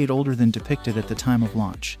a decade older than depicted at the time of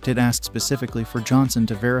launch, did ask specifically for Johnson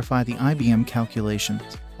to verify the IBM calculations,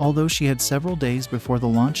 although she had several days before the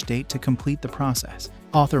launch date to complete the process.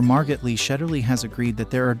 Author Margaret Lee Shetterly has agreed that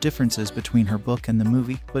there are differences between her book and the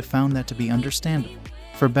movie, but found that to be understandable.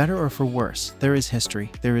 For better or for worse, there is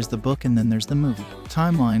history, there is the book, and then there's the movie.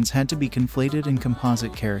 Timelines had to be conflated in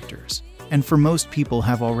composite characters, and for most people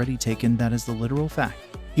have already taken that as the literal fact.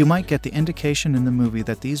 You might get the indication in the movie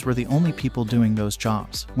that these were the only people doing those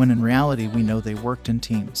jobs, when in reality we know they worked in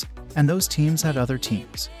teams. And those teams had other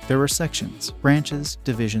teams. There were sections, branches,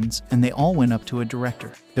 divisions, and they all went up to a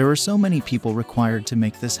director. There were so many people required to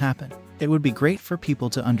make this happen. It would be great for people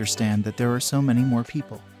to understand that there are so many more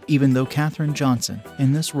people. Even though Katherine Johnson,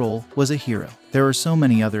 in this role, was a hero, there are so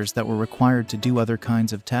many others that were required to do other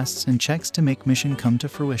kinds of tests and checks to make mission come to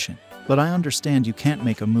fruition. But I understand you can't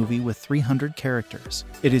make a movie with 300 characters.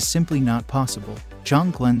 It is simply not possible. John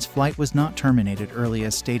Glenn's flight was not terminated early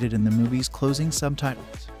as stated in the movie's closing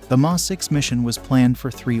subtitles. The Ma-6 mission was planned for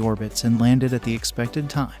 3 orbits and landed at the expected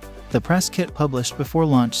time. The press kit published before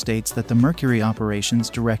launch states that the Mercury operations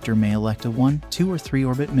director may elect a 1, 2, or 3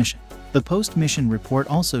 orbit mission. The post-mission report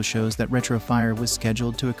also shows that retrofire was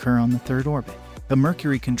scheduled to occur on the 3rd orbit. The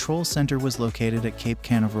Mercury Control Center was located at Cape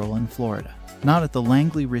Canaveral in Florida, not at the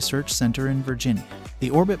Langley Research Center in Virginia. The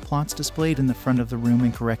orbit plots displayed in the front of the room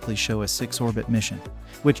incorrectly show a 6-orbit mission,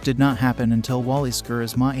 which did not happen until Wally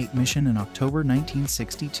Schur's Ma-8 mission in October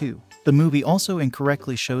 1962. The movie also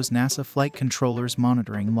incorrectly shows NASA flight controllers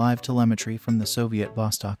monitoring live telemetry from the Soviet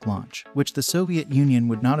Vostok launch, which the Soviet Union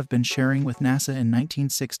would not have been sharing with NASA in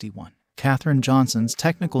 1961. Katherine Johnson's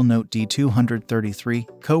technical note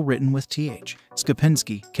D233, co-written with T.H.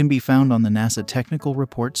 Skopinski, can be found on the NASA Technical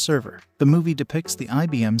Report server. The movie depicts the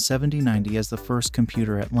IBM 7090 as the first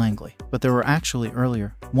computer at Langley, but there were actually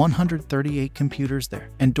earlier 138 computers there,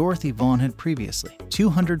 and Dorothy Vaughan had previously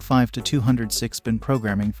 205 to 206 been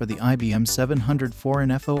programming for the IBM 704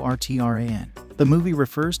 and FORTRAN. The movie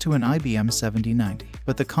refers to an IBM 7090,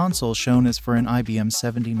 but the console shown is for an IBM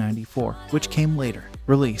 7094, which came later.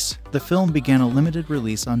 Release. The film began a limited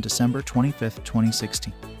release on December 25,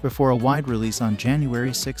 2016, before a wide release on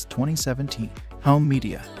January 6, 2017. Home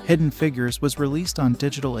media. Hidden Figures was released on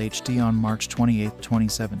digital HD on March 28,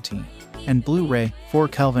 2017, and Blu-ray, 4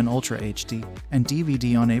 Kelvin Ultra HD, and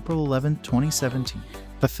DVD on April 11, 2017.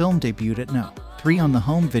 The film debuted at No. 3 on the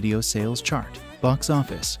home video sales chart. Box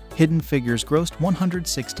office. Hidden Figures grossed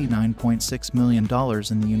 $169.6 million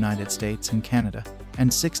in the United States and Canada, and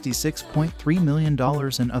 $66.3 million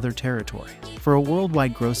in other territories, for a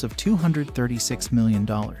worldwide gross of $236 million,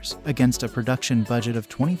 against a production budget of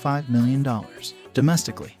 $25 million.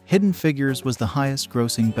 Domestically, Hidden Figures was the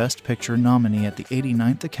highest-grossing Best Picture nominee at the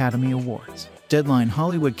 89th Academy Awards. Deadline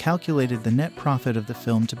Hollywood calculated the net profit of the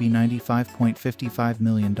film to be $95.55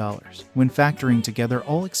 million, when factoring together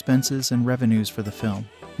all expenses and revenues for the film,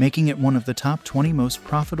 making it one of the top 20 most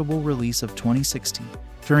profitable release of 2016.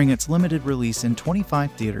 During its limited release in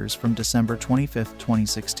 25 theaters from December 25,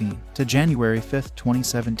 2016 to January 5,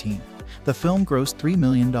 2017, the film grossed $3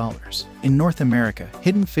 million. In North America,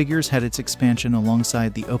 Hidden Figures had its expansion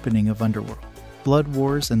alongside the opening of Underworld, Blood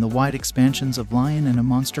Wars, and the wide expansions of Lion and a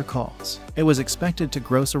Monster Calls. It was expected to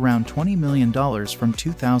gross around $20 million from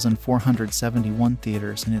 2,471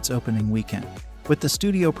 theaters in its opening weekend, with the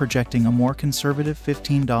studio projecting a more conservative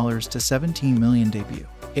 $15 to $17 million debut.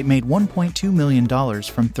 It made $1.2 million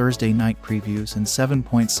from Thursday night previews and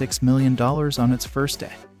 $7.6 million on its first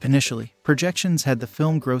day. Initially, projections had the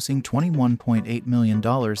film grossing $21.8 million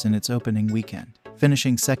in its opening weekend,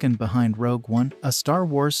 finishing second behind Rogue One, A Star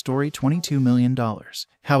Wars Story, $22 million.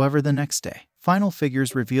 However, the next day, final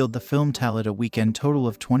figures revealed the film tallied a weekend total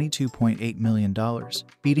of $22.8 million,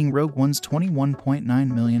 beating Rogue One's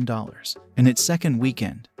 $21.9 million. In its second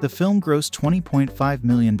weekend, the film grossed $20.5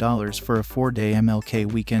 million for a 4-day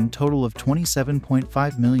MLK weekend total of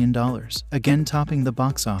 $27.5 million, again topping the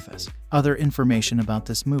box office. Other information about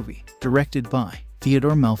this movie. Directed by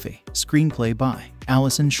Theodore Melfi. Screenplay by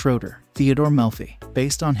Allison Schroeder. Theodore Melfi.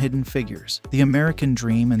 Based on Hidden Figures, The American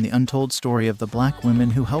Dream and the Untold Story of the Black Women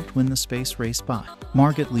Who Helped Win the Space Race by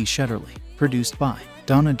Margaret Lee Shetterly. Produced by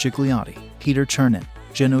Donna Gigliotti, Peter Chernin,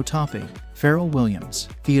 Jenno Topping, Pharrell Williams,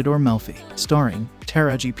 Theodore Melfi. Starring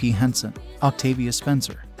Taraji P. Henson, Octavia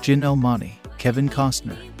Spencer, Janelle Monáe, Kevin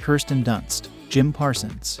Costner, Kirsten Dunst, Jim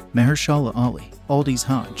Parsons, Mahershala Ali, Aldis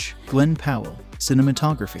Hodge, Glenn Powell.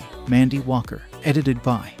 Cinematography, Mandy Walker. Edited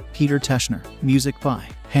by Peter Teschner. Music by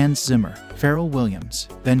Hans Zimmer, Pharrell Williams,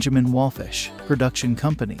 Benjamin Wallfish. Production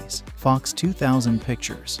companies, Fox 2000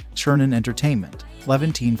 Pictures, Chernin Entertainment,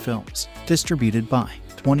 Levantine Films. Distributed by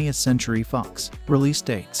 20th Century Fox. Release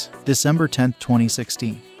dates: December 10,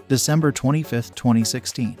 2016, December 25,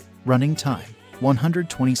 2016. Running time: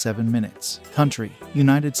 127 minutes. Country: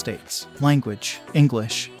 United States. Language: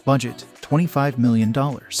 English. Budget: $25 million.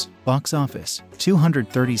 Box office: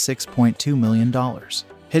 $236.2 million.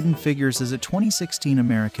 Hidden Figures is a 2016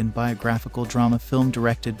 American biographical drama film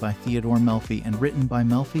directed by Theodore Melfi and written by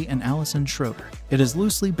Melfi and Allison Schroeder. It is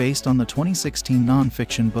loosely based on the 2016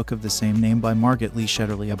 non-fiction book of the same name by Margaret Lee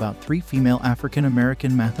Shetterly about 3 female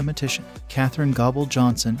African-American mathematicians, Katherine Gobble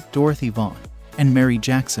Johnson, Dorothy Vaughan, and Mary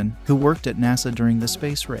Jackson, who worked at NASA during the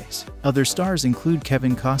space race. Other stars include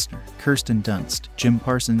Kevin Costner, Kirsten Dunst, Jim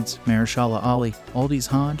Parsons, Mahershala Ali, Aldis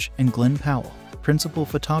Hodge, and Glenn Powell. Principal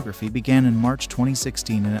photography began in March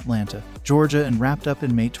 2016 in Atlanta, Georgia, and wrapped up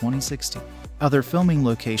in May 2016. Other filming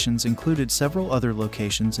locations included several other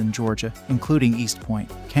locations in Georgia, including East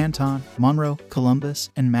Point, Canton, Monroe, Columbus,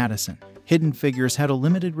 and Madison. Hidden Figures had a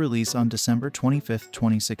limited release on December 25,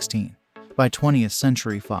 2016. By 20th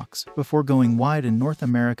Century Fox, before going wide in North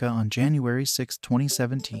America on January 6,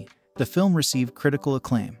 2017. The film received critical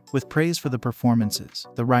acclaim, with praise for the performances,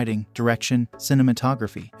 the writing, direction,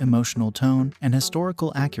 cinematography, emotional tone, and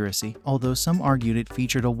historical accuracy, although some argued it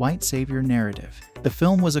featured a white savior narrative. The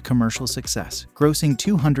film was a commercial success, grossing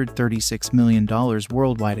 $236 million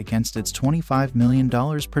worldwide against its $25 million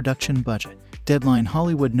production budget. Deadline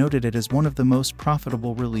Hollywood noted it as one of the most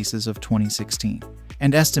profitable releases of 2016,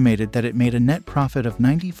 and estimated that it made a net profit of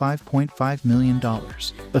 $95.5 million.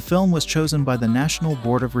 The film was chosen by the National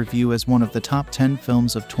Board of Review as one of the top 10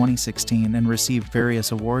 films of 2016 and received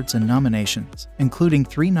various awards and nominations, including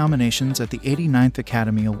 3 nominations at the 89th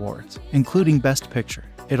Academy Awards, including Best Picture.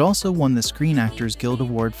 It also won the Screen Actors Guild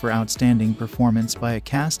Award for Outstanding Performance by a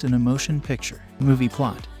Cast in a Motion Picture. Movie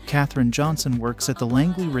plot: Katherine Johnson works at the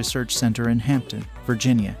Langley Research Center in Hampton,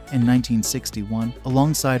 Virginia, in 1961,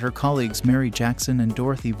 alongside her colleagues Mary Jackson and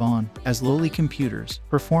Dorothy Vaughan, as lowly computers,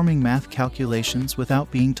 performing math calculations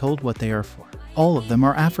without being told what they are for. All of them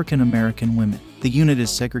are African American women. The unit is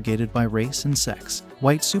segregated by race and sex.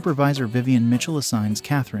 White supervisor Vivian Mitchell assigns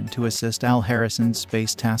Katherine to assist Al Harrison's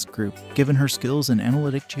Space Task Group, given her skills in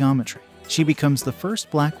analytic geometry. She becomes the first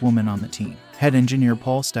black woman on the team. Head engineer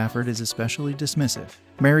Paul Stafford is especially dismissive.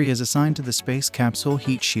 Mary is assigned to the space capsule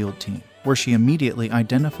heat shield team, where she immediately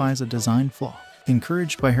identifies a design flaw.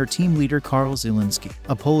 Encouraged by her team leader Karl Zielinski,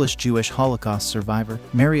 a Polish Jewish Holocaust survivor,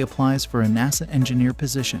 Mary applies for a NASA engineer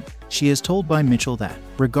position. She is told by Mitchell that,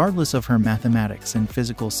 regardless of her mathematics and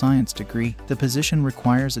physical science degree, the position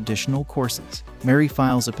requires additional courses. Mary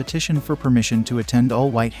files a petition for permission to attend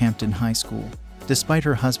all-white Hampton High School. Despite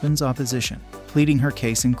her husband's opposition, pleading her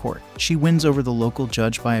case in court, she wins over the local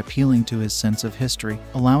judge by appealing to his sense of history,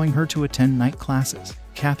 allowing her to attend night classes.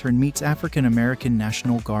 Katherine meets African American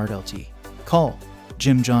National Guard LT. Call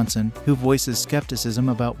Jim Johnson, who voices skepticism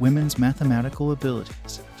about women's mathematical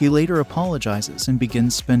abilities. He later apologizes and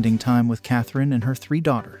begins spending time with Katherine and her 3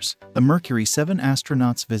 daughters. The Mercury 7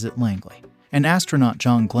 astronauts visit Langley, and astronaut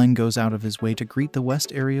John Glenn goes out of his way to greet the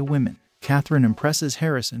West Area women. Katherine impresses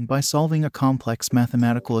Harrison by solving a complex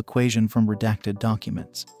mathematical equation from redacted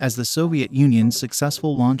documents. As the Soviet Union's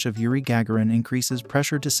successful launch of Yuri Gagarin increases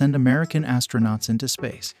pressure to send American astronauts into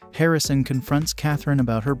space, Harrison confronts Katherine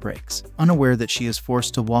about her breaks, unaware that she is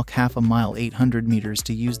forced to walk half a mile 800 meters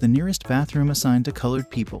to use the nearest bathroom assigned to colored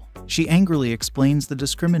people. She angrily explains the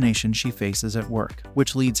discrimination she faces at work,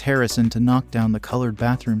 which leads Harrison to knock down the colored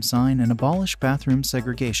bathroom sign and abolish bathroom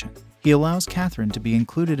segregation. He allows Katherine to be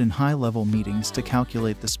included in high-level meetings to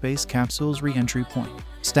calculate the space capsule's re-entry point.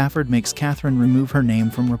 Stafford makes Katherine remove her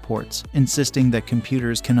name from reports, insisting that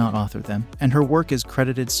computers cannot author them, and her work is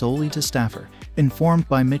credited solely to Stafford. Informed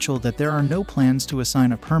by Mitchell that there are no plans to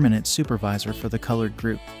assign a permanent supervisor for the colored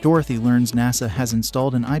group, Dorothy learns NASA has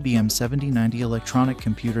installed an IBM 7090 electronic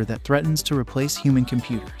computer that threatens to replace human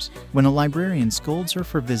computers. When a librarian scolds her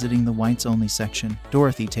for visiting the whites-only section,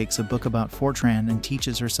 Dorothy takes a book about Fortran and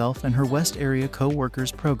teaches herself and her West Area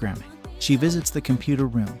co-workers programming. She visits the computer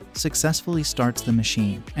room, successfully starts the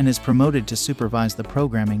machine, and is promoted to supervise the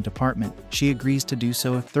programming department. She agrees to do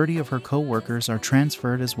so if 30 of her co-workers are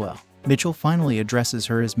transferred as well. Mitchell finally addresses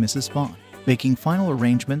her as Mrs. Vaughn, making final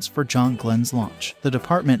arrangements for John Glenn's launch. The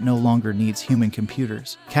department no longer needs human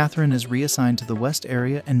computers. Katherine is reassigned to the West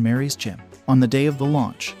Area and marries Jim. On the day of the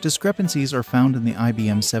launch, discrepancies are found in the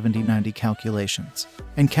IBM 7090 calculations,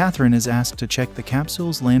 and Katherine is asked to check the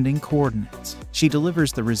capsule's landing coordinates. She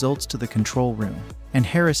delivers the results to the control room, and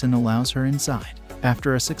Harrison allows her inside.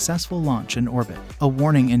 After a successful launch in orbit, a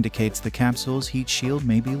warning indicates the capsule's heat shield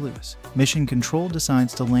may be loose. Mission Control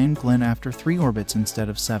decides to land Glenn after 3 orbits instead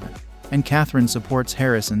of 7. And Katherine supports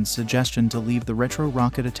Harrison's suggestion to leave the retro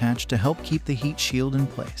rocket attached to help keep the heat shield in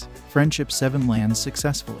place. Friendship 7 lands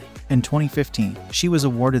successfully. In 2015, she was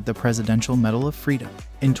awarded the Presidential Medal of Freedom.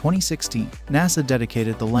 In 2016, NASA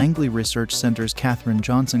dedicated the Langley Research Center's Katherine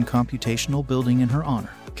Johnson Computational Building in her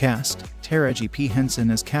honor. Cast: Taraji P.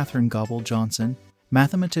 Henson as Katherine Gobble Johnson,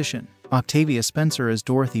 mathematician; Octavia Spencer as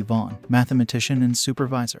Dorothy Vaughan, mathematician and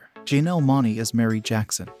supervisor; Janelle Monáe as Mary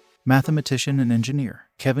Jackson, mathematician and engineer;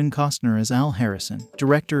 Kevin Costner as Al Harrison,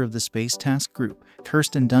 director of the Space Task Group;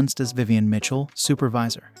 Kirsten Dunst as Vivian Mitchell,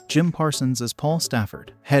 supervisor; Jim Parsons as Paul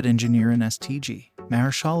Stafford, head engineer and STG;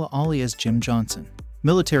 Mahershala Ali as Jim Johnson,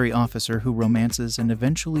 military officer who romances and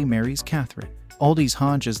eventually marries Katherine; Aldis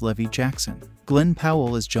Hodge as Levy Jackson; Glenn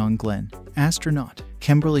Powell as John Glenn, astronaut;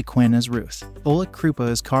 Kimberly Quinn as Ruth; Oleg Krupa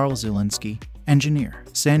as Karl Zielinski, engineer;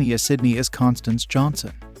 Sania Sidney as Constance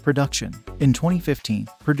Johnson. Production. In 2015,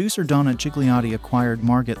 producer Donna Gigliotti acquired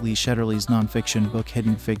Margaret Lee Shetterly's nonfiction book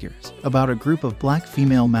Hidden Figures, about a group of black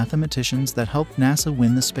female mathematicians that helped NASA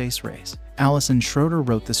win the space race. Allison Schroeder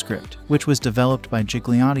wrote the script, which was developed by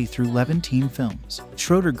Gigliotti through Levantine Films.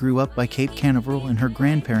 Schroeder grew up by Cape Canaveral and her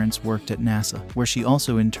grandparents worked at NASA, where she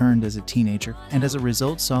also interned as a teenager, and as a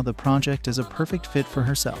result saw the project as a perfect fit for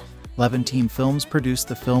herself. Levantine Films produced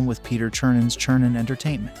the film with Peter Chernin's Chernin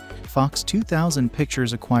Entertainment. Fox 2000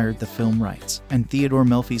 Pictures acquired the film rights, and Theodore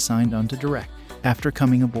Melfi signed on to direct. After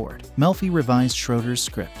coming aboard, Melfi revised Schroeder's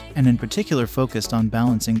script, and in particular focused on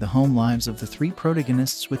balancing the home lives of the 3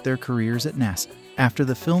 protagonists with their careers at NASA. After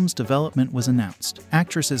the film's development was announced,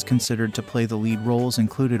 actresses considered to play the lead roles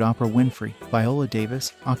included Oprah Winfrey, Viola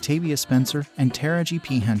Davis, Octavia Spencer, and Taraji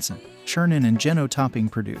P. Henson. Chernin and Jenno topping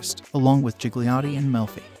produced, along with Gigliotti and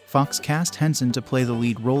Melfi. Fox cast Henson to play the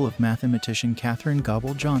lead role of mathematician Katherine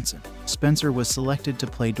Gobble Johnson. Spencer was selected to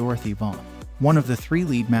play Dorothy Vaughan. one of the 3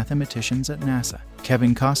 lead mathematicians at NASA.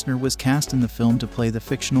 Kevin Costner was cast in the film to play the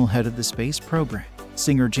fictional head of the space program.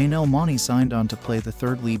 Singer Janelle Monáe signed on to play the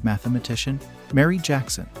 3rd lead mathematician. Mary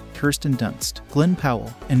Jackson, Kirsten Dunst, Glenn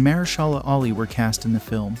Powell, and Mahershala Ali were cast in the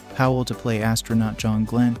film, Powell to play astronaut John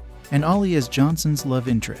Glenn, and Ali as Johnson's love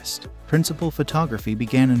interest. Principal photography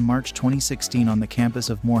began in March 2016 on the campus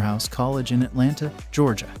of Morehouse College in Atlanta,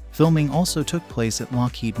 Georgia. Filming also took place at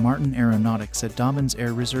Lockheed Martin Aeronautics at Dobbins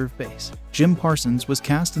Air Reserve Base. Jim Parsons was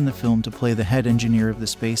cast in the film to play the head engineer of the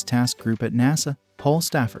Space Task Group at NASA. Paul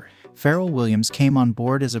Stafford. Pharrell Williams came on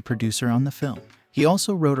board as a producer on the film. He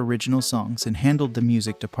also wrote original songs and handled the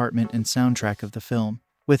music department and soundtrack of the film,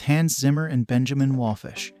 with Hans Zimmer and Benjamin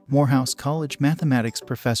Wallfisch. Morehouse College mathematics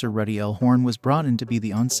professor Ruddy L. Horn was brought in to be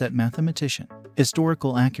the on-set mathematician.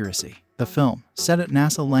 Historical accuracy. The film, set at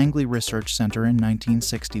NASA Langley Research Center in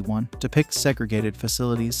 1961, depicts segregated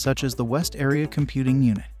facilities such as the West Area Computing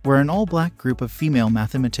Unit, where an all-black group of female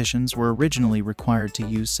mathematicians were originally required to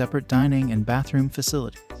use separate dining and bathroom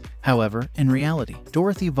facilities. However, in reality,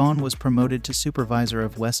 Dorothy Vaughan was promoted to supervisor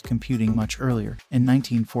of West Computing much earlier, in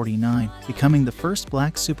 1949, becoming the first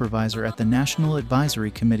black supervisor at the National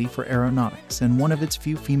Advisory Committee for Aeronautics and one of its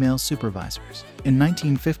few female supervisors. In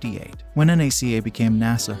 1958, when NACA became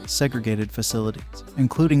NASA, segregated facilities,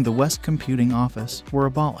 including the West Computing Office, were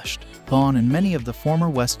abolished. Vaughan and many of the former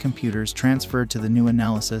West Computers transferred to the new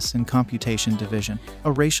Analysis and Computation Division,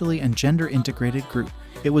 a racially and gender-integrated group.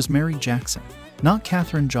 It was Mary Jackson, not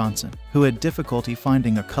Katherine Johnson, who had difficulty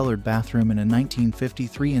finding a colored bathroom in a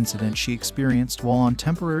 1953 incident she experienced while on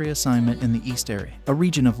temporary assignment in the East Area, a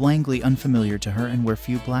region of Langley unfamiliar to her and where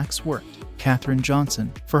few blacks worked. Katherine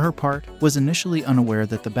Johnson, for her part, was initially unaware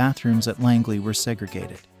that the bathrooms at Langley were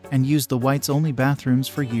segregated, and used the whites-only bathrooms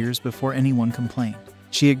for years before anyone complained.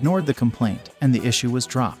 She ignored the complaint, and the issue was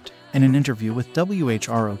dropped. In an interview with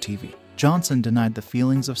WHRO-TV, Johnson denied the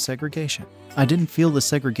feelings of segregation. "I didn't feel the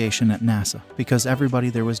segregation at NASA because everybody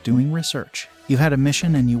there was doing research. You had a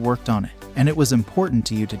mission and you worked on it, and it was important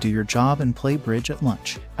to you to do your job and play bridge at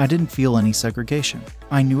lunch. I didn't feel any segregation.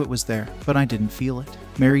 I knew it was there, but I didn't feel it."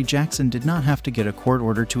 Mary Jackson did not have to get a court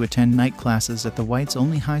order to attend night classes at the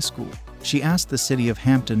whites-only high school. She asked the city of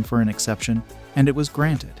Hampton for an exception, and it was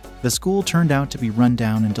granted. The school turned out to be run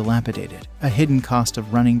down and dilapidated, a hidden cost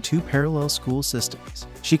of running 2 parallel school systems.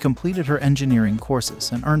 She completed her engineering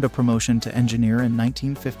courses and earned a promotion to engineer in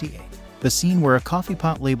 1958. The scene where a coffee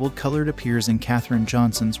pot labeled colored appears in Katherine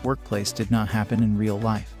Johnson's workplace did not happen in real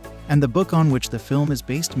life, and the book on which the film is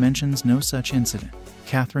based mentions no such incident.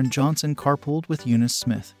 Katherine Johnson carpooled with Eunice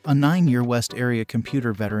Smith, a 9-year West Area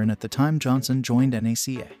computer veteran at the time Johnson joined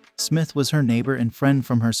NACA. Smith was her neighbor and friend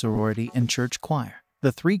from her sorority and church choir.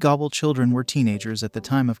 The 3 Gobble children were teenagers at the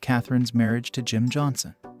time of Katherine's marriage to Jim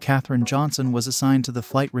Johnson. Katherine Johnson was assigned to the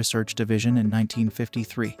Flight Research Division in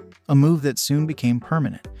 1953, a move that soon became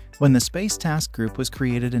permanent. When the Space Task Group was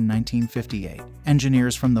created in 1958,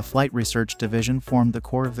 engineers from the Flight Research Division formed the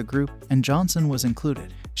core of the group, and Johnson was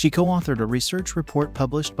included. She co-authored a research report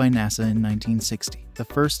published by NASA in 1960, the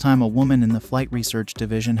first time a woman in the Flight Research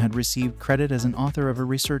Division had received credit as an author of a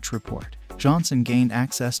research report. Johnson gained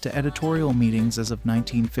access to editorial meetings as of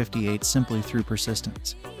 1958 simply through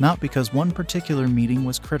persistence, not because one particular meeting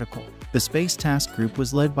was critical. The Space Task Group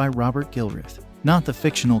was led by Robert Gilruth, not the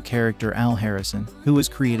fictional character Al Harrison, who was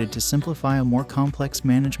created to simplify a more complex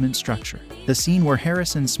management structure. The scene where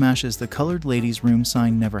Harrison smashes the colored ladies' room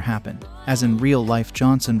sign never happened, as in real life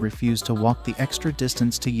Johnson refused to walk the extra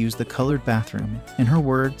distance to use the colored bathroom. In her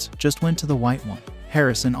words, just went to the white one.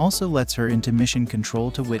 Harrison also lets her into mission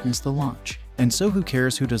control to witness the launch. And so who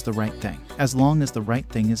cares who does the right thing, as long as the right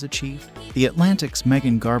thing is achieved? The Atlantic's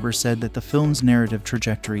Megan Garber said that the film's narrative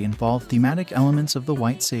trajectory involved thematic elements of the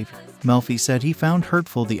white savior. Melfi said he found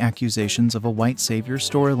hurtful the accusations of a white savior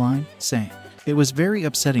storyline, saying, "It was very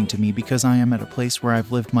upsetting to me because I am at a place where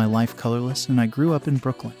I've lived my life colorless and I grew up in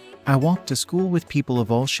Brooklyn. I walked to school with people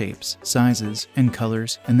of all shapes, sizes, and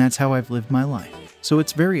colors, and that's how I've lived my life. So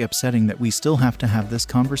it's very upsetting that we still have to have this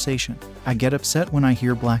conversation. I get upset when I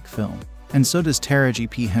hear black film. And so does Taraji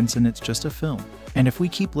P. Henson. It's just a film. And if we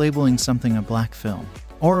keep labeling something a black film,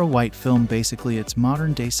 or a white film, basically it's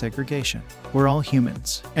modern-day segregation. We're all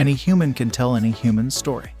humans. Any human can tell any human's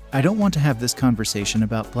story. I don't want to have this conversation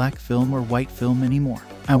about black film or white film anymore.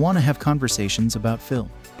 I want to have conversations about film."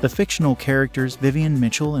 The fictional characters Vivian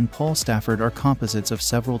Mitchell and Paul Stafford are composites of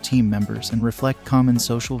several team members and reflect common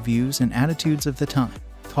social views and attitudes of the time.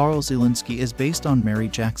 Carl Zielinski is based on Mary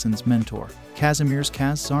Jackson's mentor, Kazimierz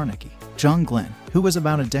Zarnicki. John Glenn, who was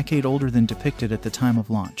about a decade older than depicted at the time of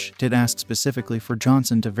launch, did ask specifically for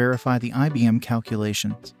Johnson to verify the IBM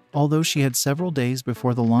calculations, although she had several days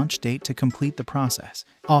before the launch date to complete the process.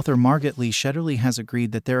 Author Margaret Lee Shetterly has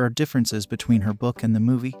agreed that there are differences between her book and the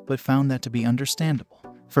movie, but found that to be understandable.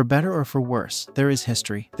 For better or for worse, there is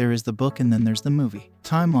history, there is the book, and then there's the movie.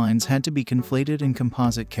 Timelines had to be conflated in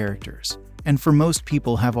composite characters, and for most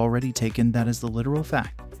people have already taken that as the literal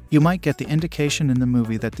fact. You might get the indication in the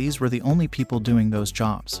movie that these were the only people doing those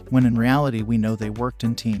jobs, when in reality we know they worked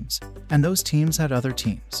in teams. And those teams had other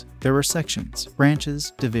teams. There were sections,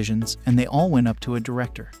 branches, divisions, and they all went up to a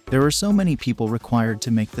director. There were so many people required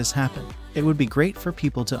to make this happen. It would be great for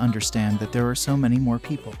people to understand that there are so many more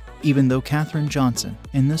people. Even though Katherine Johnson,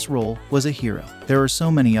 in this role, was a hero, there are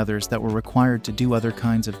so many others that were required to do other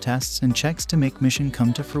kinds of tests and checks to make mission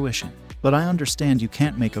come to fruition. But I understand you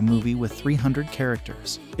can't make a movie with 300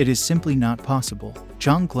 characters. It is simply not possible.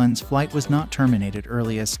 John Glenn's flight was not terminated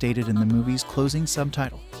early as stated in the movie's closing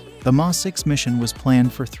subtitles. The Ma 6 mission was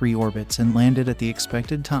planned for 3 orbits and landed at the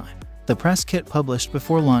expected time. The press kit published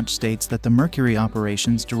before launch states that the Mercury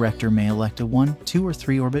operations director may elect a 1, 2, or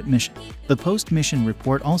 3 orbit mission. The post-mission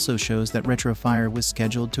report also shows that retrofire was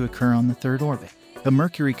scheduled to occur on the 3rd orbit. The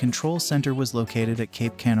Mercury Control Center was located at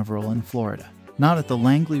Cape Canaveral in Florida, not at the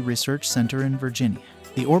Langley Research Center in Virginia.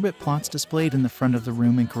 The orbit plots displayed in the front of the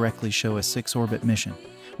room incorrectly show a 6-orbit mission,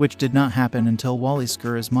 which did not happen until Wally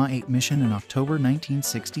Schur's Ma 8 mission in October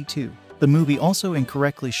 1962. The movie also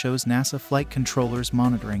incorrectly shows NASA flight controllers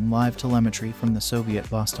monitoring live telemetry from the Soviet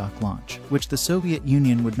Vostok launch, which the Soviet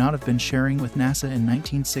Union would not have been sharing with NASA in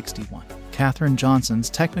 1961. Katherine Johnson's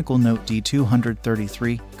technical note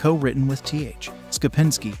D233, co-written with T.H.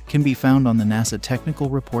 Skopinski, can be found on the NASA Technical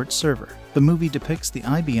Report server. The movie depicts the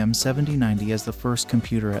IBM 7090 as the first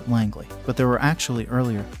computer at Langley, but there were actually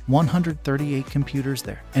earlier 138 computers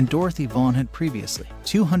there, and Dorothy Vaughan had previously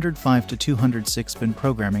 205 to 206 been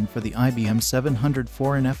programming for the IBM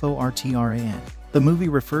 704 and FORTRAN. The movie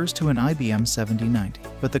refers to an IBM 7090,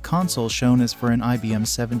 but the console shown is for an IBM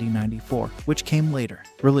 7094, which came later.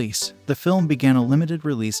 Release. The film began a limited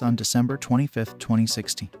release on December 25,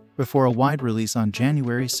 2016, before a wide release on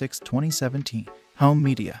January 6, 2017. Home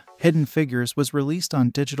media. Hidden Figures was released on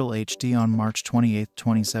digital HD on March 28,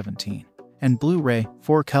 2017, and Blu-ray,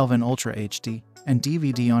 4 Kelvin Ultra HD, and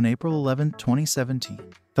DVD on April 11, 2017.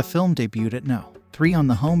 The film debuted at No. 3 on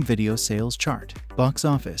the home video sales chart. Box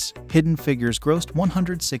office. Hidden Figures grossed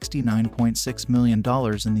 $169.6 million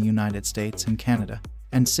in the United States and Canada,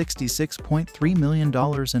 and $66.3 million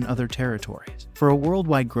in other territories, for a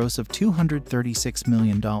worldwide gross of $236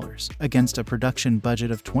 million, against a production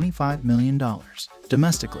budget of $25 million.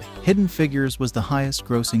 Domestically, Hidden Figures was the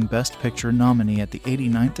highest-grossing Best Picture nominee at the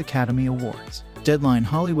 89th Academy Awards. Deadline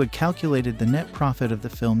Hollywood calculated the net profit of the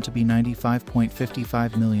film to be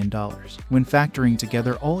 $95.55 million, when factoring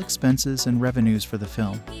together all expenses and revenues for the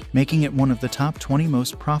film, making it one of the top 20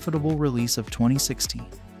 most profitable release of 2016.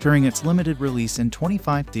 During its limited release in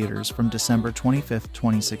 25 theaters from December 25,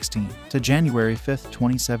 2016 to January 5,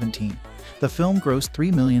 2017, the film grossed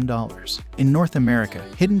 $3 million. In North America,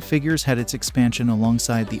 Hidden Figures had its expansion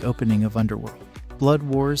alongside the opening of Underworld, Blood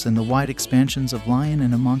Wars, and the wide expansions of Lion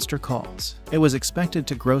and a Monster Calls. It was expected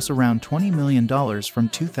to gross around $20 million from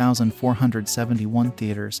 2,471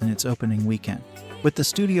 theaters in its opening weekend, with the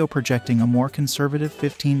studio projecting a more conservative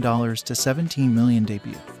 $15 to $17 million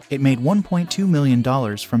debut. It made $1.2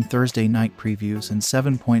 million from Thursday night previews and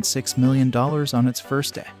 $7.6 million on its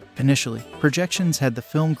first day. Initially, projections had the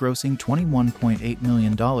film grossing $21.8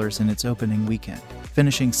 million in its opening weekend,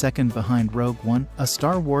 finishing second behind Rogue One, A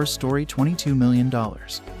Star Wars Story, $22 million.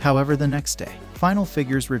 However, the next day, final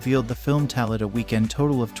figures revealed the film tallied a weekend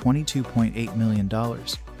total of $22.8 million,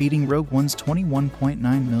 beating Rogue One's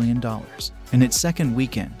 $21.9 million. In its second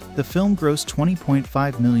weekend, the film grossed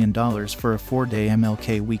 $20.5 million for a 4-day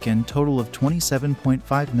MLK weekend total of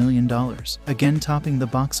 $27.5 million, again topping the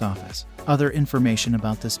box office. Other information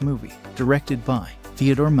about this movie. Directed by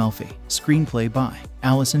Theodore Melfi. Screenplay by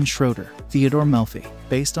Allison Schroeder. Theodore Melfi.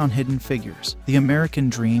 Based on Hidden Figures, The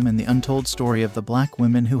American Dream and the Untold Story of the Black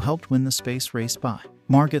Women Who Helped Win the Space Race by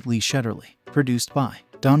Margaret Lee Shetterly. Produced by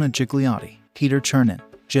Donna Gigliotti, Peter Chernin,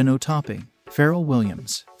 Jenno Topping, Pharrell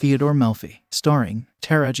Williams, Theodore Melfi. Starring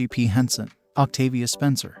Taraji P. Henson, Octavia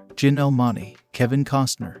Spencer, Janelle Monáe, Kevin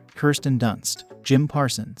Costner, Kirsten Dunst, Jim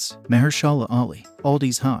Parsons, Mahershala Ali,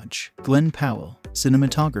 Aldis Hodge, Glenn Powell.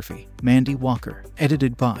 Cinematography, Mandy Walker.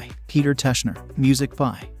 Edited by Peter Teschner. Music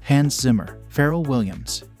by Hans Zimmer, Pharrell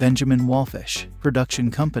Williams, Benjamin Wallfish.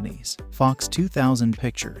 Production companies, Fox 2000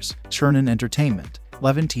 Pictures, Chernin Entertainment,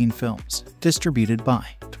 Levantine Films. Distributed by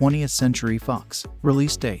 20th Century Fox.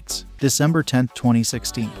 Release dates: December 10,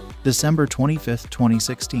 2016, December 25,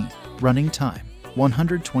 2016. Running time: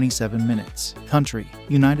 127 minutes. Country: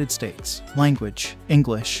 United States. Language: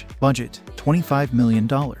 English. Budget: $25 million.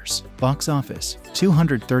 Box office: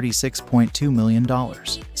 $236.2 million.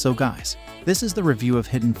 So guys, this is the review of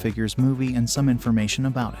Hidden Figures movie and some information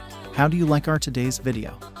about it. How do you like our today's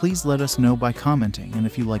video? Please let us know by commenting, and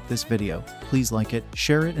if you like this video, please like it,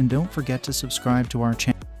 share it, and don't forget to subscribe to our channel.